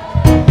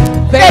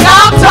 They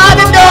knocked on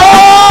the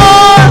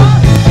door.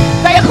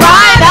 They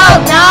cried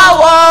out now.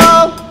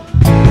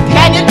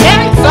 Can you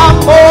take some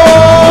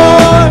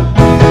more?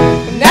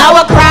 Now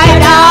I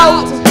cried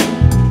out.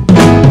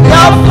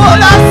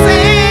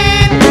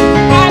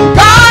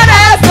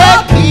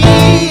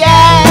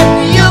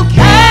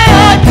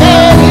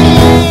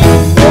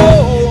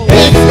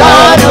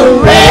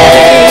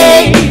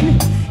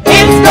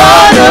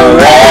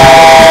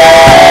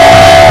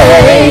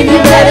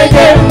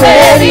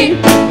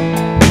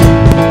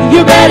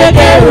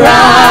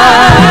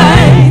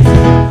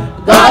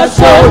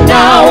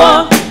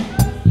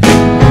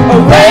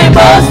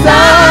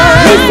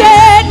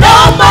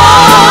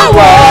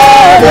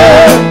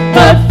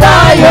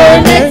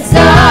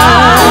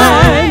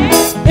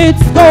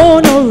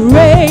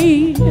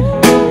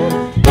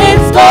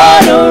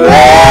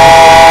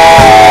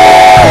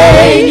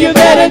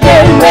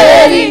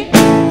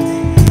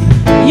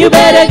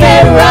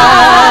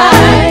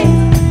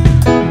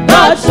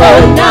 for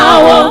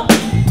now.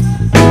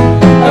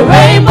 A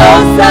rainbow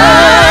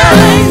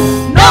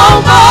sign, no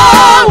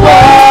more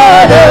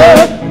water,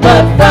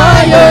 but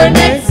fire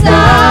next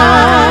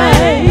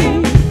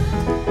time.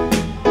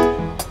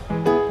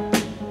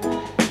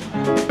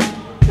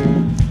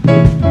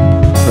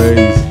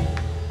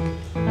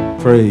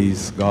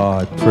 Praise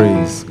God,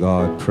 praise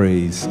God,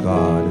 praise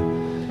God.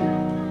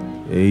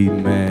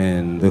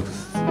 Amen.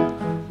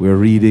 We're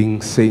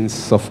reading,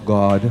 saints of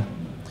God,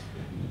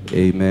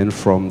 amen,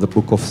 from the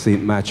book of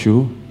St.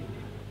 Matthew.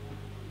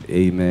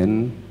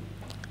 Amen.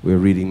 We're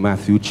reading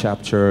Matthew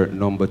chapter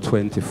number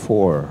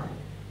 24.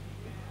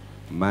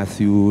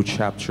 Matthew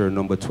chapter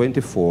number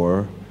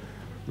 24,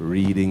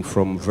 reading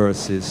from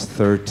verses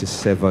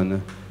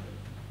 37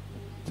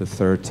 to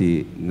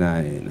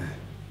 39.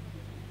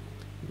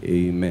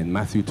 Amen.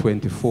 Matthew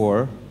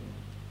 24,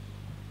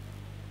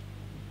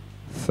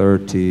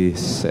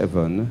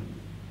 37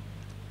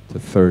 to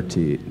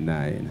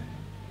 39.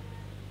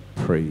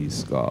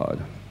 Praise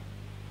God.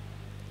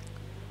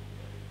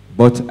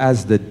 But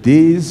as the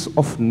days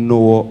of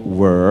Noah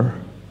were,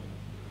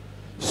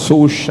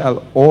 so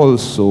shall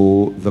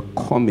also the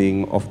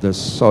coming of the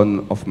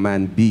Son of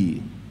Man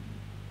be.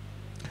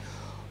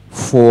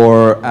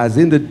 For as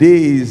in the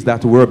days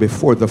that were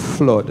before the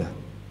flood,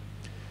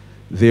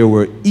 they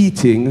were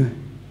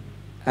eating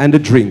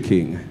and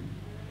drinking,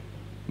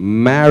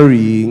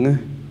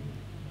 marrying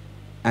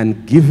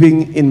and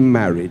giving in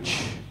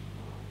marriage,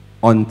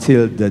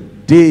 until the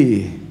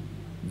day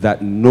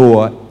that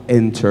Noah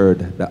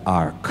entered the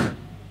ark,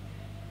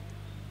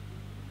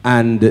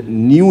 and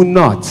knew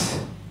not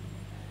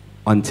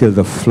until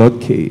the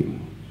flood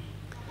came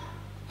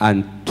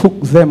and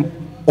took them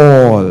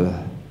all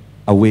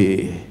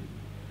away.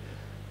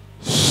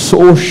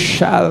 So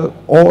shall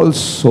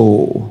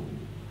also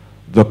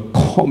the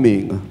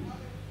coming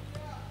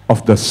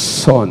of the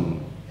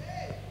Son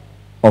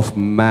of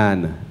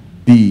Man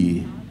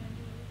be.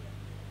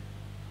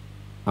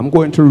 I'm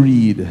going to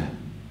read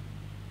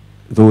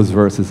those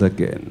verses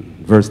again.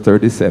 Verse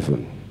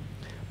 37.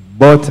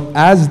 But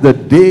as the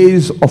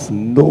days of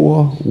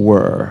Noah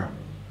were,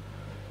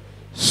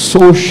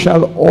 so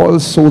shall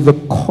also the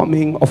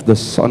coming of the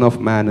Son of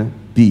Man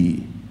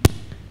be.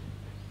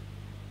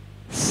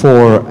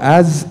 For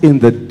as in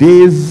the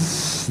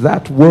days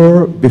that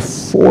were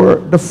before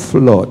the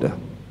flood,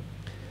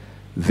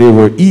 they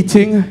were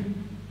eating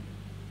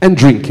and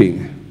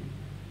drinking,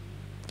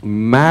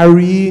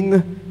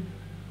 marrying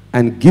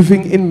and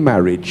giving in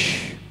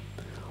marriage,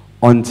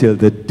 until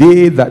the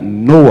day that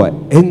Noah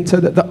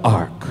entered the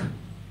ark,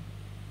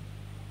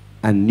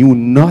 and knew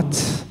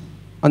not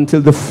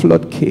until the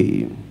flood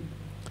came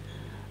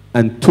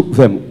and took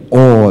them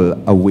all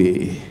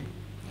away.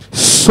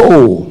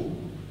 So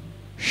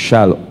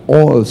shall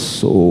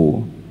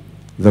also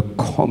the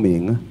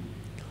coming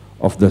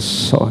of the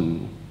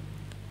Son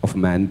of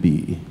Man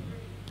be.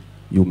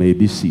 You may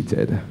be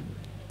seated.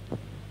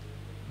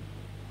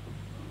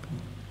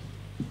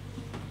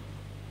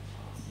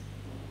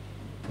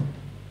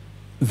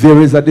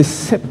 There is a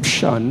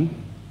deception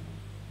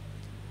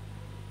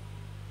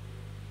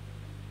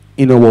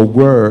in our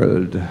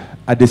world,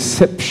 a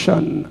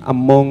deception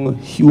among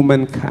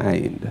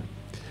humankind.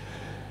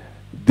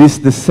 This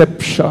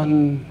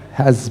deception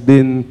has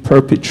been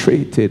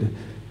perpetrated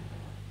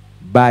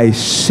by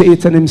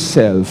Satan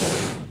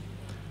himself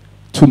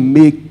to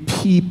make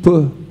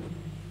people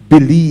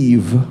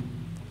believe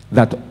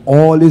that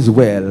all is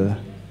well,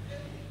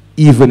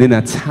 even in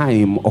a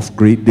time of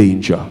great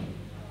danger.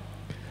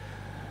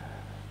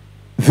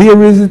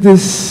 There is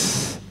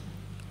this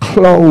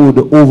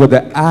cloud over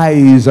the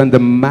eyes and the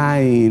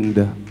mind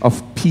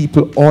of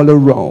people all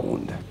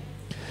around.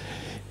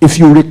 If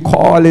you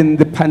recall in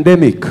the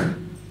pandemic,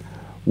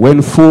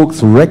 when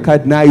folks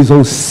recognized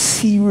how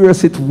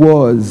serious it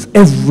was,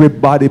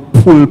 everybody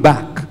pulled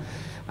back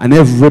and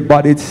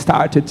everybody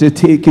started to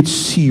take it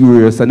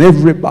serious, and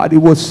everybody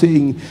was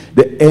saying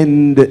the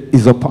end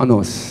is upon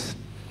us.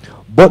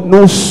 But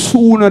no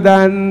sooner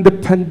than the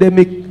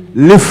pandemic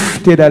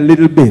lifted a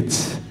little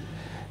bit,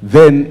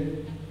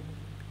 then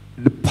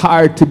the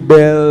party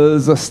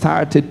bells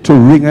started to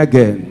ring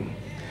again.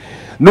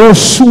 No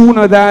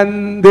sooner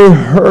than they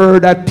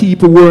heard that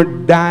people were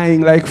dying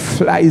like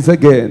flies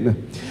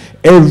again,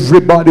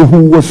 everybody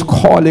who was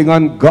calling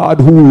on God,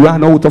 who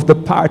ran out of the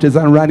parties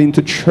and ran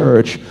into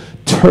church,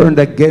 turned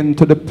again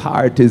to the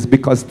parties,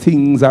 because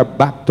things are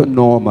back to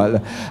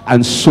normal,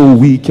 and so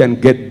we can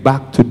get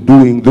back to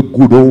doing the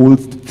good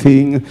old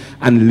thing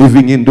and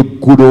living in the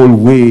good old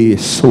way,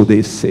 so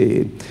they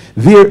say.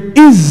 There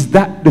is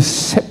that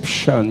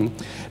deception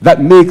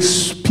that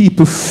makes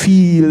people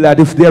feel that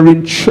if they're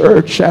in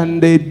church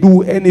and they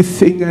do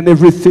anything and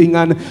everything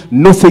and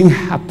nothing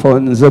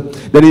happens,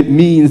 then it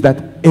means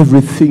that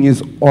everything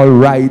is all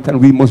right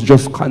and we must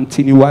just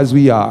continue as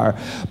we are.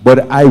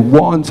 But I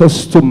want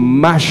us to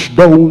mash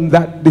down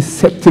that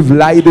deceptive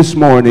lie this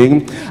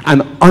morning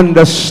and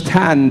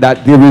understand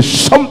that there is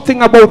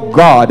something about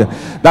God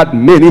that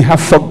many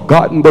have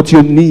forgotten, but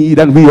you need,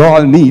 and we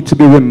all need to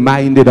be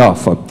reminded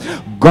of.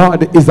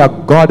 God is a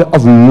God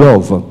of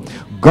love.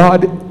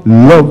 God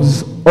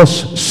loves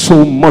us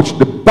so much.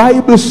 The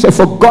Bible says,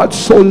 for God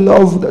so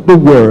loved the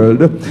world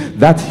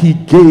that he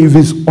gave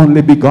his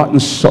only begotten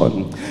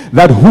Son,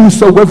 that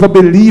whosoever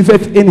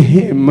believeth in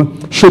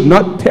him should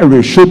not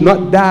perish, should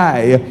not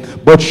die,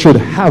 but should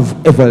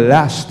have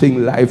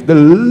everlasting life. The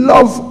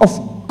love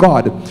of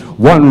God,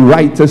 one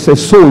writer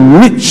says, so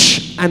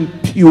rich and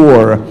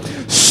pure,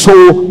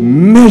 so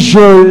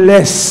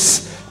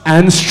measureless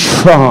and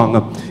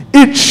strong,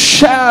 it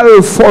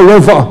shall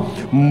forever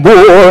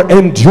more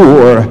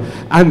endure.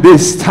 And they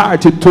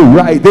started to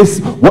write this.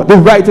 What the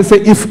writer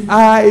said, if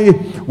I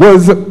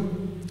was a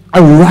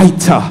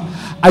writer,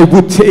 I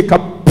would take a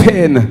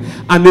pen,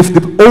 and if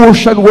the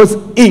ocean was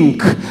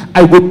ink,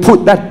 I would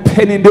put that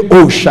pen in the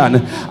ocean,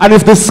 and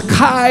if the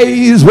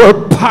skies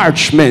were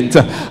parchment,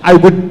 I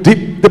would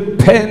dip the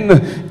pen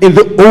in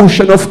the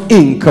ocean of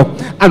ink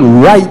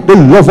and write the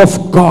love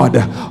of God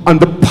on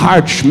the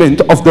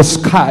parchment of the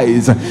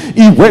skies.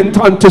 He went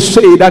on to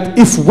say that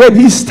if when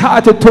he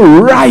started to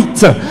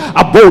write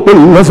about the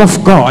love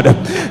of God,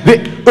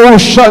 the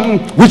ocean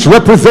which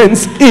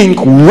represents ink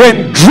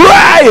went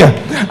dry,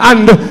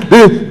 and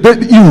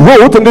he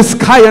wrote in the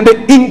sky and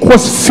the ink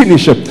was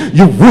finished,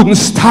 you wouldn't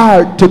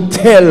start to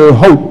tell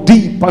how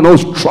deep and how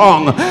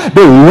strong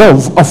the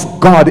love of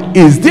God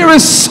is. There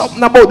is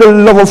something about the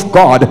love of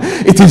God.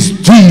 It is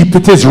deep,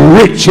 it is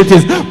rich, it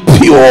is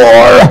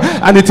pure,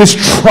 and it is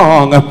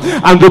strong.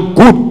 And the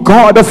good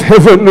God of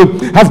heaven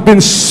has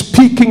been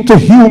speaking to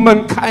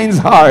humankind's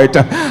heart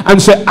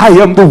and say, I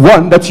am the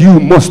one that you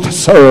must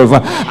serve.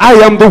 I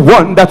am the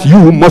one that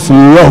you must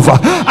love.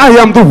 I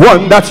am the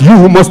one that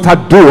you must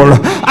adore.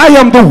 I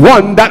am the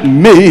one that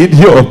made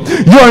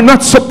you. You are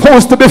not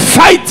supposed to be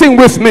fighting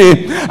with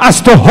me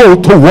as to how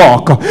to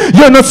walk.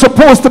 You're not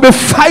supposed to be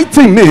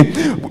fighting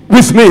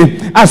with me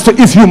as to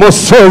if you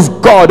must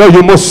serve God or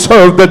you must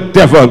serve the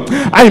devil.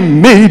 I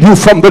made you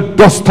from the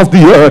dust of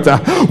the earth.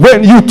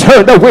 When you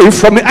turned away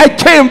from me, I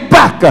came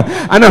back,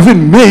 and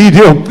having made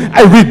you,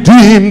 I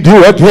redeemed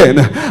you again.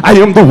 I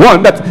am the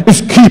one that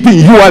is keeping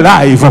you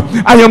alive.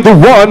 I am the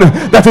one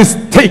that is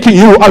taking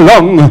you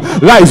along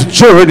life's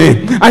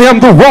journey. I am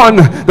the one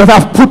that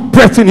have put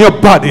breath in your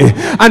body,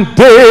 and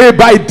day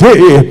by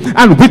day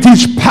and with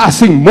each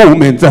passing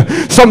moment,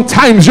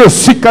 sometimes you're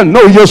sick and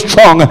know you're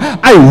strong.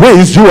 I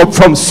raised you up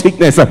from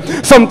sickness.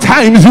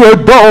 Sometimes you're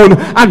down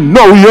and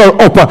now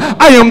you're up.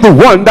 I am the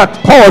one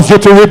that caused you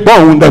to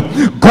rebound.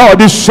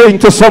 God is saying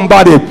to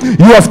somebody,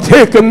 you have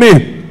taken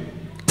me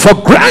for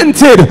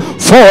granted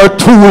for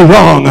too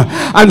long,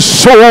 and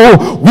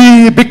so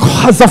we,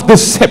 because of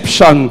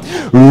deception,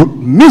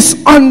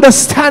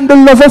 misunderstand the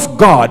love of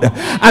God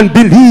and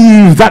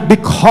believe that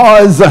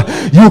because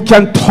you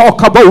can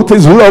talk about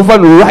his love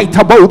and write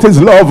about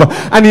his love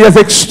and he has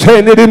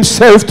extended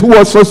himself to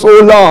us for so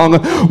long,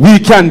 we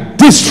can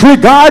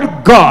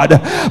disregard God.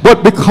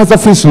 But because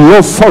of his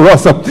love for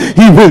us,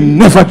 he will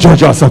never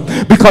judge us,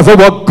 because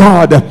our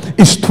God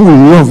is too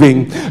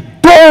loving.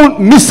 Don't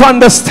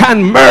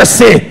misunderstand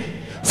mercy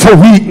for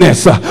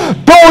weakness.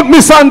 Don't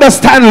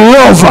misunderstand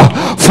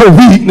love for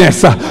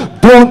weakness.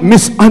 Don't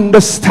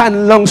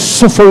misunderstand long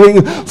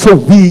suffering for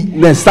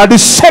weakness. That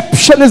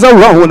deception is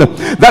around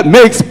that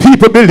makes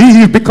people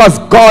believe because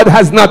God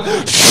has not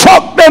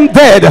struck them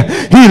dead,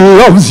 he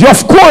loves you.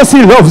 Of course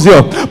he loves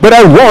you, but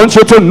I want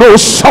you to know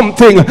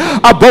something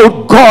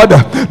about God,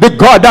 the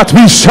God that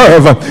we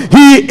serve.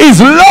 He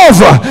is love,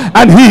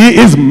 and he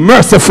is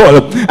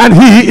merciful, and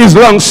he is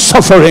long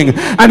suffering,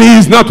 and he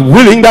is not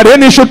willing that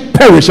any should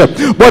perish,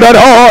 but that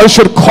all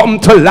should come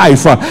to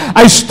life.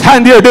 I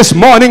stand here this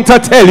morning to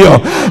tell you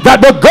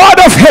that the God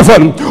of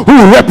heaven,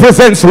 who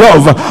represents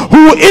love,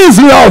 who is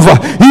love,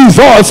 he is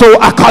also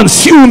a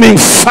consuming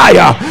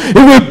fire.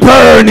 He will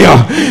burn you,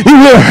 he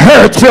will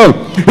hurt you,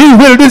 he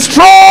will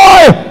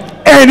destroy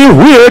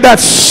anywhere that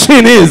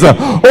sin is.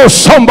 Oh,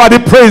 somebody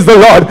praise the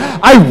Lord.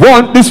 I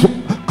want this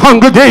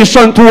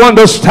congregation to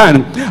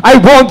understand. I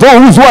want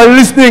those who are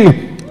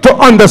listening to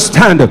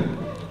understand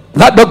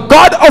that the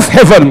God of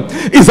heaven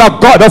is a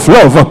God of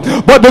love,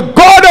 but the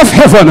God of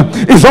heaven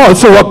is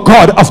also a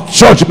God of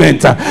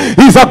judgment.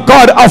 He's a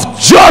God of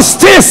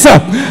justice,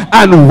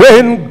 and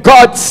when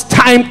God's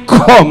time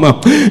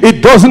comes,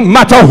 it doesn't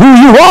matter who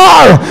you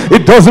are,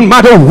 it doesn't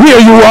matter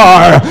where you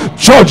are,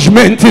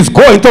 judgment is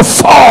going to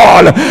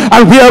fall,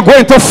 and we are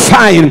going to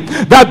find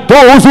that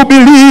those who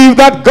believe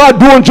that God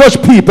don't judge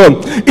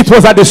people, it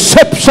was a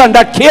deception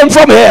that came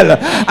from hell,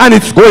 and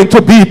it's going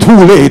to be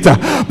too late.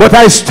 But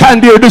I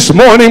stand here this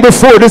morning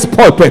before this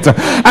pulpit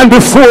and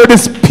before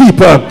this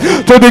people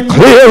to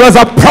declare as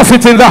a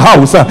prophet in the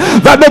house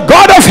that the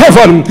God of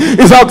heaven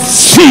is a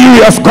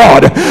serious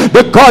God.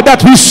 The God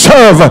that we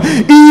serve,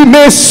 he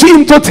may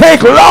seem to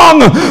take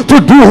long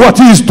to do what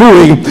he's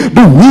doing.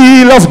 The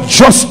wheel of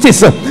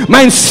justice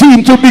might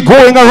seem to be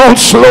going around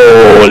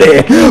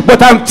slowly, but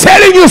I'm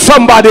telling you,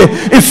 somebody,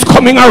 it's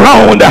coming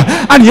around,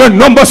 and your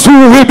number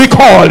soon will be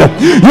called.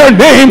 Your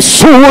name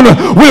soon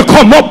will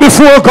come up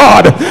before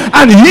God,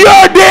 and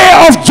your day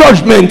of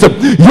judgment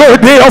judgment. Your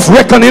day of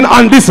reckoning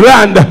on this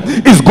land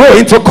is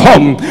going to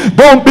come.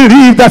 Don't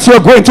believe that you're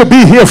going to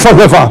be here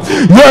forever.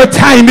 Your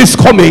time is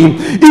coming.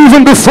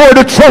 Even before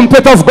the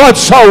trumpet of God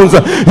sounds,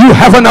 you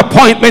have an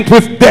appointment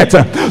with death.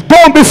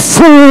 Don't be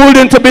fooled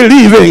into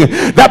believing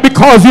that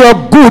because you're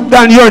good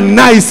and you're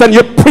nice and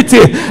you're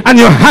pretty and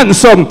you're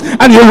handsome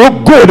and you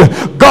look good,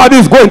 God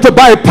is going to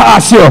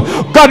bypass you.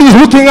 God is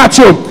looking at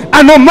you,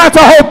 and no matter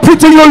how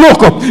pretty you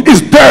look,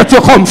 is dirt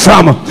you come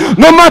from.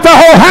 No matter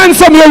how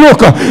handsome you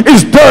look,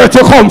 is dirt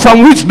you come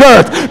from. Which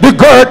dirt? The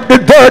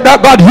dirt that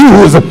God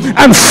used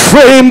and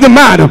framed the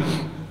man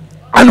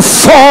and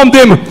formed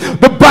him.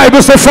 The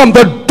Bible says from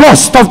the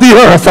dust of the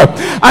earth.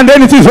 And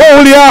then it is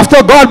only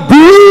after God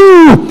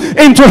blew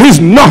into his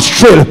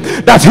nostril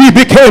that he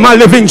became a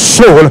living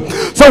soul.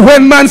 So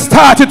when man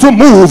started to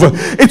move,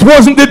 it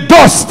wasn't the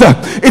dust,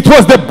 it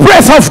was the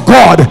breath of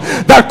God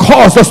that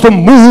caused us to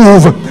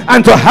move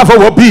and to have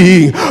our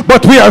being.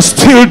 But we are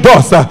still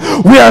dust.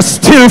 We are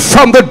still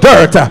from the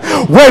dirt.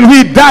 When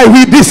we die,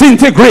 we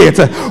disintegrate,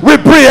 we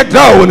break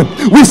down,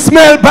 we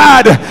smell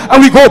bad,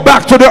 and we go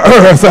back to the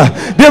earth.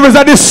 There is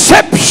a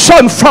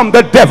deception from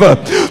the devil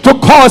to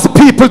cause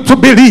people to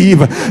believe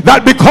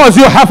that because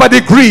you have a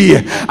degree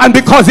and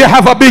because you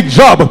have a big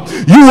job,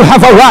 you have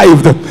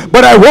arrived.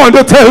 But I want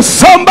to tell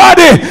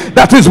somebody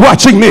that is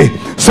watching me,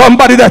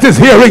 somebody that is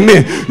hearing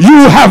me,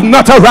 you have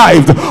not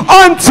arrived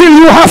until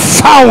you have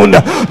found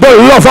the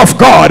love of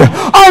God,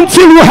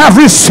 until you have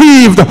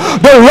received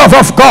the love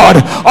of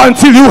God,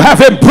 until you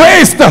have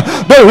embraced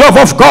the love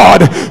of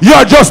God.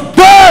 You're just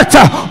dirt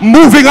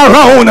moving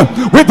around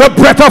with the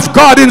breath of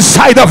God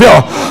inside of you.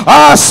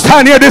 I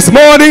stand here this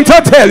morning to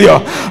tell you,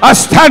 I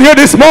stand here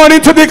this morning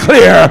to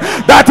declare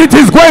that it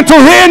is going to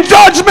rain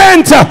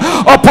judgment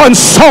upon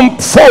some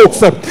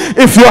folks.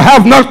 If you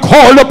have not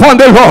called upon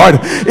the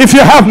Lord, if you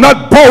have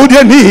not bowed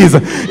your knees,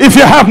 if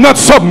you have not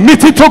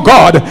submitted to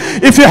God,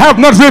 if you have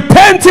not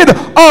repented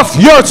of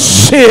your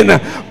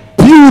sin,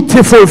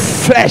 beautiful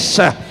flesh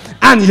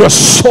and your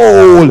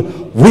soul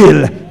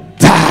will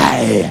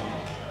die.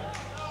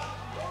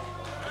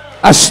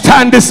 I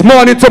stand this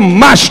morning to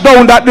mash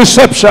down that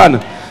deception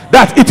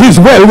that it is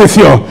well with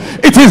you.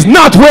 It is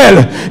not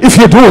well if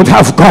you don't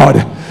have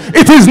God.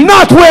 It is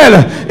not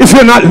well if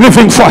you're not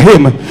living for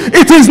him.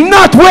 It is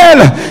not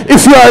well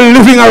if you are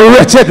living a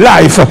wretched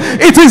life.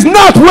 It is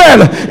not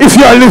well if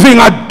you are living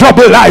a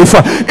double life.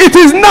 It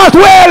is not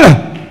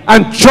well,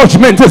 and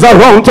judgment is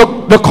around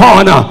the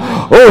corner.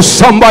 Oh,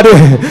 somebody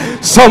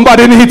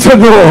need to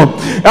know.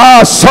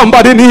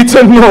 Somebody need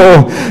to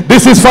know.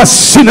 This is for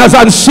sinners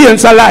and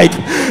saints alike.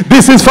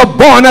 This is for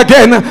born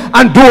again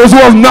and those who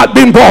have not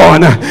been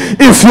born.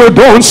 If you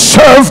don't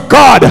serve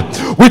God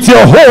with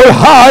your whole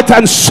heart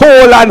and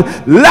soul and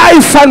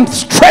life and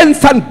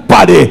strength and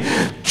body,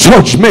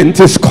 judgment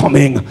is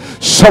coming.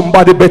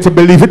 Somebody better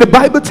believe it. The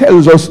Bible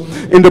tells us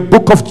in the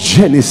book of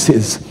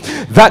Genesis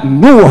that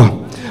Noah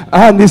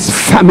and his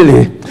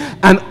family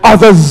and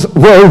others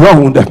were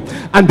around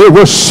and they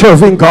were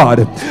serving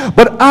God.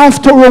 But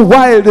after a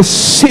while, the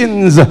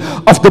sins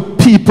of the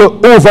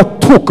people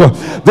overtook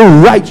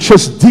the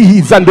righteous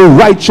deeds and the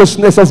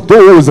righteousness of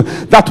those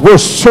that were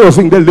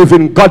serving the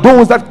living God.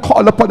 Those that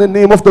call upon the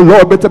name of the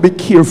Lord better be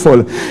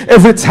careful.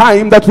 Every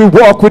time that we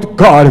walk with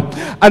God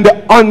and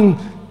the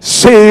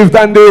unsaved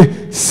and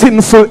the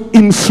sinful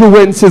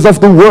influences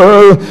of the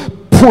world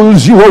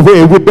pulls you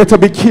away, we better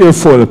be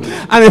careful.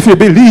 And if you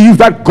believe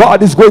that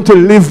God is going to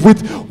live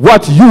with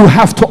what you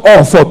have to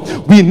offer,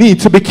 we need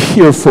to be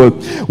careful.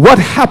 What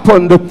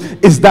happened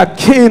is that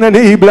Cain and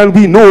Abel, and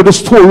we know the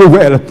story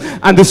well,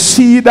 and the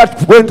seed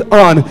that went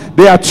on,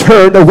 they are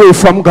turned away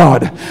from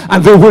God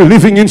and they were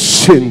living in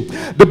sin.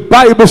 The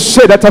Bible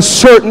said at a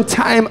certain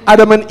time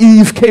Adam and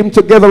Eve came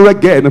together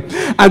again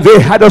and they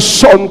had a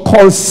son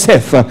called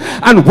Seth.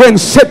 And when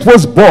Seth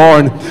was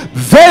born,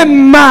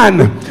 then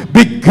man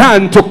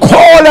began to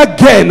call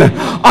again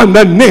on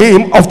the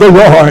name of the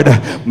Lord.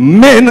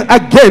 Men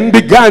again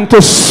began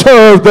to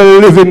serve the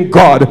living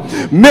God.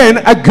 Men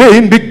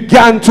again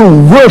began to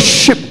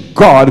worship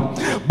God.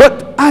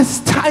 But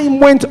as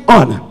time went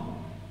on,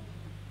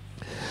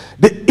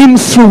 the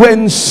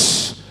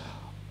influence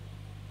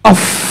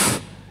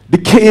of the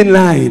Cain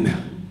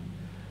line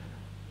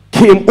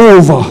came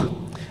over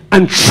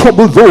and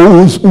trouble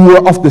those who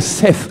were of the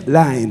Seth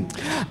line.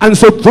 And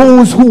so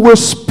those who were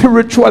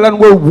spiritual and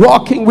were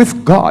walking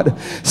with God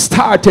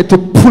started to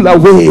pull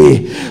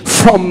away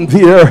from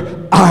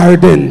their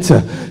ardent,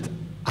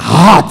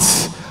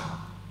 hot,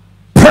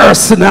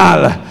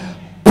 personal,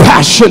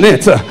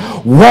 passionate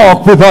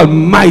walk with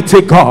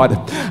Almighty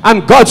God.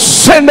 And God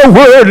sent a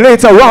word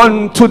later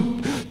on to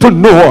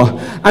Noah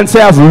and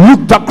say, I've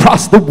looked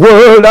across the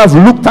world, I've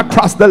looked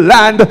across the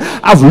land,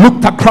 I've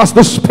looked across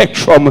the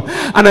spectrum,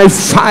 and I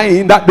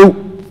find that the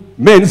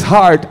men's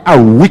heart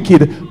are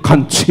wicked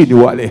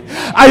continually.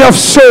 I have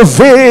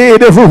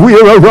surveyed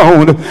everywhere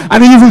around,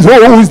 and even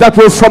those that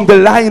were from the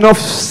line of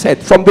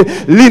Seth, from the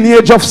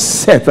lineage of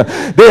Seth,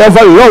 they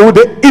have allowed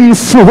the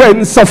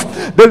influence of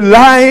the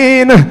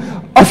line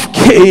of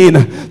Cain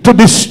to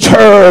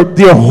disturb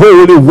their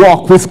holy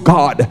walk with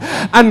God.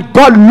 And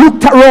God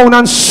looked around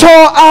and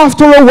saw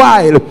after a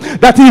while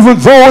that even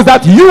those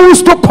that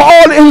used to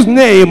call his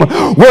name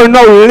were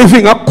now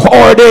living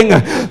according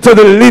to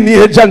the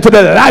lineage and to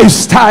the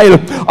lifestyle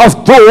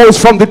of those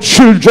from the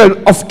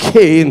children of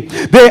Cain.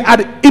 They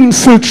had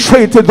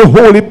infiltrated the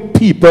holy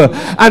people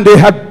and they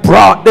had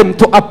brought them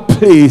to a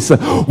place.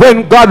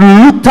 When God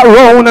looked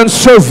around and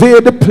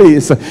surveyed the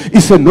place, he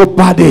said,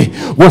 nobody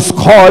was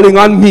calling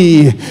on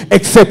me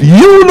except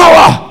you,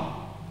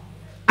 Noah,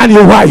 and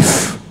your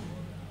wife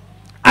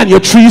and your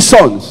 3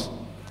 sons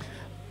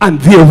and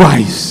their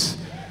wives.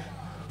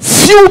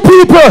 Few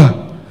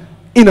people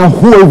in a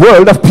whole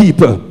world of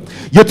people.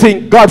 You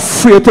think God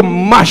free to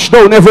mash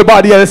down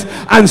everybody else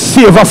and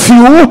save a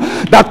few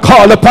that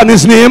call upon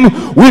his name?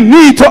 We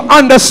need to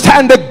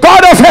understand the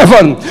God of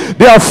heaven.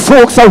 There are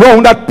folks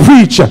around that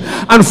preach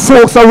and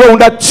folks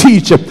around that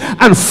teach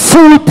and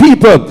fool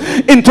people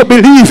into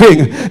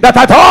believing that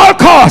at all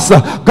costs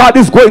God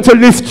is going to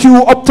lift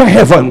you up to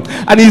heaven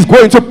and he's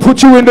going to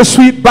put you in the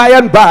sweet by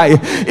and by,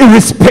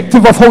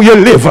 irrespective of how you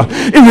live,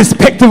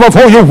 irrespective of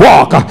how you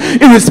walk,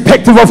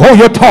 irrespective of how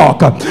you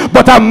talk.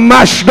 But I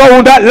mash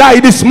down that lie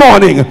this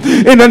morning.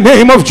 In the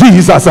name of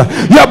Jesus,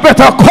 you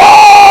better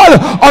call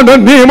on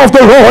the name of the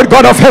Lord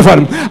God of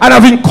heaven, and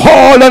having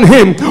called on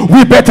him,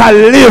 we better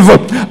live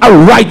a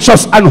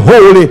righteous and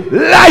holy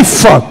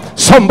life.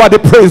 Somebody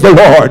praise the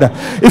Lord.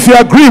 If you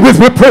agree with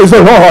me, praise the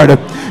Lord.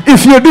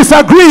 If you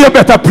disagree, you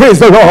better praise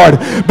the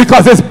Lord,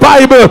 because this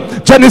Bible,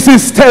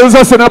 Genesis tells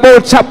us in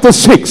about chapter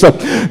 6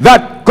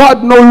 that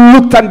God now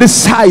looked and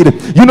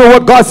decided. You know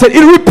what God said?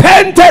 It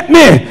repented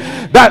me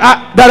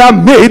that I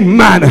made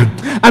man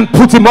and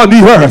put him on the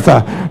earth.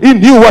 He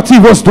knew what he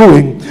was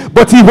doing,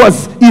 but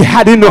he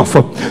had enough.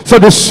 So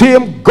the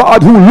same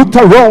God who looked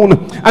around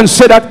and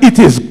said that it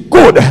is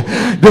good,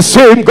 the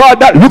same God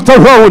that looked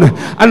around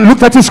and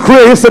looked at his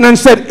creation and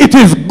said it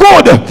is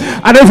good,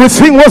 and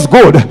everything was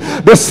good,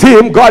 the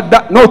same God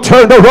that now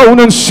turned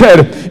around and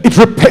said, it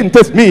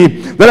repenteth me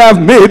that I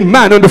have made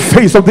man on the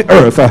face of the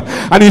earth.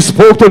 And he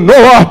spoke to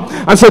Noah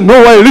and said,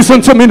 Noah,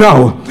 listen to me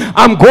now.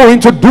 I'm going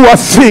to do a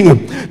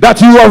thing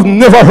that you have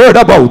never heard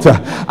about.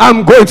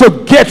 I'm going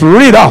to get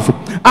rid of,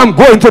 I'm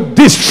going to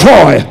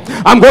destroy,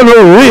 I'm going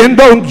to rain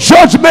down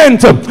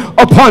judgment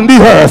upon the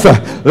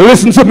earth.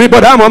 Listen to me,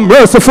 but I'm a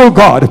merciful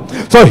God.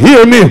 So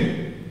hear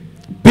me.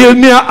 Build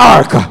me an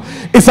ark.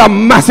 It's a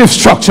massive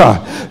structure.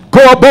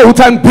 Go about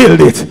and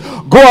build it.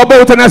 Go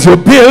about, and as you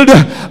build,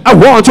 I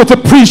want you to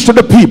preach to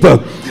the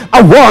people.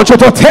 I want you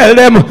to tell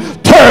them,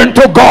 turn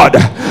to God.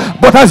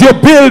 But as you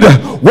build,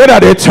 whether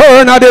they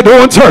turn or they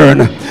don't turn,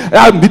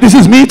 this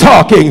is me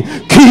talking,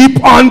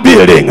 keep on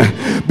building,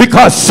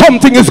 because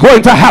something is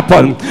going to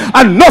happen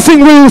and nothing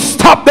will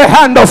stop the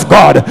hand of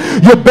God.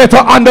 You better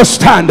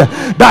understand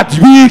that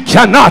we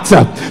cannot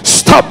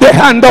stop the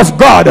hand of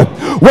God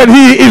when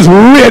he is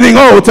raining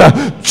out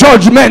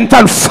judgment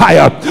and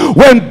fire,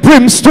 when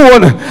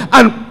brimstone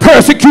and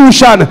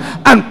persecution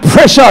and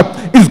pressure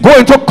is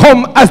going to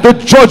come as the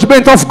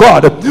judgment of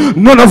God.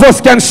 None of us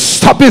can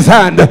stop his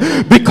hand,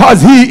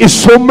 because he is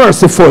so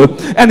merciful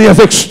and he has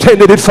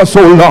extended it for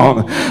so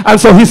long. And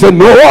so he said,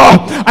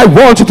 Noah, I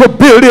want you to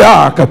build the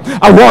ark.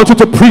 I want you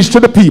to preach to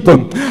the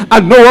people.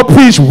 And Noah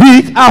preached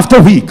week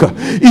after week.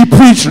 He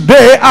preached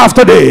day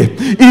after day.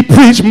 He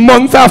preached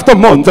month after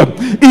month.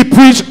 He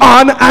preached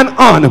on and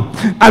on.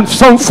 And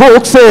some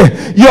folks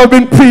say, you have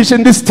been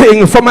preaching this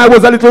thing from I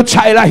was a little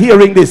child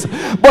hearing this.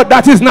 But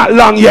that is not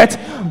long yet.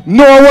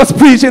 Noah was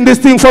preaching this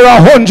thing for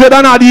 100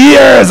 and odd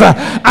years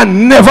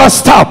and never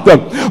stopped.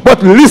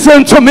 But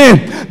listen to me.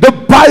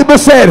 The Bible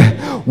said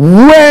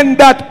when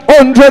that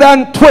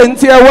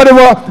 120 or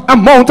whatever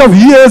amount of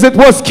years it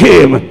was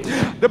came,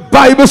 the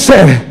Bible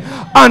said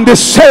on the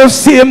self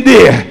same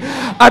day,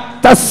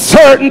 at a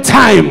certain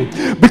time,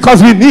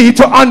 because we need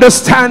to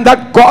understand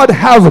that God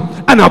have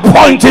an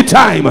appointed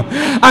time,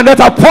 and that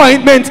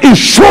appointment is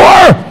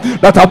sure,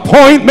 that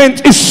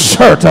appointment is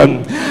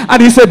certain.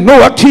 And he said,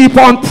 Noah, keep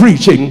on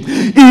preaching.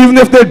 Even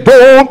if they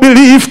don't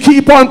believe,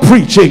 keep on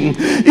preaching.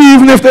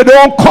 Even if they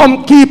don't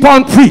come, keep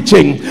on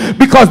preaching,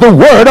 because the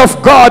word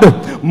of God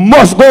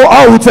must go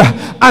out,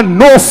 and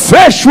no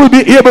flesh will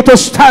be able to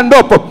stand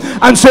up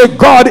and say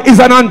God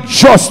is an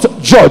unjust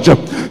judge.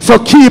 So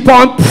keep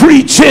on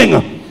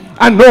preaching.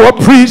 And Noah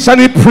preached and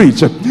he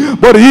preached.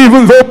 But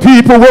even though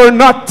people were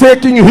not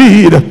taking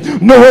heed,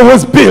 Noah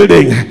was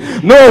building.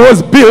 Noah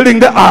was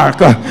building the ark.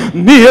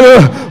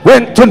 Nail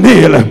went to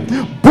nail,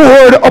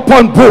 board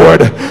upon board,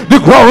 the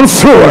ground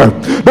floor,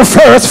 the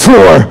first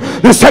floor,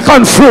 the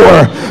second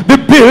floor.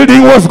 The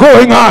building was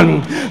going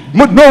on.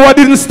 But Noah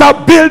didn't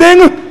stop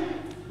building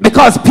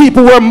because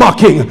people were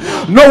mocking.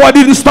 Noah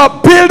didn't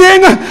stop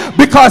building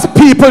because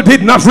people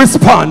did not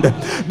respond.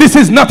 This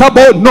is not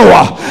about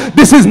Noah.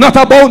 This is not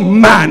about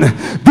man.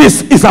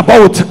 This is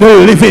about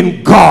the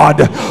living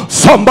God.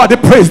 Somebody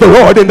praise the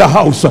Lord in the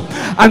house.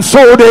 And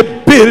so they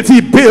built, he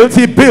built,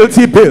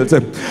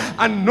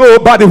 and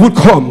nobody would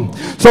come.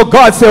 So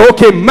God said,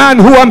 okay, man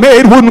who I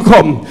made wouldn't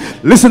come.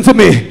 Listen to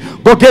me.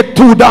 go get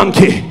 2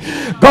 donkey.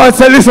 God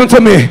said, listen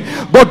to me,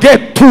 go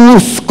get 2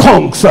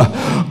 skunks.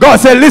 God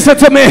said, listen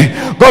to me,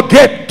 go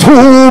get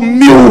 2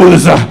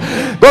 mules.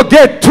 Go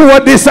get 2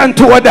 of this and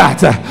 2 of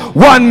that.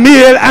 1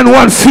 male and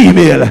 1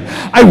 female.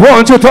 I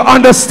want you to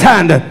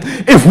understand,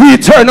 if we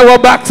turn our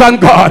backs on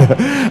God,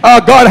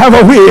 God have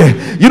a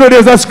way. You know,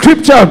 there's a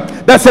scripture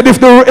that said,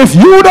 if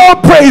you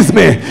don't praise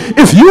me,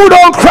 if you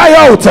don't cry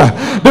out,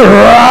 the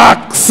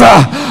rocks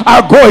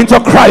are going to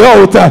cry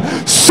out.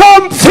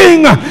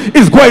 Something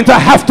is going to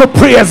have to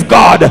praise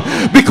God,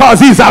 because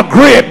he's a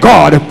great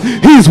God.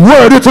 He's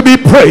worthy to be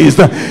praised.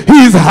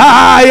 He's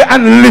high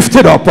and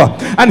lifted up,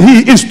 and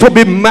he is to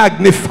be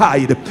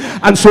magnified.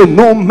 And so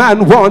no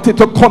man wanted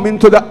to come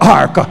into the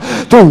ark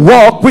to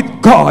walk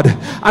with God,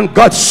 and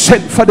God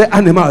sent for the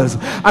animals,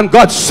 and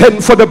God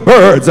sent for the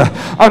birds,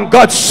 and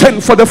God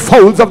sent for the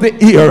fowls of the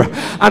air,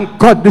 and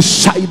God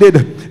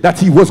decided that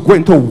he was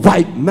going to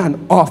wipe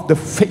man off the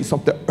face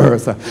of the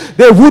earth.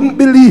 They wouldn't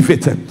believe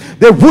it.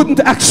 They wouldn't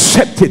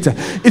accept it.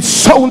 It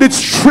sounded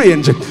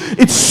strange.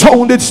 It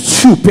sounded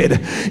stupid.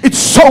 It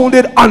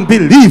sounded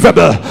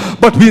unbelievable.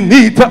 But we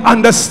need to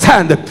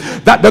understand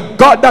that the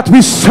God that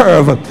we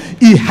serve,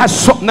 he has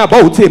something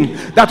about him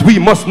that we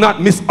must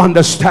not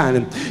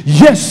misunderstand.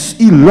 Yes,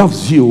 he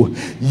loves you.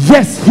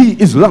 Yes,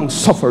 he is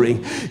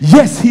long-suffering.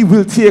 Yes, he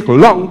will take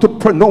long to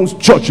pronounce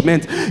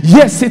judgment.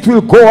 Yes, it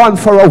will go on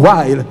for a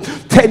while.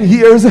 10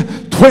 years,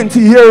 20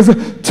 years,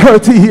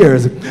 30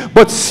 years.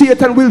 But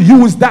Satan will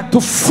use that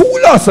to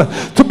fool us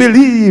to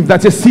believe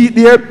that, you see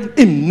there,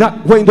 him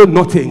not going to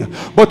nothing.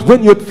 But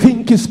when you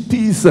think is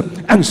peace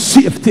and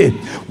safety,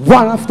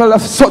 one after a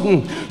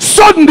sudden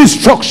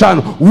destruction,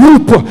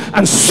 whoop,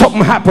 and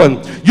something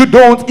happened. You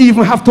don't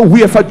even have to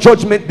wait for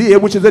judgment day,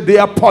 which is the day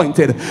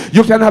appointed.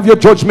 You can have your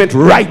judgment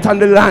right on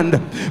the land,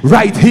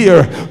 right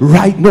here,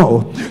 right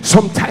now.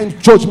 Sometimes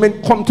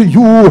judgment come to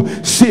you,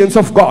 saints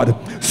of God.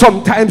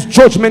 Sometimes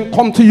judgment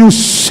come to you,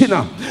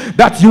 sinner,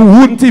 that you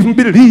wouldn't even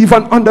believe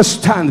and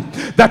understand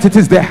that it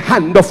is the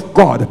hand of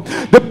God.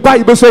 The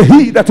Bible says,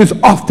 he that is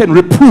often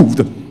reproved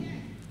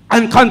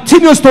and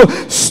continues to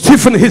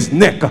stiffen his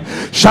neck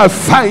shall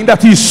find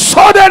that he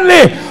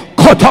suddenly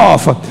cut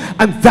off,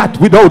 and that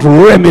without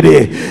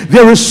remedy.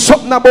 There is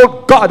something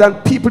about God,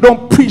 and people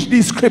don't preach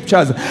these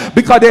scriptures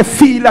because they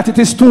feel that it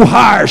is too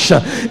harsh.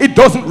 It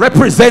doesn't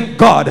represent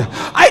God.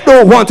 I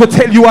don't want to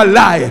tell you a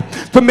lie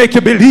to make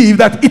you believe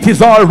that it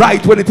is all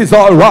right when it is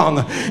all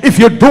wrong. If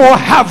you don't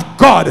have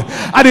God,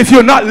 and if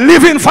you're not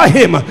living for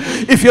him,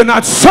 if you're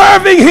not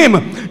serving him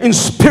in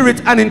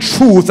spirit and in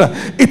truth,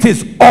 it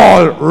is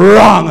all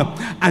wrong,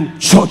 and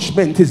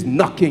judgment is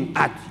knocking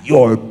at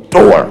your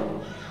door.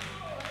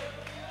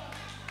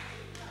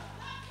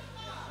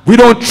 We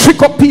don't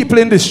trick up people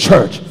in this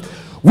church.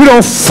 We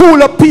don't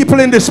fool up people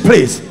in this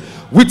place.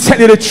 We tell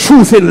you the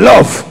truth in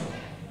love.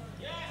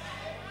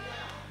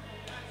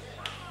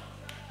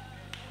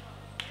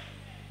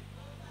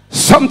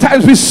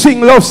 Sometimes we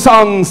sing love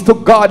songs to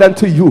God and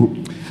to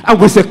you, and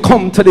we say,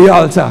 come to the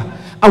altar,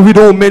 and we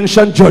don't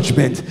mention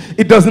judgment.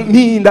 It doesn't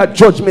mean that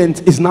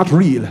judgment is not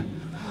real.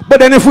 But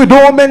then if we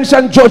don't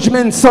mention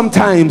judgment,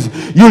 sometimes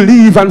you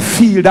leave and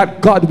feel that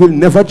God will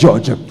never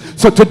judge.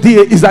 So today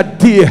is a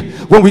day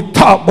when we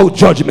talk about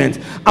judgment,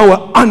 and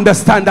we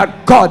understand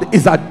that God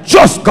is a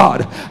just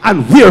God,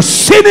 and where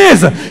sin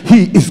is,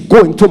 he is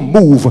going to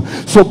move.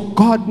 So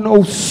God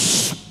now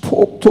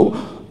spoke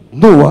to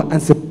Noah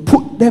and said,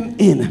 put them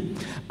in.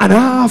 And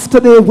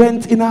after they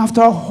went in,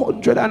 after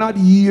 100 and odd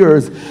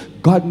years,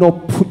 God now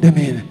put them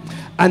in.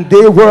 And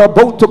they were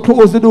about to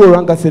close the door,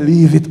 and God said,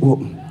 leave it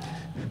open.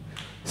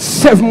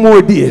 7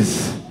 more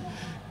days.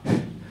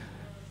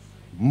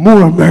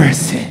 More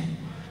mercy.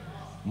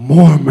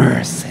 More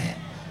mercy.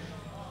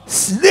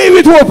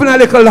 Leave it open a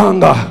little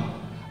longer.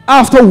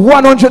 After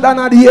 100 and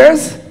odd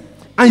years,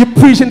 and you're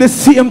preaching the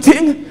same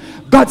thing,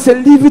 God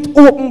said, leave it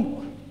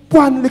open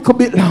one little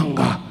bit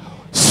longer.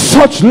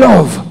 Such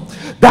love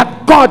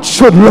that God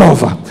should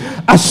love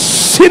a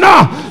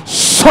sinner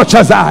such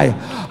as I.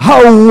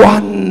 How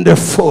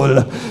wonderful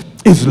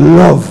is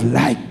love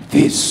like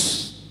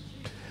this.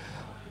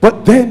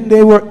 But then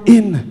they were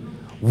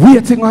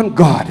waiting on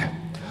God.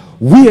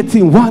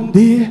 Waiting. One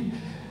day,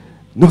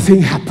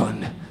 nothing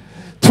happened.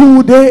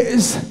 2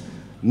 days,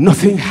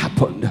 nothing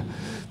happened.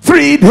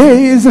 3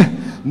 days,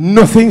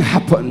 nothing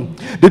happened.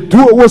 The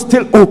door was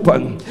still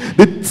open.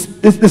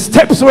 The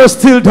steps were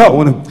still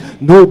down.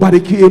 Nobody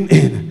came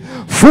in.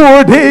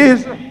 4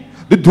 days,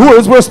 the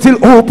doors were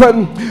still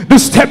open. The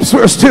steps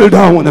were still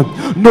down.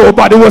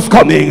 Nobody was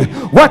coming.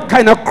 What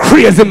kind of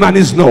crazy man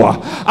is Noah?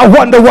 I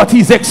wonder what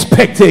he's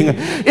expecting.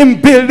 Him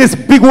build this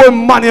big old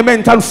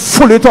monument and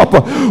fill it up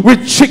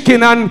with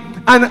chicken and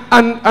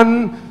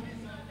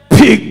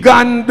pig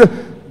and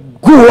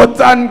goat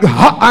and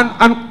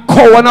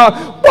cow and all.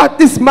 What,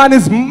 this man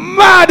is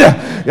mad.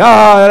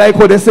 Like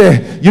what they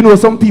say. You know,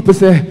 some people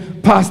say,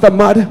 pastor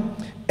mad,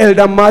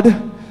 elder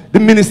mad, the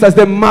ministers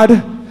they're mad,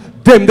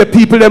 them the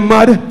people they're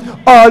mad.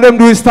 all them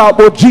do is talk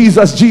about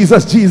Jesus,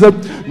 Jesus, Jesus.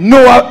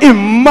 Noah,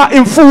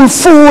 in full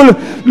fool.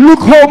 Look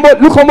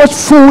how much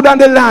food on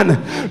the land.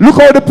 Look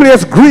how the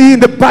place green.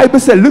 The Bible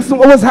said, listen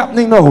what was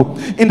happening now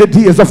in the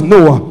days of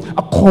Noah,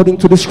 according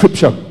to the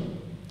scripture.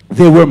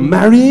 They were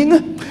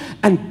marrying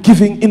and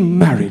giving in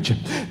marriage.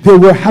 They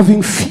were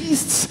having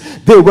feasts.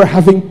 They were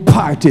having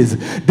parties.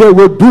 They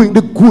were doing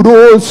the good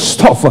old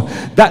stuff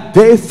that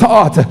they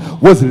thought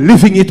was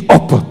living it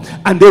up.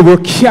 And they were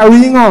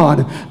carrying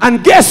on.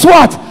 And guess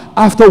what?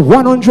 After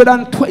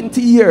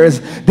 120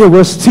 years, they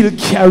were still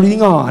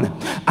carrying on.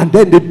 And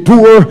then the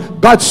door,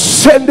 God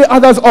sent the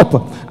others up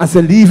and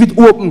said, leave it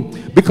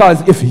open.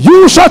 Because if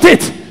you shut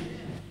it.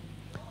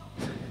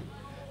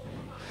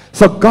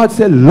 So God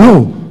said,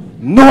 lo,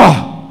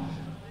 Noah,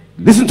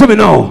 listen to me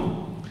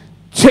now.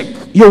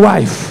 Take your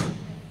wife.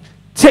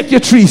 Take your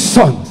 3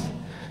 sons.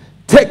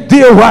 Take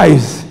their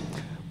wives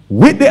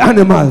with the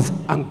animals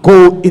and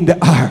go in the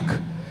ark.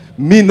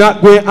 Me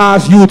not going to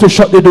ask you to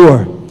shut the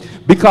door.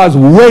 Because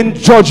when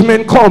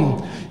judgment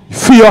come,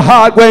 for your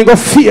heart going to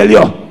fail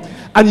you.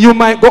 And you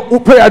might go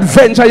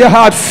peradventure your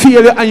heart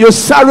fail you and you're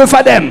sorry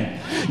for them.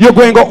 You're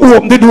going to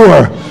open the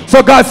door.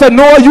 So God said,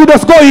 no, you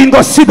just go in,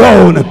 go sit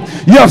down.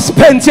 You have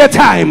spent your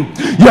time.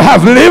 You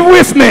have lived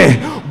with me.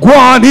 Go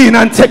on in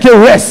and take a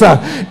rest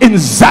in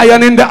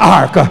Zion in the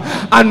ark.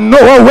 And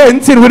Noah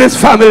went in with his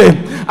family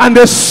and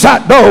they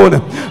sat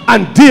down.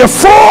 And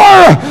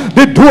therefore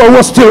the door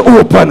was still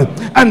open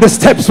and the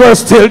steps were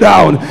still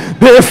down.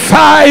 Day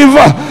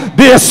 5,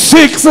 day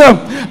 6,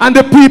 and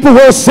the people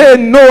were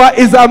saying Noah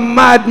is a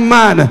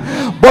madman.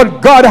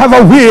 But God have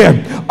a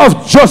way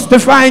of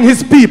justifying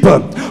his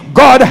people.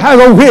 God has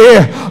a way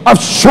of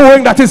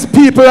showing that his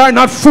people are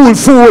not fool.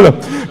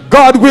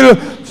 God will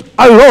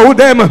allow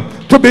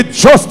them to be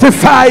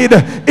justified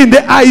in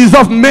the eyes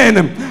of men,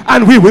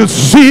 and we will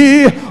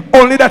see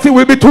only that it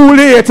will be too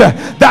late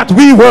that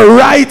we were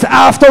right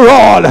after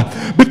all.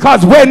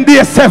 Because when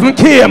day 7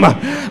 came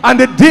and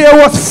the day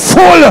was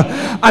full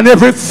and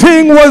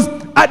everything was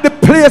at the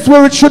place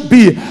where it should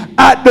be,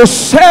 at the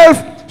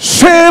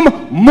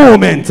same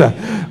moment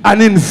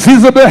an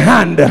invisible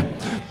hand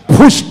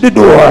pushed the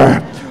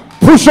door,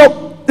 push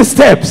up the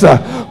steps,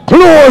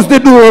 close the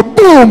door,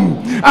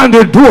 boom, and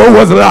the door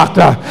was locked.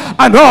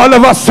 And all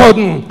of a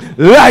sudden,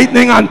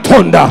 lightning and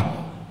thunder,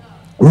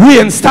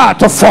 rain start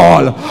to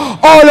fall.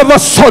 All of a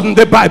sudden,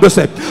 the Bible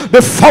said,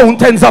 the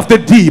fountains of the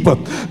deep,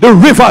 the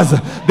rivers,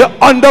 the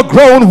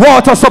underground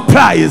water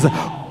supplies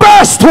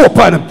burst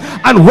open,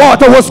 and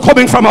water was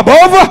coming from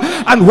above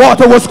and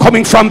water was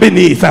coming from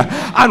beneath,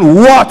 and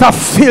water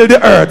filled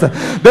the earth.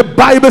 The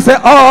Bible said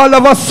all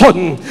of a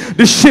sudden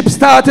the ship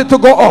started to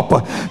go up,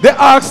 the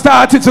ark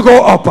started to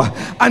go up,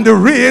 and the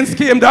rains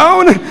came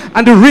down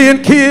and the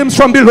rain came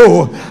from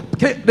below.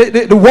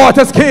 The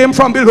waters came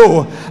from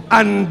below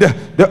and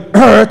the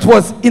earth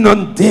was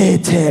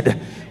inundated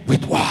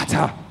with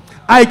water.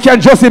 I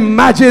can just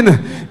imagine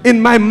in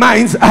my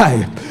mind's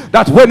eye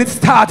that when it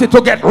started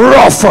to get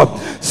rough,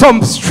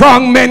 some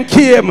strong men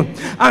came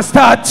and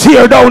started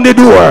tear down the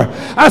door.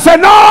 I said,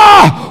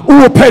 no,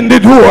 open the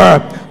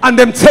door. And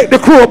then take the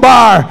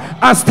crowbar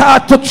and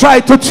start to try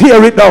to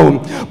tear it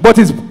down. But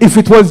if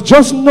it was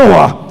just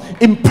Noah,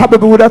 he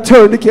probably would have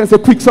turned the key and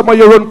said, quick, some of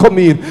your own come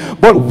in.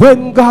 But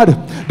when God,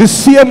 the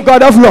same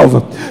God of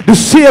love, the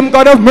same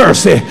God of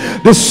mercy,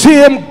 the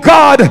same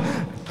God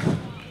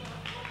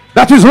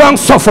that is long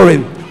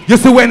suffering, you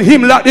see, when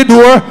him locked the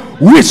door,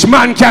 which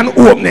man can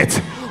open it?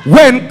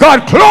 When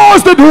God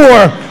closed the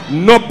door,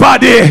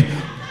 nobody,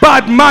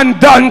 bad man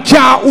done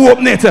can't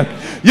open it.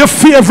 Your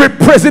favorite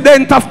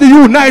president of the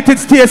United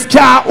States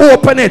can't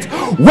open it.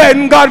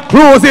 When God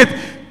closed it,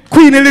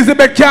 Queen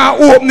Elizabeth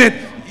can't open it.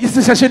 You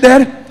see, she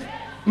dead?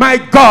 My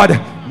God,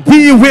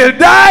 we will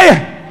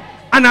die,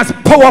 and as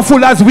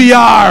powerful as we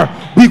are,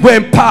 we go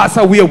and pass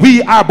away.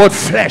 We are but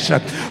flesh.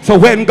 So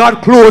when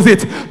God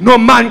closes it, no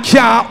man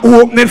can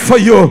open it for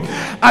you.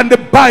 And the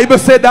Bible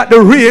said that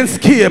the rains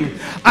came,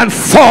 and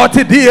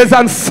 40 days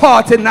and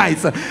 40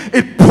 nights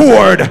it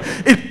poured,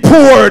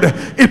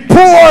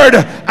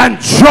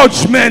 and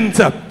judgment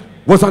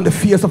was on the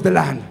face of the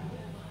land.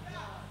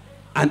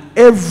 And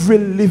every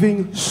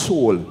living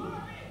soul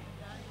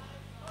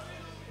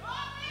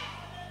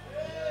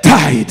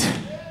died.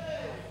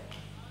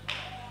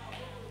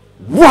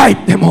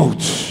 Wiped them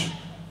out.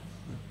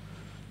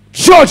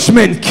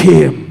 Judgment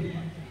came.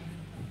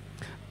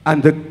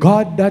 And the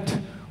God that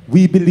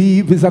we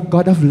believe is a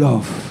God of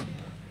love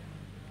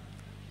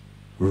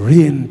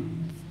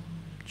rained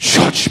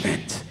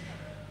judgment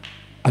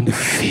on the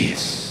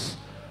face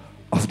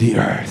of the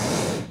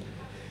earth.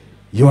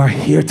 You are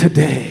here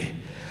today.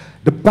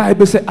 The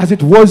Bible says, as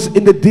it was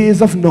in the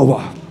days of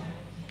Noah,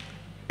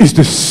 it's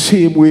the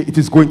same way it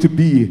is going to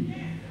be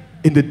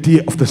in the day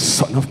of the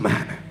Son of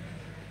Man.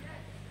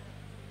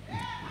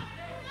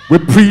 We're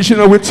preaching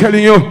and we're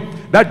telling you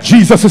that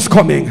Jesus is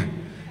coming,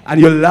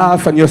 and you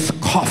laugh and you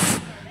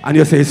scoff and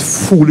you say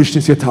it's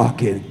foolishness you're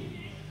talking.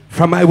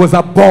 From I was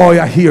a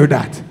boy, I hear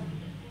that.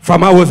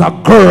 From I was a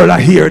girl,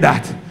 I hear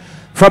that.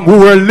 From we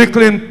were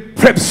little in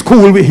prep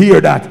school, we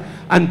hear that.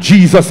 and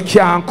Jesus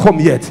can't come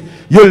yet.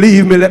 You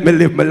leave me, let me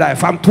live my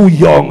life. I'm too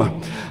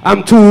young.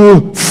 I'm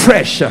too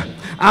fresh.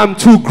 I'm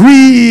too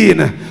green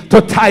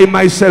to tie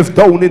myself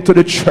down into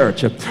the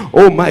church.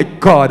 Oh my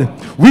God.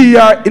 We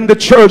are in the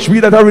church. We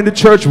that are in the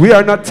church, we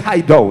are not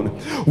tied down.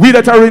 We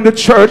that are in the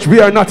church, we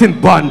are not in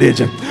bondage.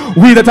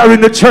 We that are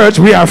in the church,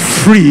 we are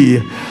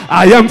free.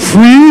 I am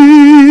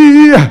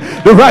free.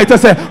 The writer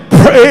said,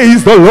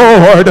 praise the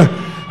Lord.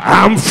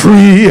 I'm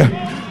free.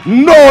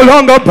 No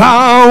longer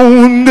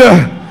bound.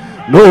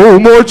 No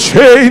more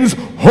chains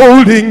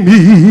holding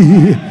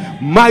me.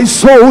 My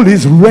soul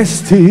is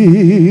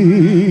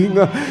resting.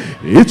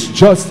 It's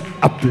just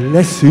a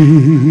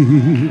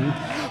blessing.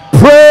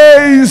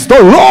 Praise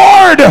the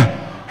Lord.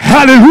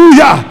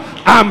 Hallelujah.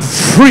 I'm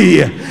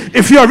free.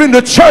 If you are in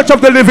the church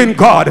of the living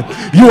God,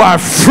 you are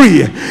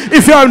free.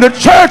 If you are in the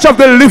church of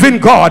the living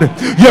God,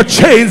 your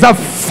chains have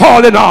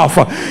fallen off.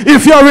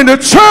 If you are in the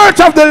church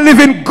of the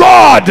living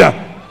God,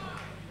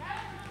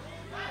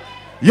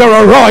 you're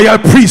a royal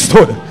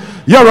priesthood.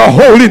 You're a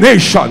holy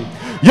nation.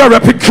 You're a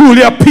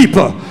peculiar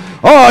people.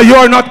 Oh, you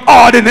are not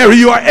ordinary.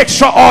 You are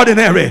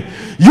extraordinary.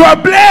 You are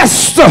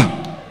blessed.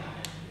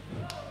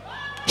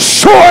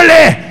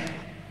 Surely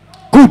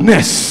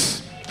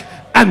goodness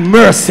and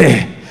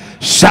mercy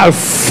shall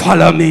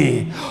follow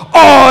me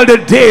all the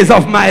days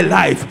of my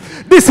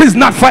life. This is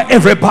not for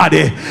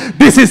everybody.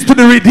 This is to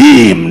the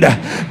redeemed.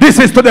 This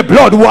is to the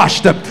blood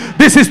washed.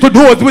 This is to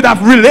those with a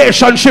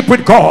relationship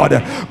with God.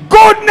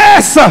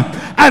 Goodness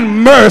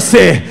and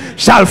mercy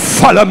shall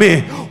follow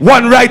me.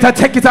 One writer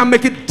take it and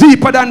make it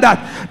deeper than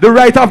that. The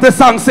writer of the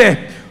song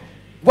say,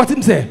 what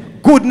him say?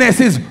 Goodness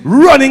is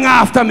running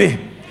after me.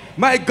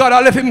 My God,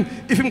 I'll let him,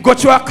 if him go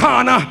to a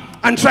corner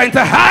and trying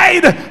to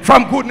hide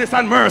from goodness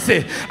and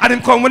mercy, and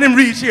him come when him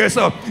reach here,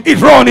 so it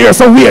run here,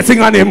 so waiting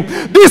on him.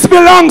 This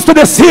belongs to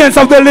the saints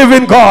of the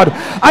living God.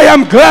 I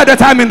am glad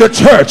that I'm in the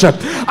church.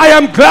 I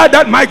am glad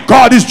that my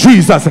God is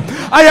Jesus.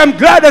 I am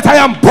glad that I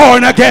am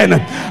born again.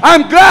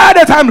 I'm glad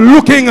that I'm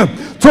looking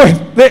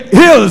to the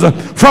hills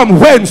from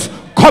whence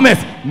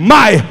cometh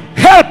my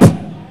help.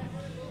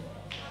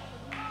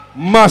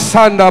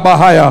 Masanda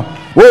Bahaya.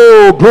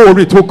 Oh,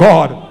 glory to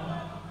God.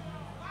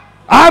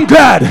 I'm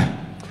glad,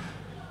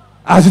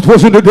 as it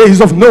was in the days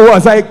of Noah,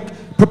 as I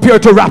prepare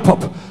to wrap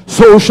up,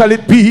 so shall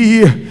it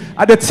be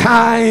at the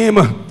time,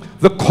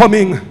 the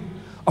coming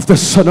of the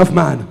Son of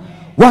Man.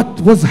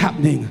 What was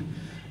happening?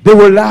 They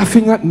were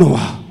laughing at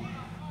Noah.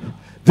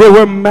 They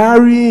were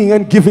marrying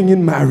and giving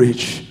in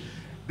marriage.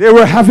 They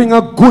were having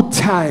a good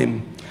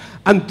time.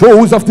 And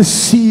those of the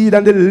seed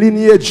and the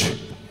lineage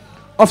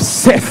of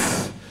Seth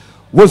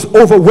was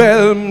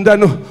overwhelmed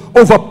and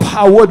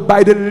overpowered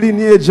by the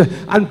lineage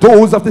and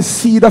those of the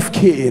seed of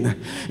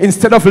Cain.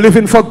 Instead of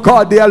living for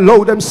God, they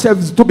allowed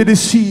themselves to be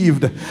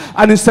deceived.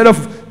 And instead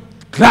of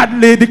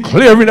gladly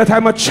declaring that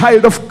I'm a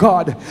child of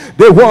God,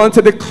 they want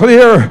to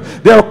declare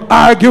they're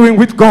arguing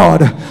with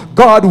God.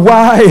 God,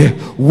 why?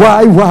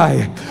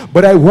 Why?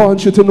 But I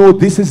want you to know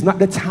this is not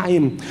the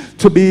time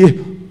to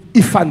be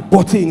if and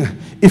butting.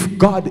 If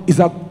God is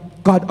a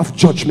God of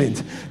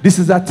judgment, this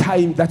is a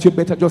time that you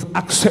better just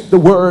accept the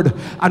word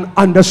and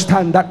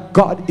understand that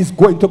God is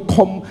going to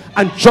come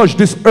and judge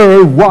this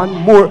world one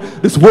more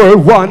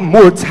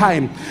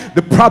time.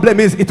 The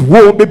problem is it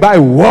won't be by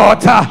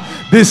water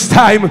this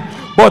time,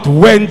 but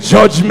when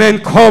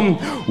judgment come,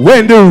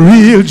 when the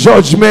real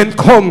judgment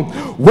come,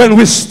 when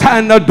we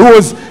stand at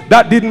those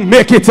that didn't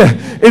make it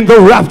in the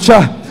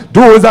rapture,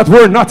 those that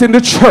were not in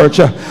the church,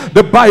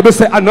 the Bible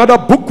says another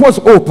book was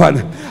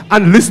open.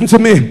 And listen to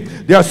me,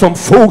 there are some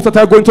folks that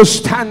are going to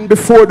stand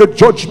before the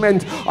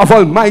judgment of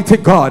Almighty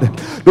God.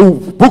 The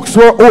books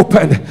were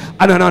opened,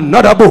 and in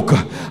another book,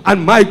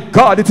 and my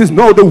God, it is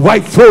now the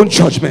white throne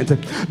judgment.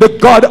 The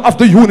God of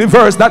the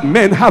universe that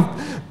men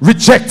have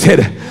rejected,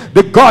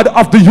 the God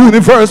of the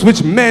universe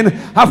which men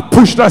have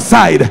pushed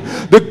aside,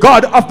 the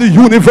God of the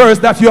universe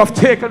that you have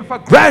taken for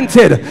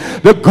granted,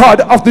 the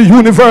God of the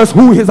universe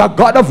who is a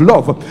God of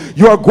love.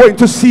 You are going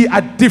to see a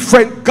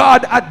different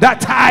God at that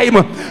time,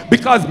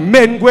 because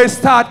men will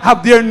start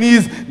have their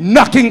knees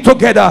knocking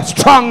together.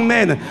 Strong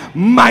men,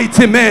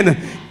 mighty men,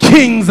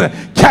 kings.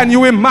 Can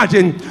you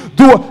imagine?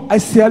 I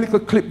see a little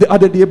clip the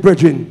other day,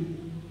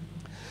 brethren.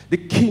 The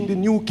king, the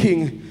new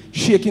king,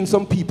 shaking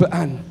some people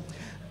hand.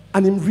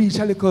 And him reach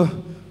a little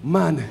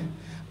man,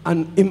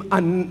 and him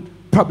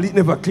and probably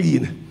never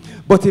clean,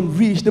 but him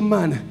reach the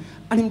man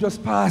and him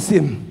just pass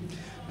him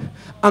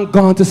and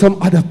gone to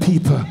some other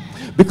people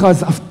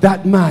because of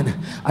that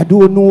man. I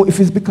don't know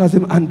if it's because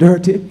him and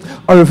dirty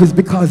or if it's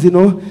because, you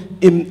know,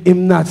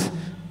 him not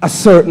a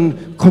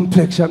certain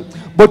complexion.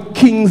 But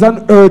kings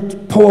on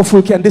earth,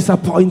 powerful, can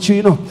disappoint you,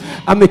 you know,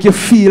 and make you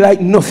feel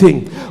like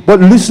nothing. But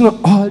listen to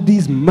all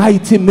these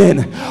mighty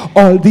men,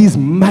 all these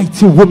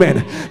mighty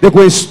women. They're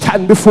going to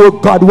stand before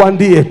God one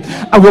day,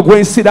 and we're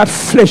going to see that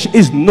flesh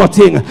is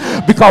nothing.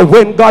 Because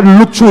when God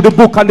looked through the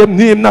book and them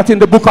name not in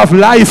the book of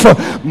life,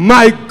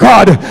 my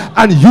God,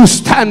 and you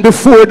stand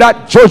before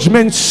that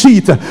judgment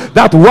seat,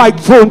 that white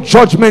throne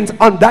judgment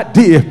on that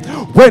day,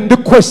 when the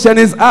question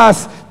is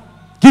asked,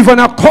 give an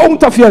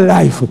account of your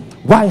life.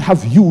 Why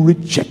have you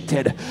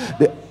rejected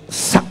the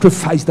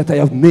sacrifice that I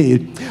have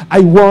made? I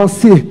want to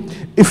see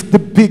if the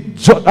big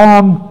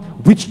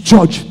which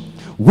judge,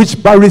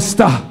 which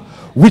barrister,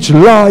 which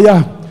lawyer,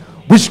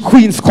 which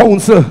Queen's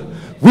Counsel,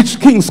 which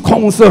King's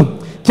Counsel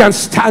can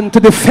stand to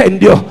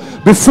defend you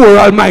before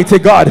Almighty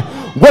God.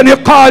 When you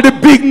call the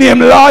big name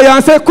lawyer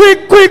and say,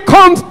 quick, quick,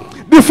 come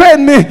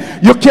defend me,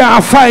 you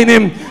can't find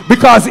him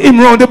because him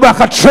round the back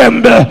a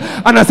tremble.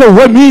 And I say,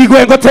 when me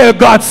going to tell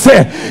God,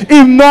 say,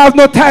 him not have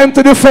no time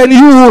to defend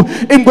you,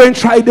 him going to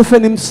try to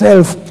defend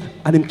himself,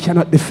 and him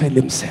cannot defend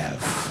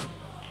himself.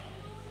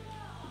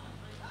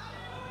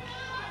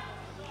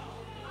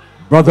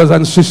 Brothers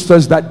and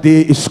sisters, that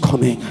day is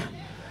coming.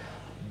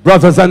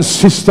 Brothers and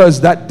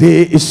sisters, that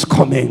day is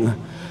coming.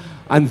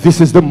 And this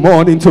is the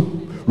morning to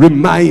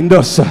remind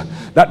us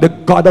that the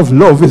God of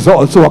love is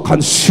also a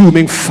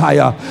consuming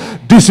fire.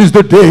 This is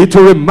the day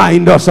to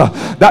remind us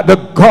that the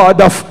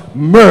God of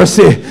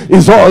mercy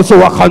is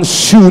also a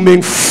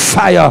consuming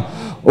fire.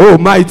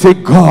 Almighty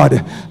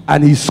God.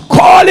 And he's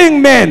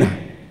calling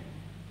men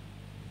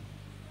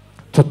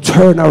to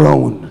turn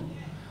around,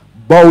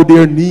 bow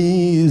their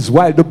knees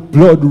while the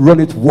blood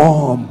runneth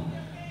warm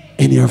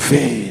in your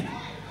vein.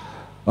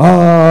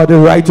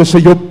 The writer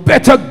says, you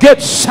better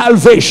get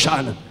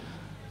salvation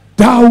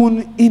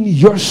down in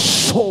your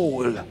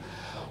soul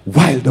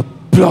while the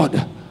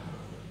blood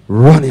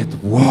runneth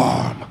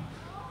warm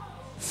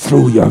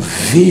through your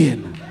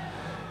vein.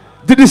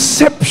 The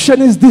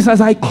deception is this as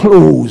I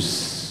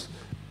close.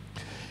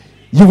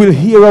 You will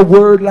hear a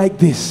word like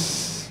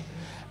this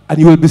and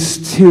you will be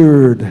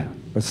stirred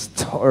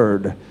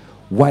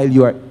while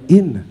you are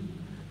in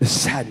the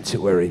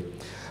sanctuary.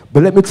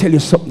 But let me tell you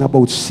something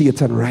about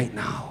Satan right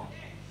now.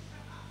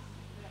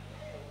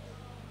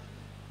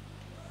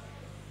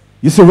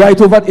 You see right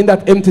over in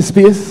that empty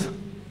space?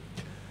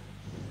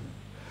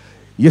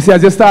 You see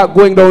as you start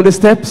going down the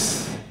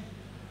steps?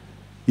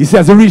 You see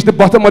as you reach the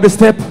bottom of the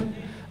step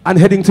and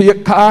heading to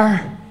your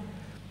car?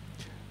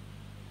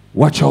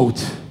 Watch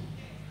out.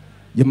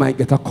 You might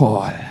get a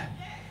call.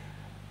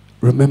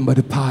 Remember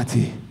the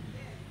party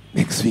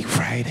next week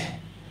Friday.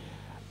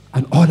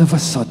 And all of a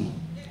sudden,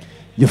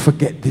 you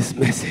forget this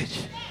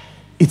message.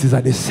 It is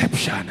a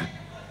deception.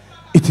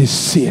 It is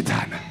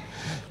Satan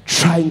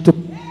trying to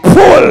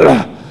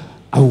pull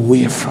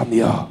away from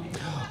you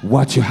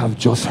what you have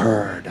just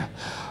heard.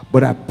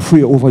 But I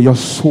pray over your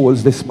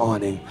souls this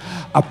morning.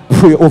 I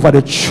pray over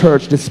the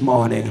church this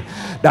morning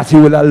that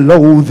you will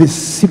allow this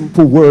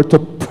simple word to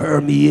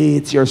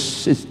permeate your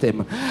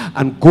system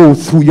and go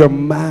through your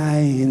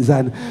minds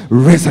and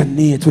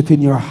resonate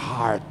within your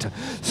heart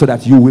so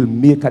that you will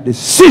make a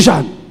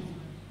decision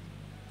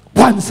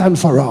once and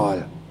for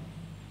all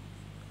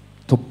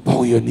to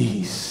bow your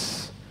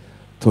knees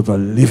to the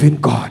living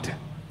God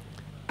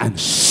and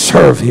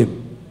serve him.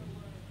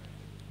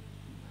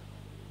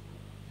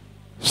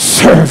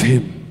 Serve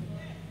him.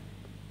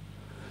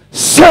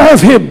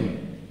 Serve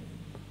him.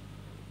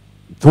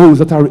 Those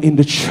that are in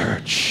the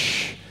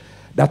church,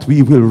 that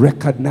we will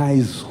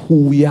recognize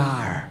who we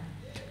are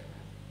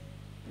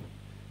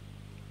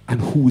and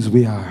whose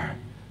we are.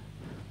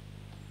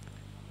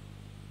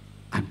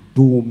 And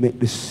don't make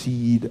the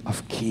seed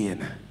of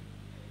Cain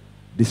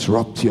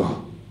disrupt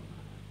you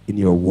in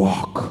your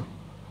walk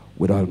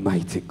with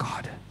Almighty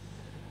God.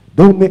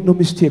 Don't make no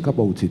mistake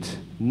about it.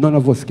 None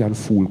of us can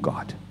fool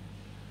God.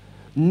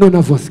 None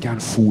of us can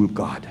fool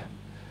God.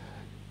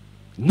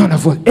 None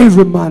of us,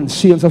 every man,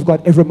 saints of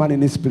God, every man in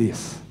this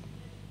place.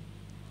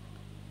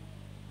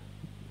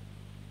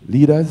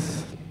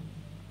 Leaders,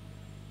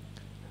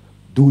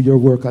 do your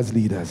work as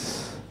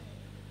leaders.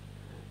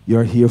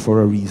 You're here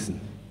for a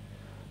reason.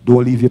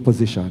 Don't leave your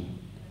position.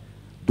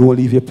 Don't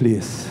leave your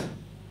place.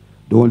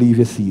 Don't leave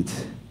your seat.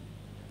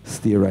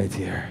 Stay right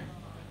here.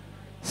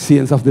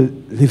 Saints of the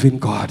living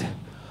God,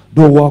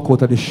 don't walk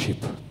out of the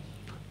ship.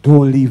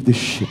 Don't leave the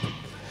ship.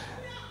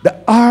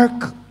 The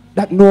ark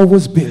that Noah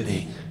was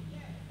building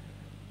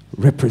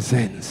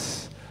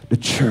represents the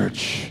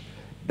church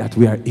that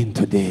we are in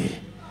today.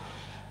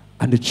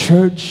 And the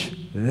church,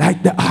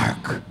 like the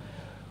ark,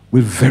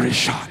 will very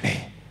shortly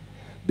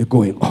be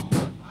going up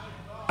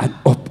and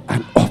up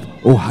and up.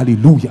 Oh,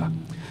 hallelujah.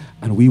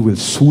 And we will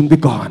soon be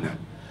gone.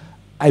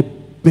 I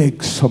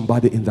beg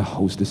somebody in the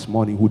house this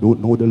morning who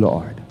don't know the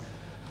Lord.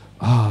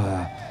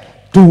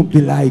 Don't be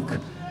like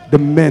the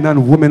men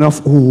and women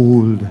of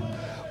old,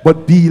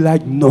 but be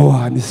like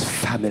Noah and his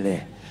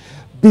family.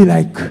 Be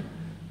like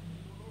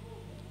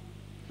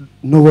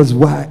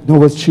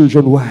Noah's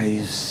children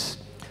wives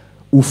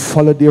who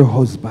followed their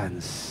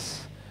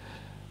husbands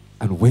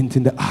and went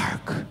in the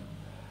ark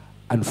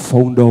and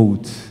found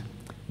out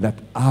that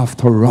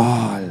after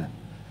all,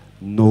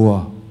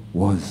 Noah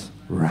was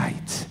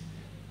right.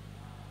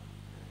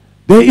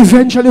 They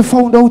eventually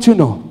found out, you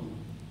know.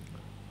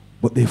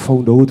 But they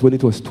found out when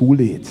it was too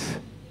late.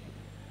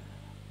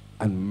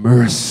 And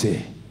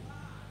mercy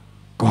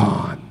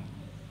gone.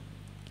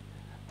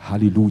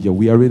 Hallelujah.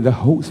 We are in the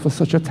house for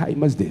such a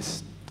time as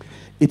this.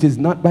 It is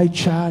not by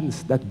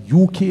chance that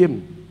you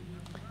came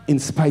in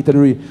spite of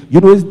the rain.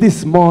 You know, it's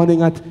this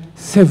morning at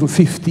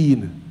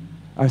 7:15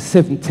 or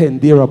 7:10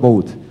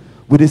 thereabout,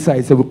 we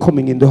decided that we're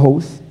coming in the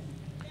house.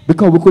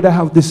 Because we could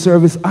have the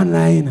service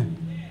online.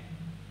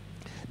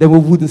 Then we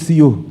wouldn't see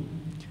you.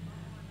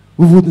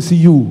 We wouldn't see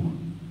you.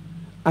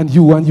 And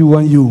you and you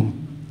and you.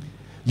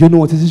 You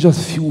notice it's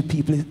just few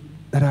people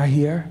that are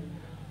here.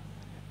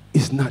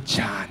 It's not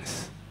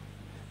chance.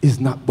 It's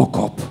not book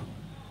up.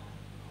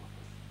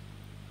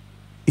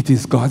 It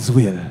is God's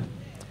will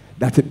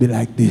that it be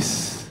like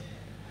this.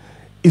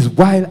 It's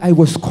while I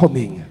was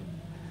coming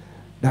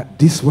that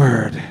this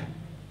word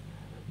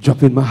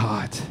dropped in my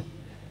heart.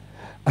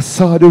 I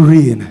saw the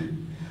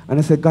rain and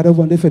I said, God, I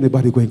wonder if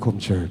anybody going to come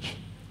church.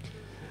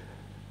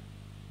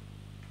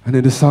 And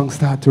then the song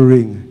started to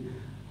ring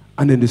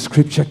and then the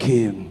scripture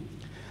came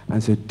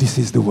and said, this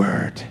is the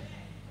word.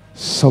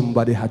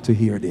 Somebody had to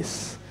hear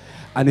this.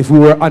 And if we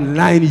were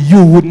online,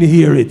 you wouldn't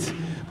hear it.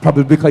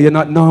 Probably because you're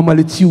not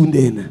normally tuned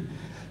in.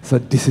 So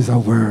this is a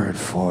word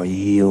for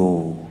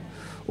you.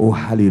 Oh,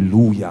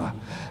 hallelujah.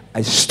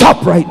 I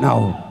stop right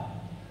now.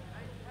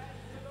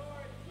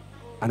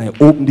 And I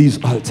open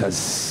these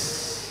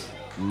altars.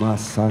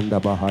 Masanda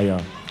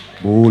Bahaya.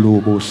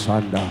 Bolo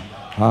Bosanda.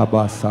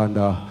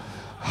 Habasanda.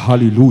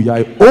 Hallelujah.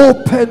 I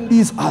open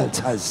these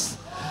altars.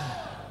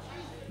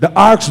 The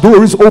ark's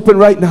door is open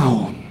right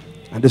now.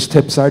 And the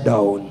steps are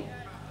down.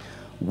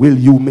 Will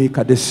you make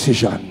a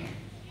decision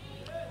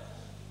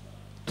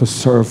to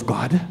serve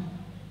God?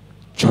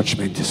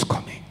 Judgment is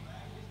coming.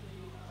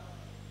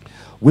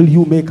 Will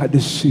you make a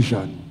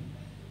decision?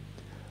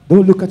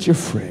 Don't look at your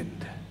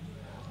friend.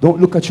 Don't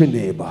look at your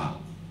neighbor.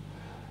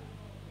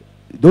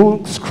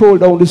 Don't scroll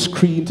down the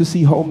screen to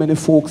see how many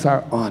folks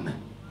are on.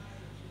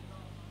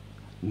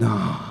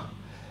 No.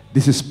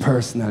 This is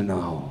personal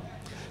now.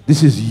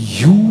 This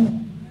is you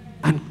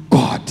and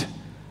God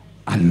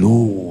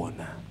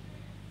alone.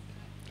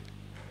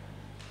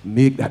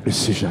 Make that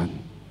decision.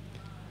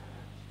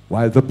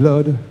 While the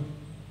blood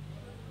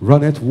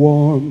runneth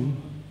warm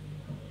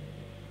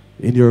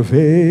in your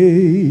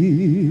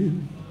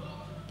vein.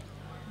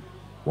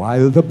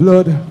 While the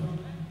blood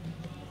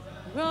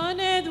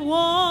runneth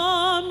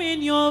warm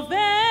in your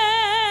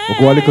vein. We'll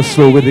go a little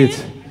slow with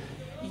it.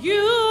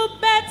 You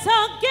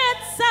better get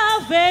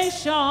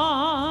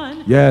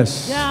salvation.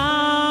 Yes.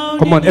 Down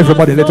Come on, in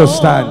everybody, your let us soul.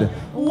 stand.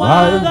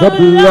 While the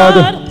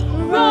blood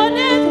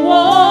runneth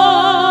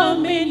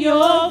warm in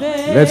your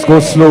vein. Let's go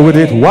slow with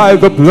it. While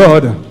the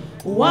blood.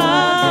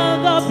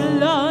 While the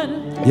blood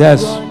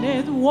Yes.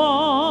 runneth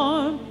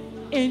warm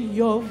in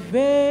your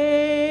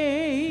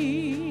vein.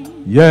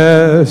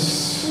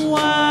 Yes.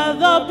 While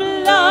the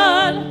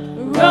blood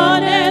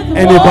runneth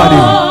Anybody.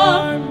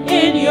 warm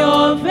in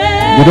your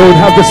vein. You don't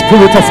have the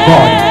Spirit of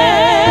God.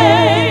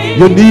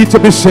 You need to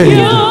be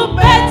saved.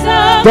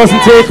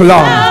 Doesn't take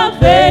long.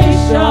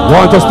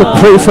 Want us to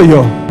pray for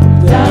you.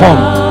 Come.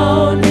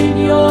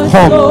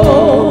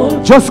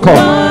 Come. Just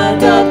come.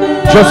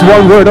 Just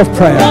one word of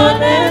prayer.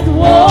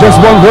 Just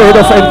one word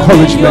of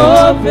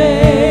encouragement.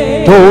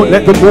 Don't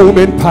let the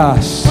moment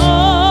pass.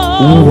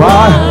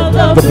 While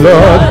the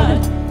blood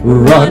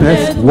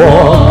runneth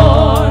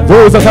warm.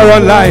 Those that are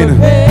online,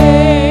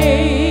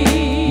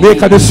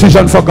 make a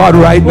decision for God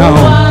right now.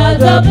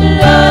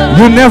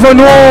 You never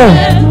know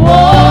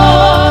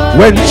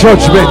when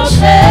judgment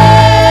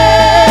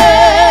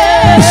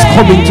is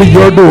coming to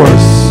your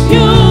doors.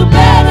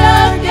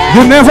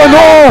 You never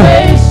know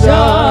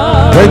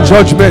when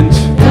judgment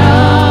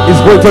is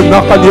going to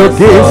knock on your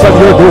gates and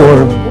your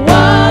door.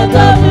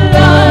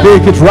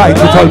 Make it right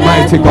with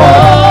Almighty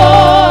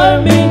God.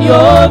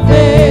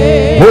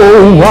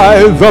 Oh,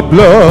 while the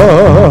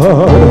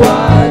blood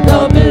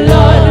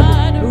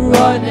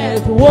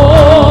runneth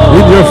warm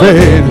in your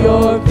vein.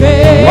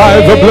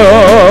 While the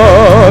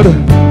blood,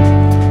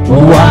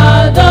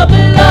 while the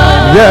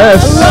blood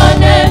yes,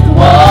 runneth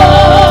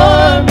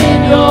warm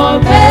in your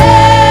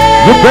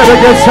vein. You better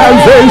get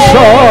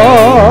salvation.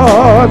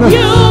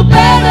 You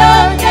better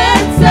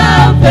get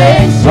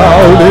salvation.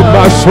 Down in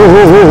my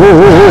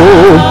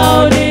soul.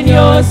 Down in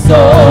your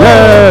soul.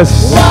 Yes.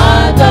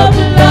 While the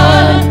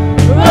blood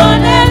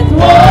runneth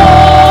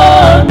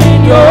warm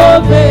in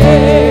your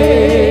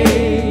vein.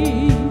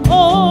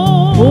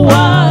 Oh,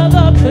 while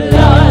the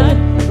blood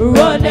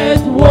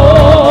runneth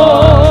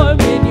warm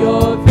in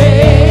your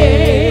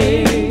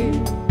vein.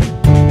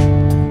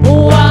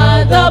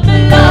 While the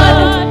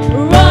blood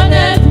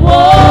runneth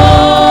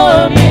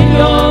warm in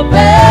your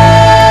vein.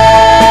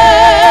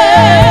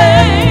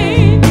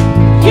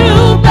 You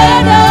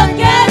better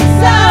get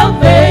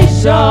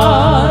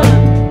salvation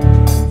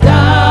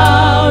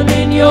down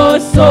in your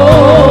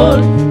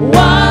soul.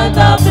 While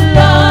the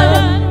blood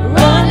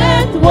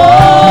runneth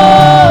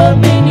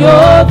warm in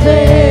your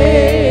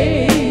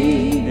vein.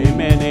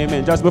 Amen,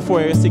 amen. Just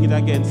before you sing it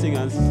again,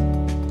 singers.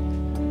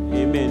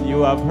 Amen.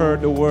 You have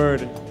heard the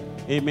word.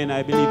 Amen.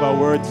 I believe a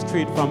word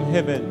straight from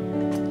heaven.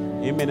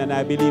 Amen. And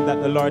I believe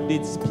that the Lord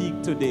did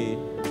speak today.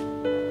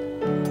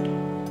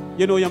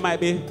 You know, you might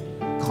be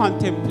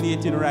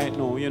contemplating right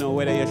now, you know,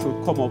 whether you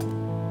should come up.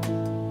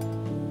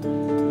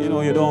 You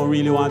know, you don't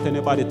really want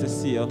anybody to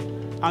see you.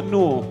 I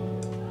know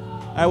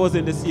I was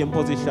in the same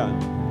position.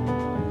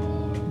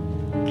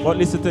 But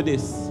listen to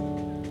this.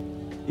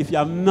 If you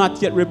have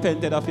not yet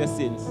repented of your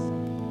sins,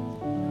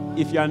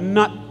 if you are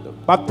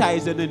not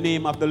baptized in the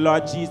name of the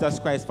Lord Jesus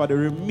Christ for the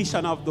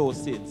remission of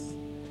those sins,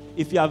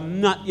 if you have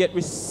not yet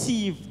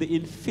received the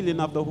infilling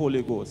of the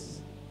Holy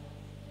Ghost,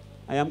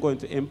 I am going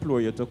to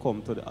implore you to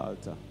come to the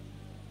altar.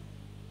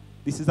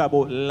 This is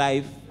about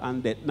life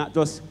and death, not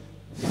just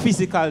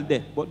physical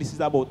death, but this is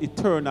about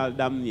eternal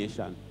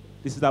damnation.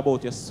 This is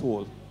about your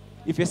soul.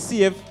 If you're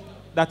saved,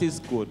 that is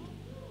good.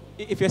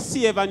 If you're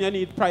saved and you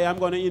need prayer, I'm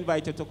going to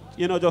invite you to,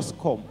 just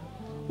come.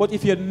 But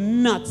if you're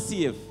not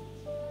saved,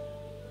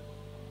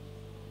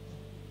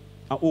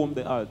 I own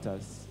the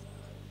altars.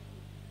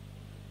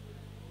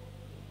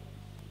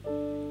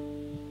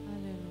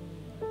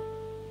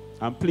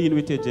 I'm pleading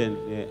with you, Jen.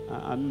 Yeah,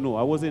 I know.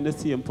 I was in the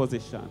same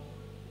position.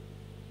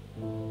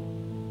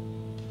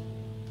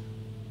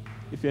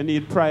 If you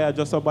need prayer,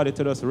 just somebody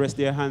to just rest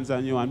their hands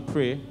on you and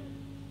pray.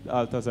 The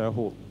altars are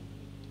open.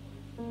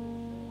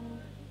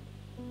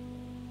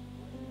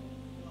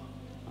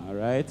 All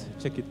right.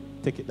 Check it.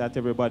 Take it that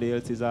everybody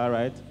else is all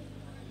right.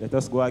 Let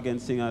us go again,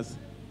 singers.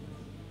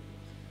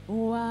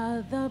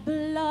 While the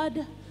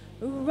blood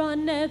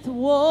runneth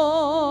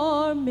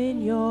warm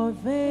in your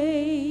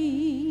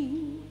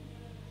vein,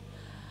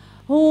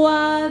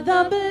 while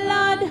the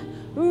blood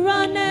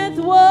runneth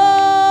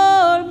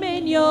warm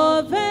in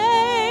your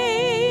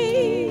vein,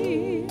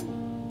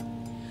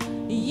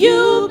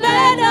 you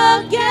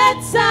better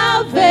get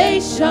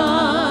salvation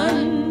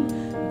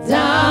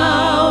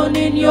down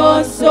in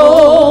your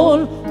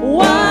soul.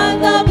 While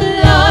the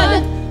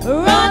blood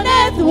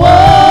runneth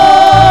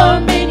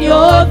warm in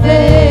your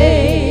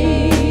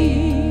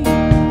vein,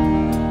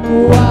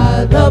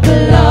 while the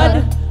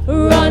blood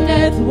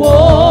runneth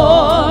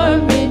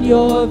warm in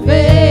your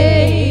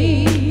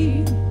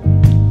vein,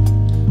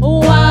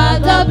 while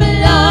the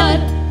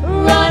blood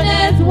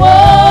runneth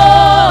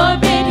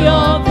warm in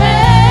your vein,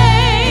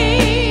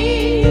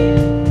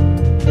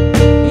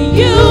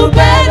 you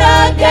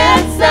better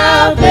get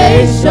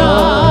salvation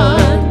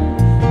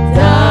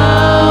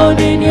down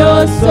in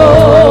your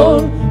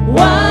soul.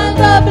 While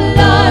the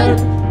blood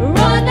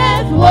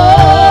runneth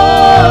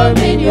warm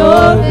in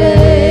your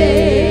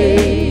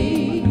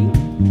vein,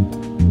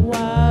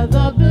 while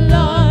the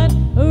blood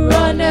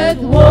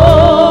runneth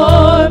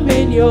warm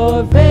in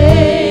your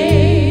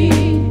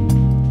vein,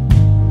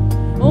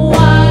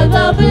 while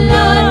the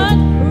blood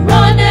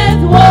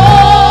runneth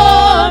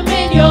warm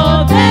in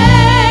your vein,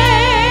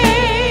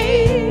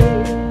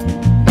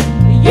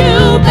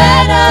 you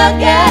better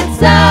get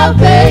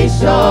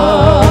salvation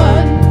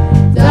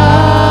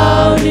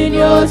down in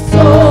your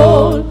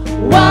soul.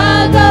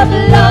 While the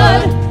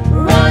blood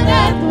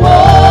runneth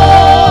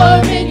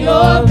warm in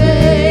your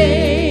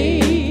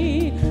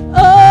vein.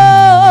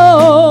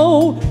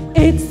 Oh,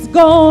 it's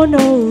gonna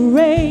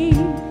rain.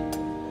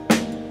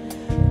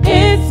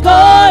 It's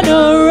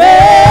gonna rain.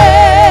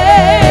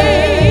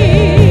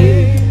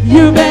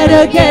 You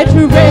better get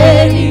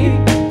ready.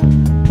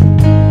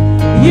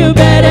 You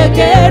better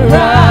get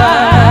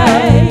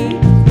right.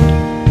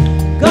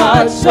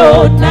 God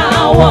showed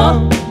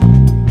now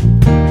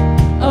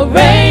a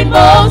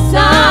rainbow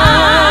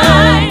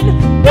sign.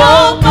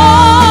 No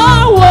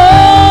more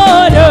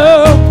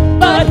water,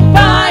 but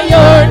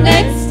fire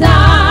next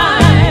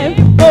time.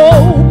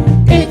 Oh,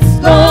 it's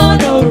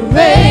gonna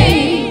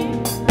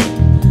rain.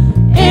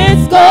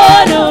 It's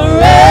gonna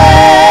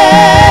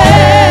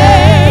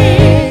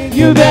rain.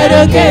 You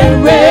better get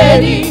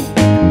ready.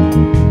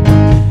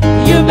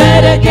 You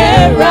better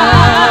get right.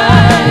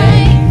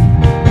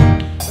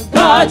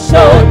 God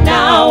showed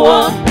now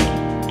a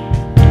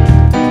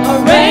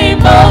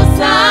rainbow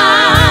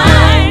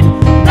sign.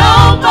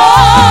 No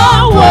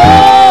more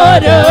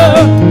water,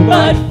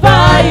 but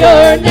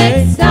fire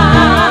next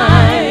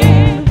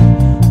time.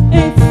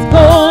 It's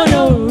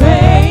gonna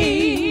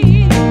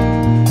rain.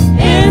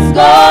 It's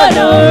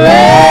gonna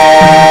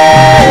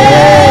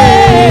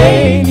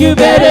rain. You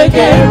better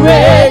get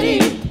ready.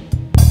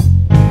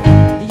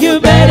 You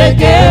better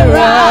get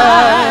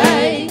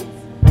right.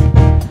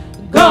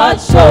 God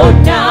showed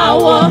now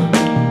a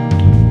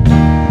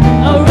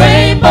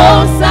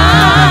rainbow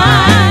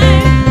sign.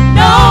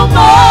 No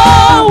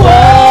more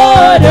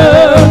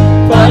water,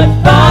 but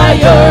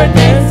fire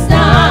next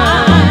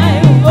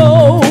time.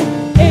 Oh,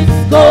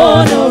 it's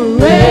gonna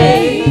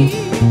rain.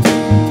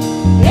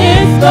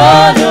 It's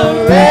gonna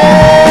rain.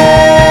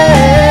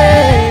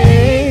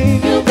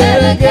 You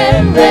better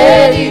get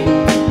ready.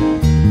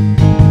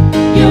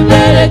 You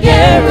better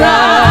get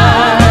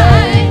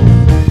right.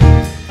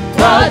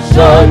 God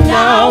showed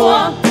now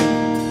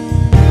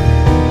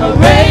a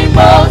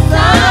rainbow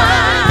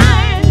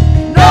sign.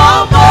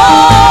 No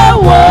more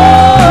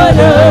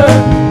water,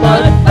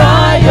 but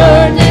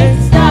fire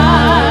next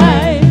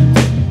time.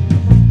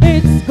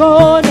 It's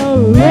gonna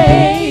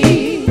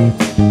rain.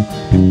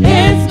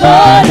 It's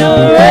gonna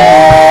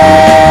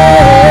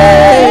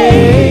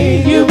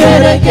rain. You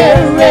better get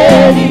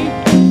ready.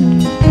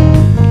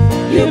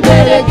 You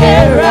better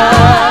get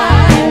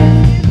right.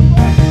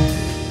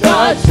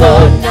 God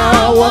showed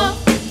now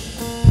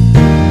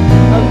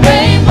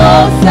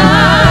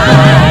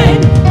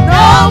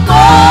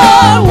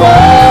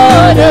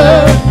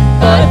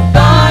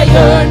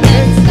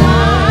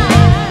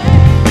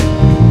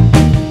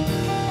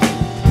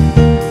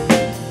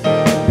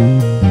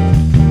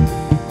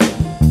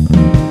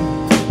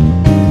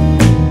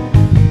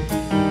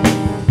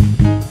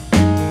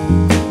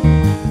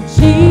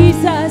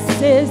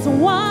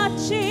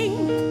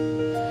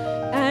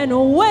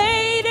and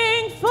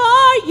waiting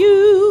for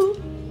you,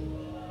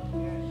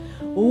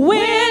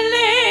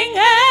 willing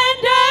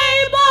and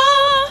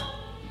able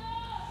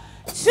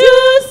to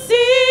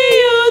see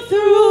you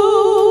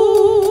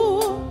through.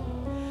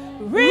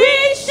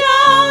 Reach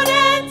out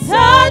and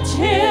touch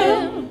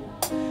him.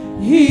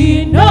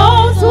 He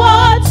knows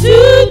what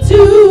to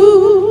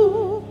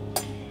do.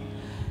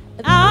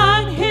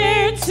 I'm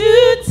here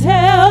to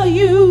tell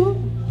you,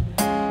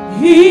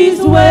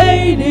 he's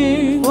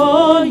waiting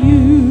for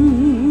you.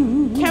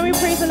 Can we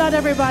praise the Lord,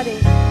 everybody?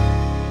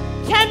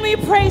 Can we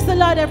praise the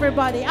Lord,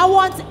 everybody? I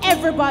want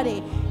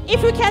everybody.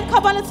 If you can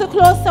come a little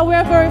closer,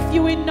 we're very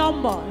few in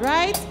number,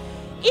 right?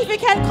 If you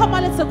can come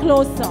a little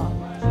closer,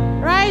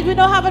 right? We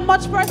don't have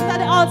much person at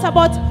the altar,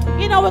 but,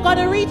 you know, we're going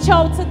to reach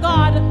out to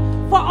God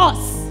for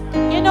us,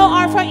 you know,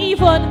 or for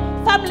even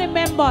family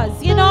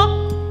members, you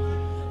know?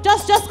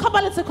 Just come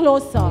a little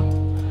closer.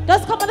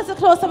 Just come a little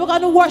closer. We're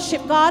going to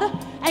worship God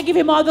and give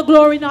him all the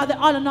glory and all the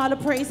honor and all the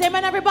praise.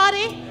 Amen,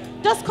 everybody?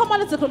 Just come a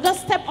little closer.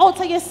 Just step out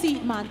of your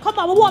seat, man. Come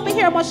on, we won't be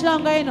here much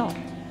longer, you know.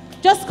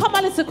 Just come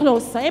a little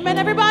closer. Amen,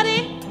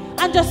 everybody?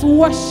 And just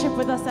worship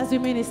with us as we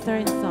minister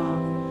in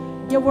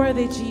song. You're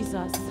worthy,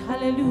 Jesus.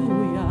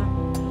 Hallelujah.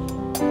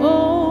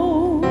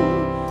 Oh,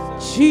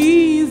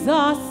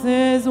 Jesus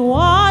is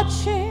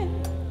watching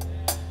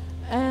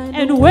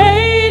and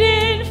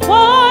waiting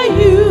for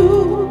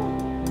you,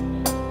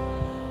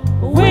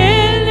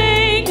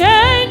 willing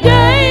and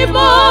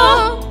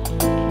able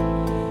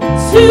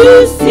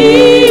to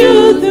see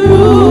you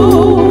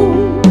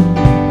through.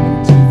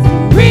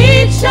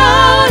 Reach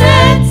out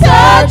and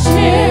touch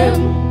him.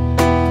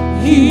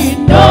 He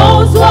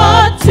knows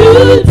what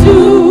to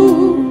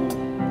do.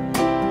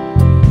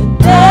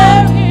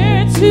 And they're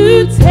here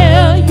to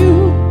tell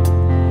you,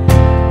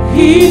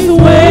 he's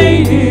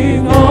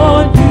waiting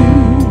on you.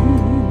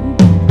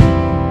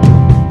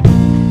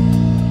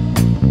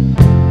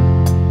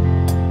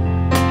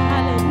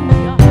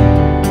 Hallelujah.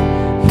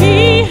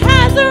 He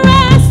has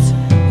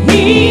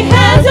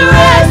a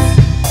rest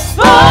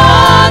for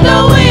the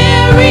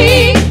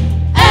weary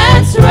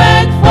and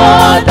strength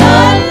for the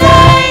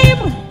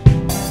lame.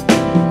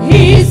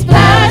 He's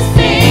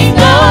passing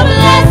the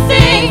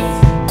blessings.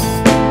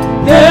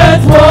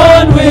 There's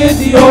one with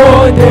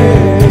your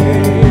name.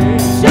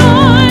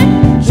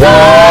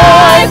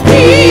 Joy,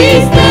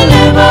 peace,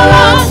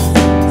 deliverance,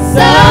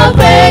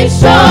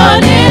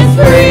 salvation is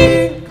free.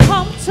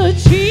 Come to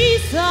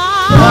Jesus.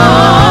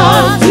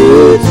 Come to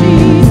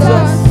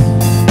Jesus.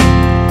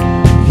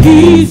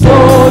 He's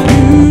all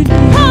you need.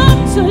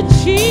 Come to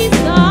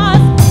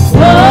Jesus.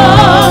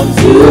 Come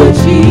to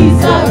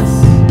Jesus.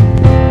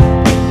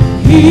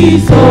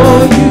 He's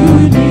all you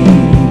need.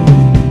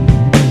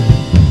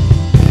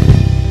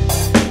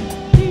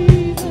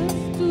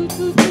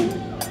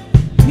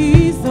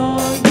 He's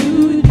all you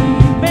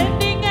need.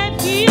 Mending and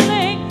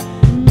healing.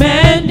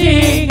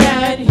 Mending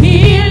and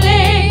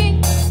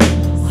healing.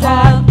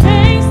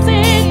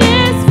 Salvation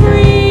is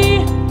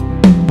free.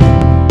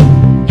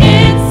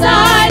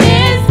 Inside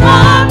his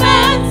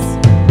garments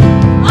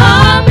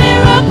are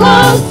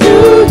miracles to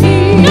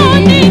heal. No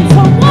need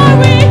to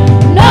worry.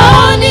 No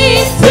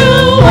need to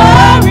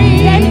worry.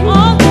 Get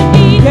all you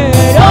need.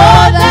 Get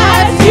all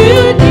that you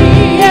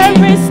need. There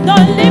is no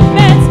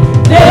limit.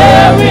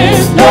 There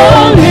is no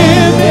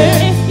limit.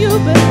 If you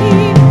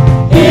believe.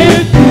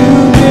 If you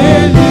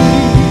believe.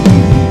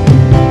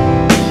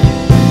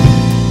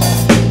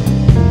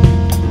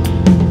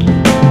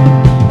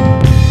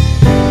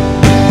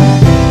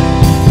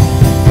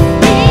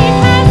 He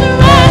has a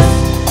rest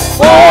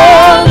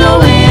for the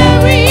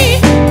weary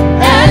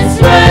and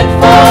strength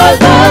for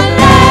the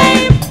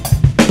lame.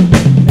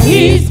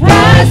 He's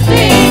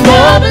passing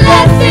the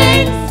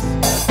blessings.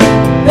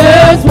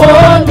 There's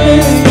one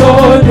with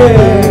your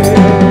name.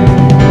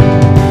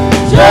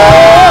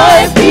 Joy,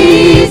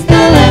 peace,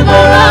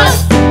 deliverance,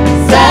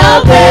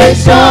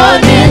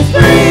 salvation is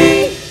free.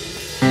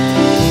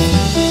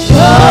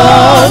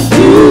 Come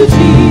to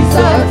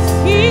Jesus.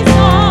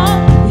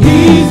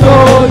 He's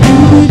all you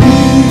need.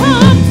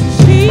 Come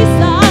to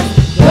Jesus.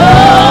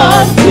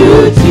 Come to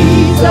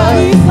Jesus.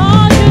 He's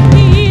all you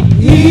need.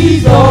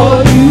 He's all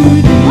you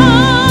need.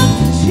 Come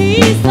to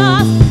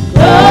Jesus.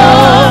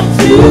 Come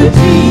to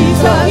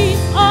Jesus.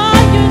 He's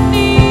all you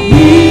need.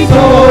 He's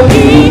all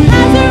you need.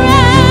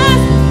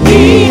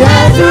 He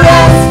has a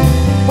rest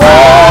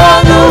for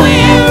the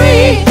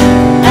weary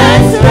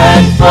and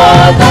strength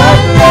for the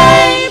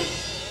lame.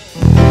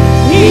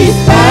 He's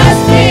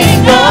passing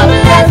the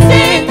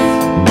blessings.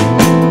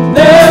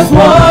 There's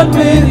one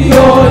with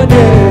your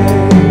name.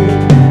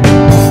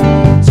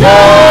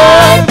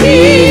 Joy,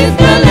 peace,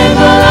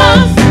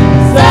 deliverance,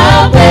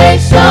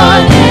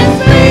 salvation is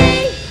free.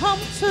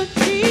 Come to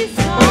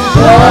Jesus.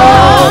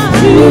 Come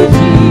to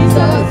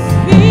Jesus.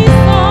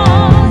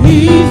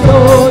 He's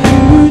all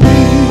you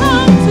need.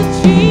 Come to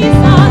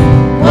Jesus.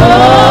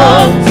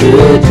 Come to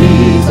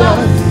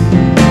Jesus.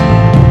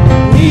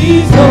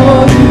 He's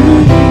all you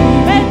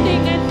need.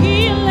 Mending and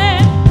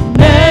healing.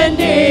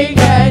 Mending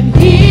and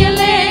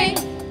healing.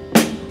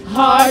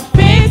 Heart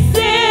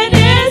fixing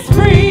is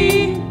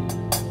free.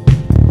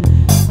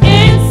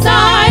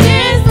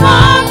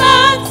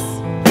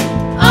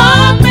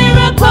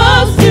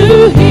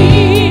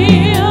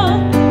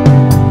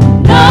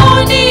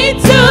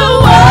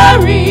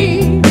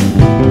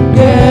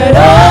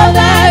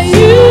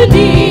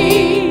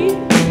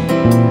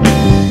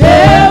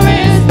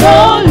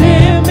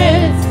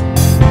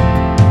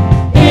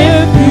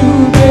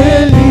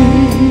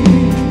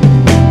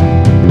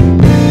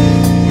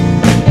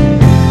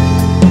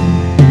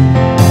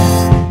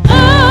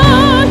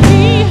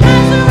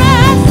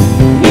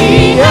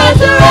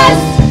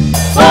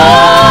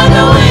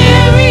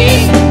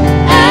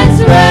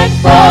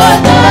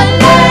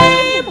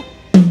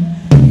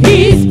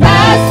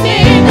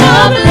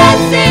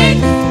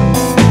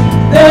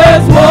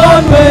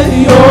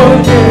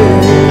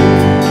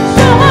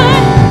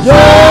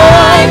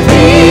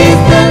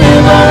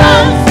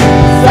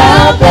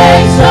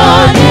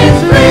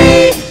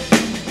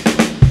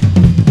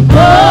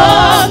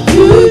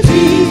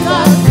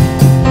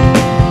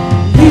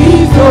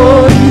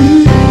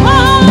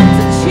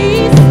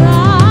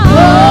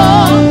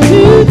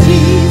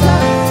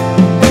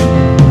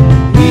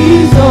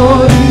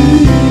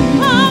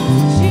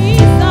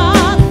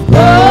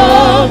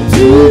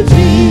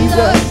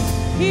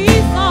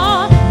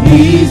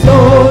 Please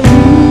don't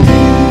lose.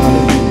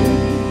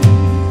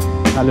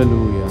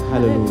 Hallelujah,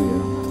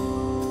 hallelujah,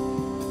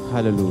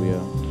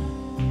 hallelujah.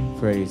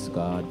 Praise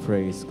God,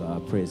 praise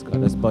God, praise God.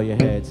 Let's bow your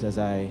heads as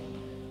I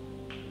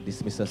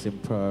dismiss us in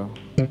prayer.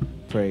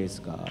 Praise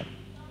God,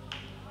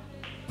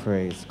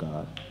 praise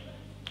God.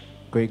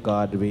 Great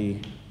God,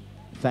 we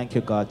thank you,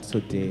 God,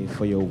 today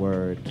for your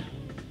word.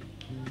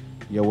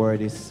 Your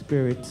word is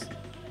spirit,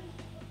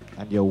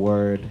 and your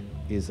word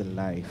is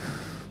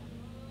life.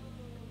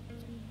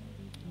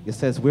 It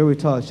says,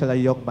 wherewithal shall a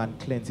young man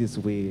cleanse his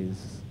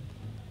ways?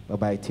 But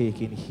by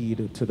taking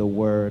heed to the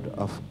word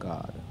of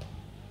God.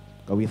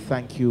 God, we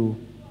thank you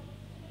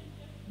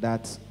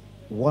that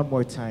one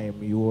more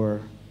time you are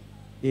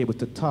able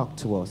to talk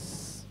to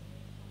us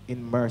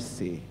in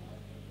mercy.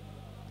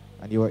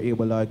 And you are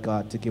able, Lord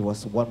God, to give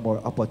us one more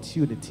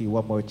opportunity,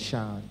 one more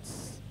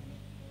chance.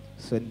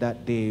 So in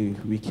that day,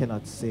 we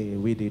cannot say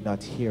we did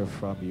not hear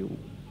from you.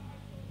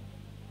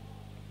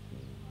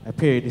 I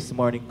pray this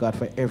morning, God,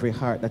 for every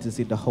heart that is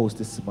in the house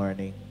this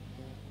morning.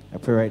 I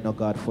pray right now,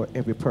 God, for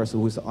every person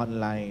who is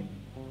online,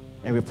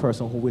 every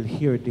person who will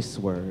hear this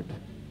word.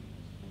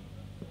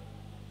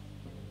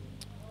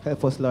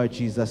 Help us, Lord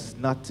Jesus,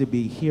 not to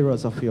be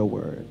hearers of your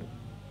word,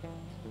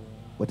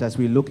 but as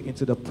we look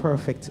into the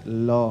perfect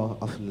law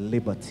of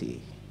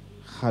liberty.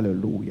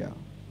 Hallelujah.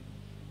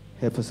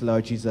 Help us,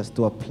 Lord Jesus,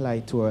 to apply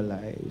to our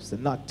lives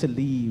and not to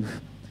leave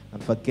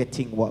and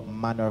forgetting what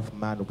manner of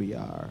man we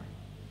are,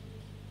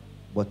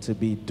 but to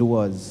be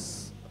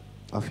doers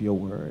of your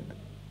word.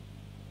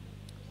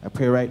 I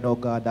pray right now,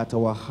 God, that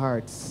our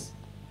hearts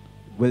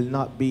will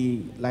not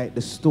be like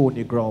the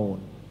stony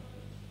ground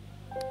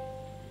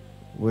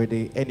where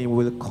the enemy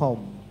will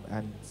come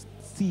and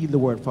steal the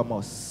word from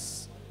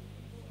us,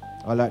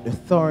 or like the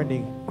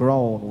thorny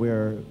ground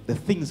where the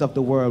things of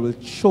the world will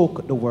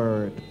choke the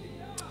word.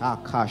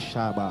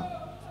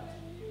 Akashaba.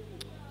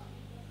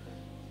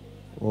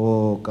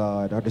 Oh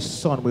God, or the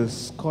sun will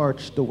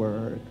scorch the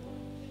word.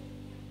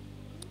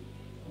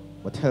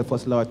 But help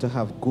us, Lord, to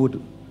have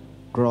good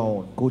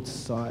ground, good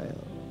soil,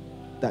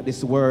 that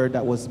this word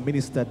that was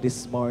ministered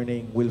this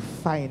morning will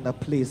find a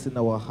place in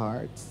our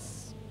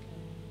hearts.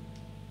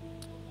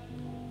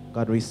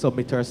 God, we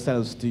submit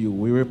ourselves to you.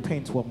 We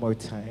repent one more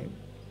time.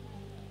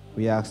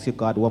 We ask you,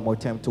 God, one more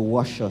time to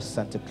wash us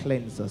and to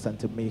cleanse us and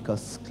to make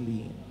us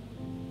clean.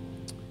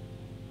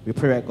 We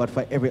pray, right, God,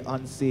 for every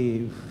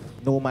unsaved.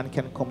 No man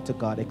can come to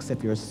God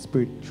except your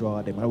spirit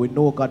draw them. And we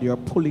know, God, you're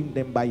pulling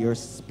them by your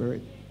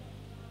spirit.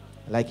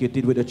 Like you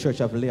did with the church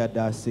of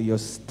Laodicea, you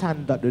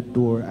stand at the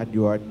door and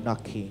you are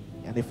knocking.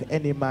 And if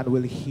any man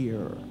will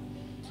hear,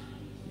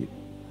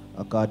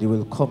 God, you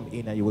will come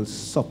in and you will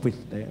sup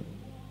with them.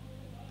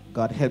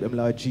 God, help them,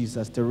 Lord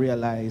Jesus, to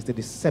realize the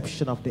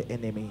deception of the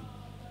enemy,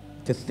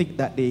 to think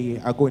that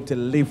they are going to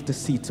live to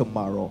see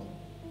tomorrow,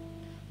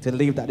 to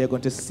live that they're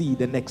going to see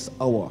the next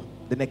hour,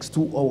 the next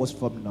 2 hours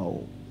from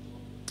now.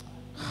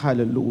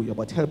 Hallelujah.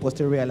 But help us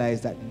to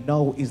realize that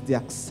now is the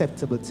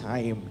acceptable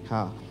time.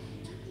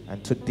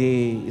 And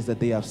today is the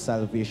day of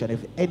salvation.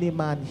 If any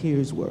man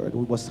hears word,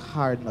 we must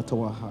harden not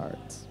our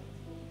hearts.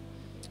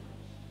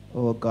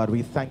 Oh God,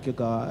 we thank you,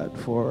 God,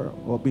 for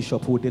our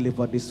bishop who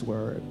delivered this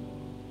word.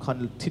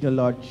 Continue,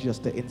 Lord,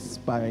 just to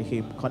inspire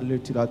him. Continue,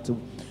 Lord,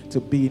 to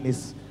be in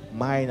his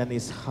mind and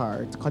his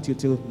heart. Continue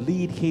to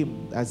lead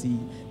him as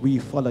we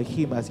follow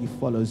him as he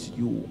follows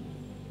you.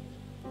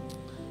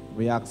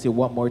 We ask you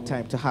one more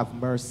time to have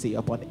mercy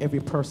upon every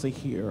person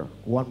here.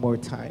 One more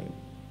time.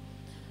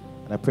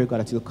 And I pray, God,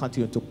 that you'll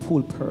continue to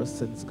pull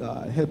persons,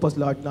 God. Help us,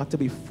 Lord, not to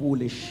be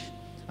foolish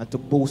and to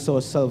boast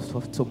ourselves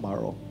of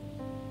tomorrow.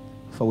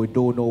 For we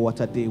don't know what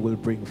a day will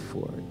bring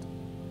forth.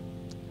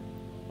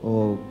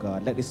 Oh,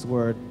 God, let this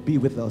word be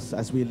with us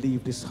as we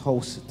leave this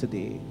house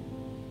today.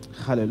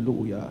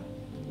 Hallelujah.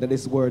 Let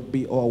this word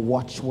be our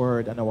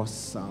watchword and our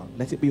song.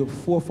 Let it be at the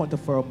forefront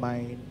of our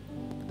mind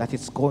that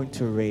it's going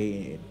to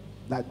rain,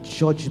 that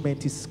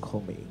judgment is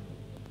coming.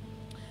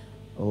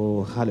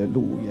 Oh,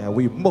 hallelujah.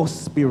 We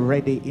must be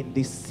ready in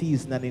this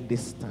season and in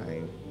this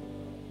time.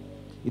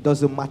 It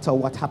doesn't matter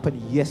what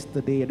happened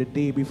yesterday, the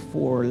day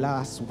before,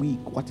 last week.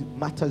 What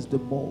matters the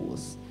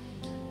most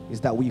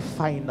is that we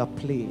find a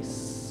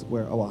place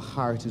where our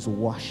heart is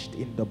washed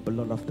in the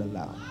blood of the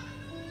Lamb.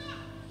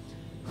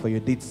 For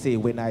you did say,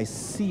 when I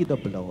see the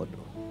blood,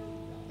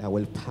 I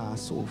will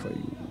pass over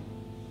you.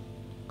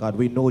 God,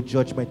 we know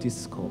judgment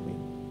is coming.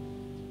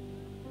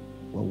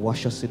 Well,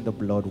 wash us in the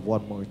blood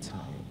one more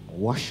time.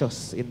 Wash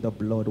us in the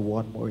blood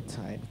one more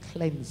time.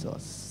 Cleanse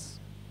us.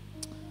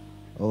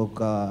 Oh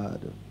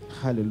God,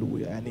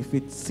 hallelujah. And if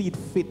it seemed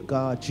fit,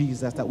 God,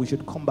 Jesus, that we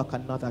should come back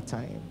another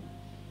time,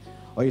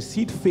 or you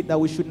see it fit that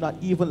we should not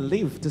even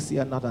live to see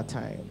another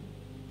time,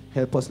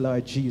 help us,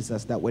 Lord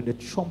Jesus, that when the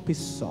trumpet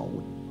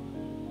sound,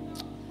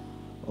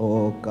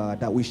 oh God,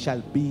 that we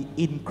shall be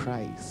in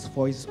Christ.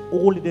 For it's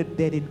only the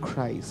dead in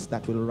Christ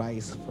that will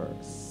rise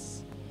first.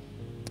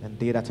 And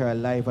they that are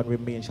alive and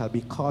remain shall be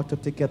caught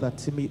up together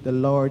to meet the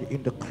Lord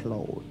in the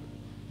cloud.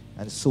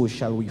 And so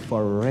shall we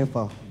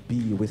forever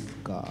be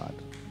with God.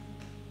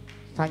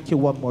 Thank you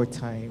one more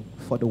time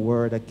for the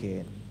word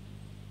again,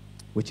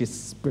 which is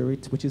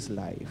spirit, which is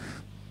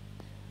life.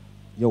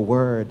 Your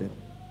word,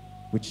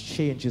 which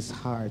changes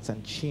hearts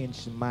and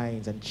changes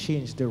minds and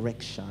changes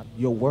direction.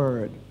 Your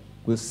word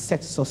will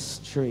set us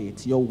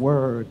straight. Your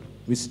word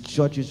which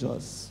judges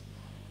us.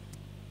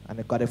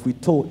 And God, if we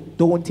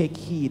don't take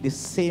heed, the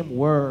same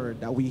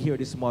word that we hear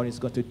this morning is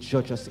going to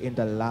judge us in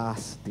the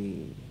last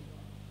day.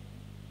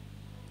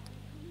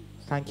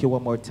 Thank you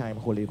one more time,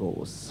 Holy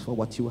Ghost, for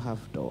what you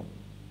have done,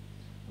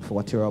 for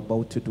what you're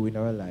about to do in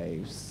our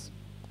lives.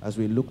 As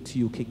we look to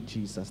you, King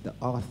Jesus, the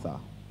author,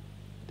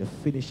 the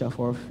finisher of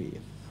our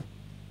faith.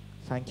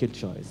 Thank you,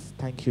 Joyce.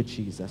 Thank you,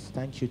 Jesus.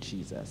 Thank you,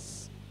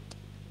 Jesus.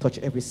 Touch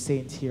every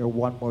saint here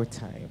one more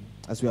time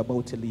as we're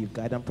about to leave.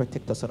 Guide and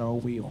protect us on our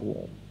way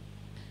home.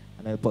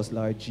 And help us,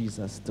 Lord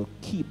Jesus, to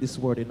keep this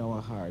word in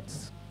our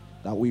hearts,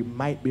 that we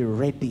might be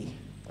ready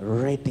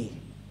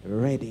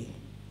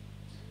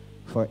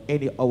for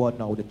any hour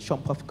now. The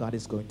trump of God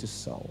is going to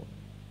sound.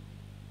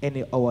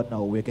 Any hour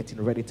now, we're getting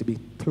ready to be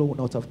thrown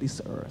out of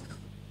this earth.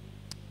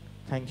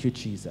 Thank you,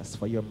 Jesus,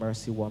 for your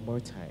mercy one more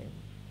time.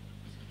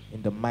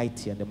 In the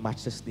mighty and the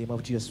matchless name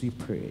of Jesus, we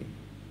pray.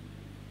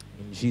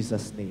 In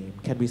Jesus' name.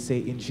 Can we say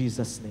in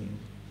Jesus' name?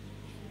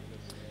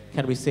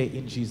 Can we say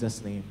in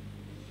Jesus' name?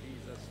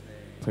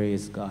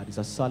 Praise God. It's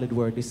a solid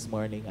word this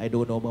morning. I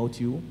don't know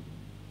about you,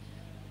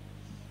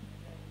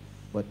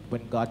 but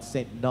when God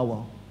sent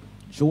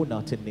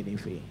Jonah to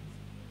Nineveh,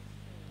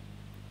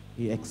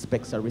 he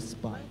expects a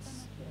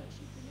response.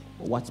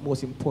 But what's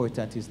most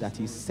important is that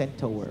he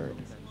sent a word,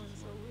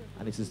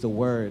 and this is the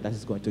word that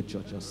is going to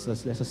judge us. So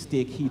let us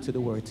take heed to the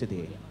word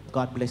today.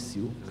 God bless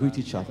you. Greet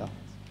each other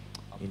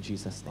in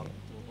Jesus' name.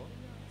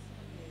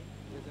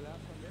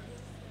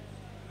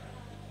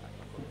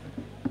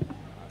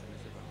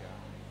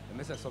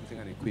 Let's say something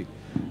on it quick.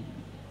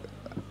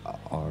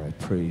 All right,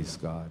 praise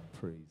God,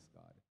 praise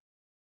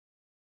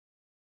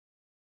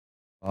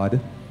God.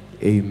 God,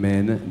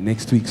 amen.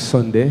 Next week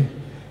Sunday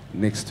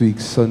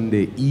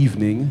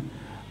evening,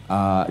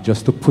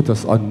 just to put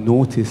us on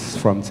notice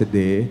from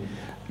today,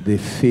 the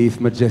Faith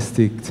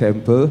Majestic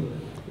Temple,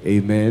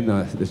 amen,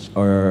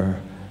 our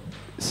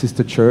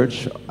sister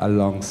church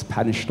along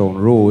Spanish Town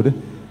Road,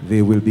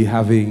 they will be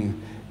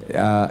having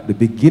the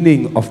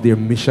beginning of their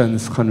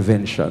missions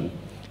convention.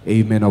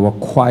 Amen. Our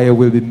choir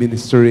will be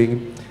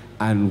ministering,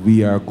 and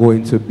we are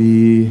going to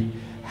be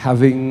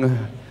having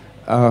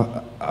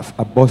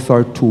a bus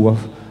or two,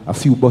 a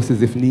few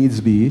buses if needs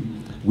be.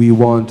 We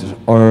want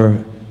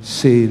our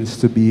saints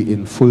to be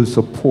in full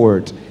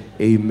support,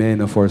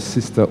 amen, of our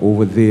sister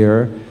over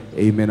there,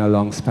 amen,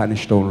 along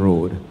Spanish Town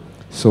Road.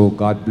 So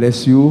God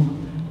bless you,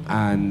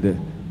 and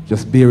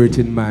just bear it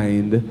in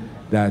mind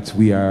that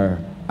we are,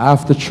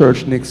 after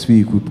church next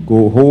week, we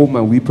go home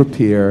and we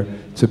prepare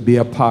to be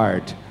a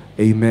part,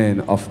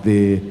 amen, of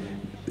the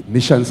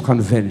missions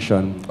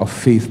convention of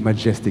Faith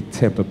Majestic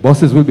Temple.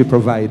 Buses will be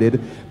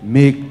provided.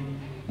 Make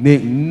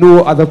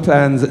no other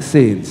plans,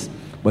 saints,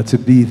 but to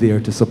be there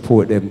to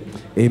support them,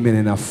 amen,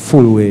 in a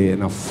full way,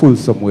 in a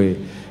fulsome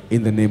way,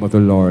 in the name of the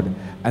Lord.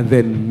 And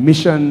then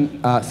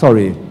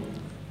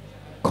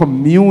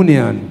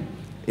communion,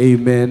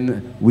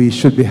 amen. We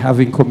should be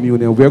having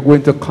communion. We're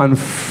going to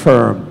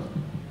confirm.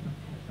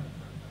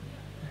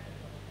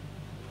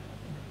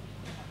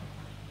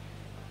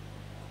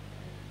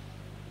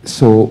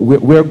 So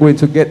we're going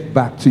to get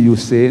back to you,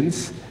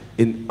 saints,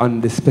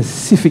 on the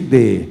specific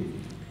day.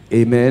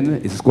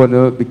 Amen. It's going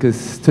to,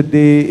 because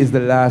today is the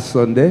last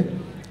Sunday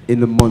in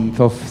the month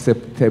of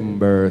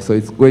September. So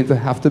it's going to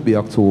have to be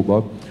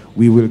October.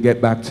 We will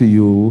get back to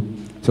you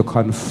to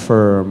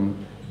confirm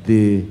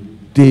the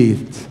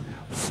date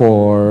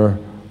for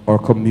our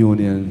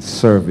communion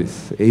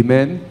service.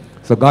 Amen.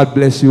 So God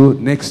bless you.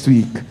 Next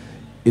week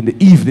in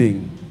the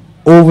evening,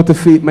 over to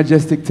Faith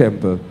Majestic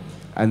Temple.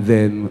 And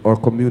then our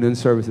communion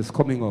service is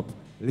coming up.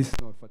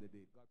 Listen.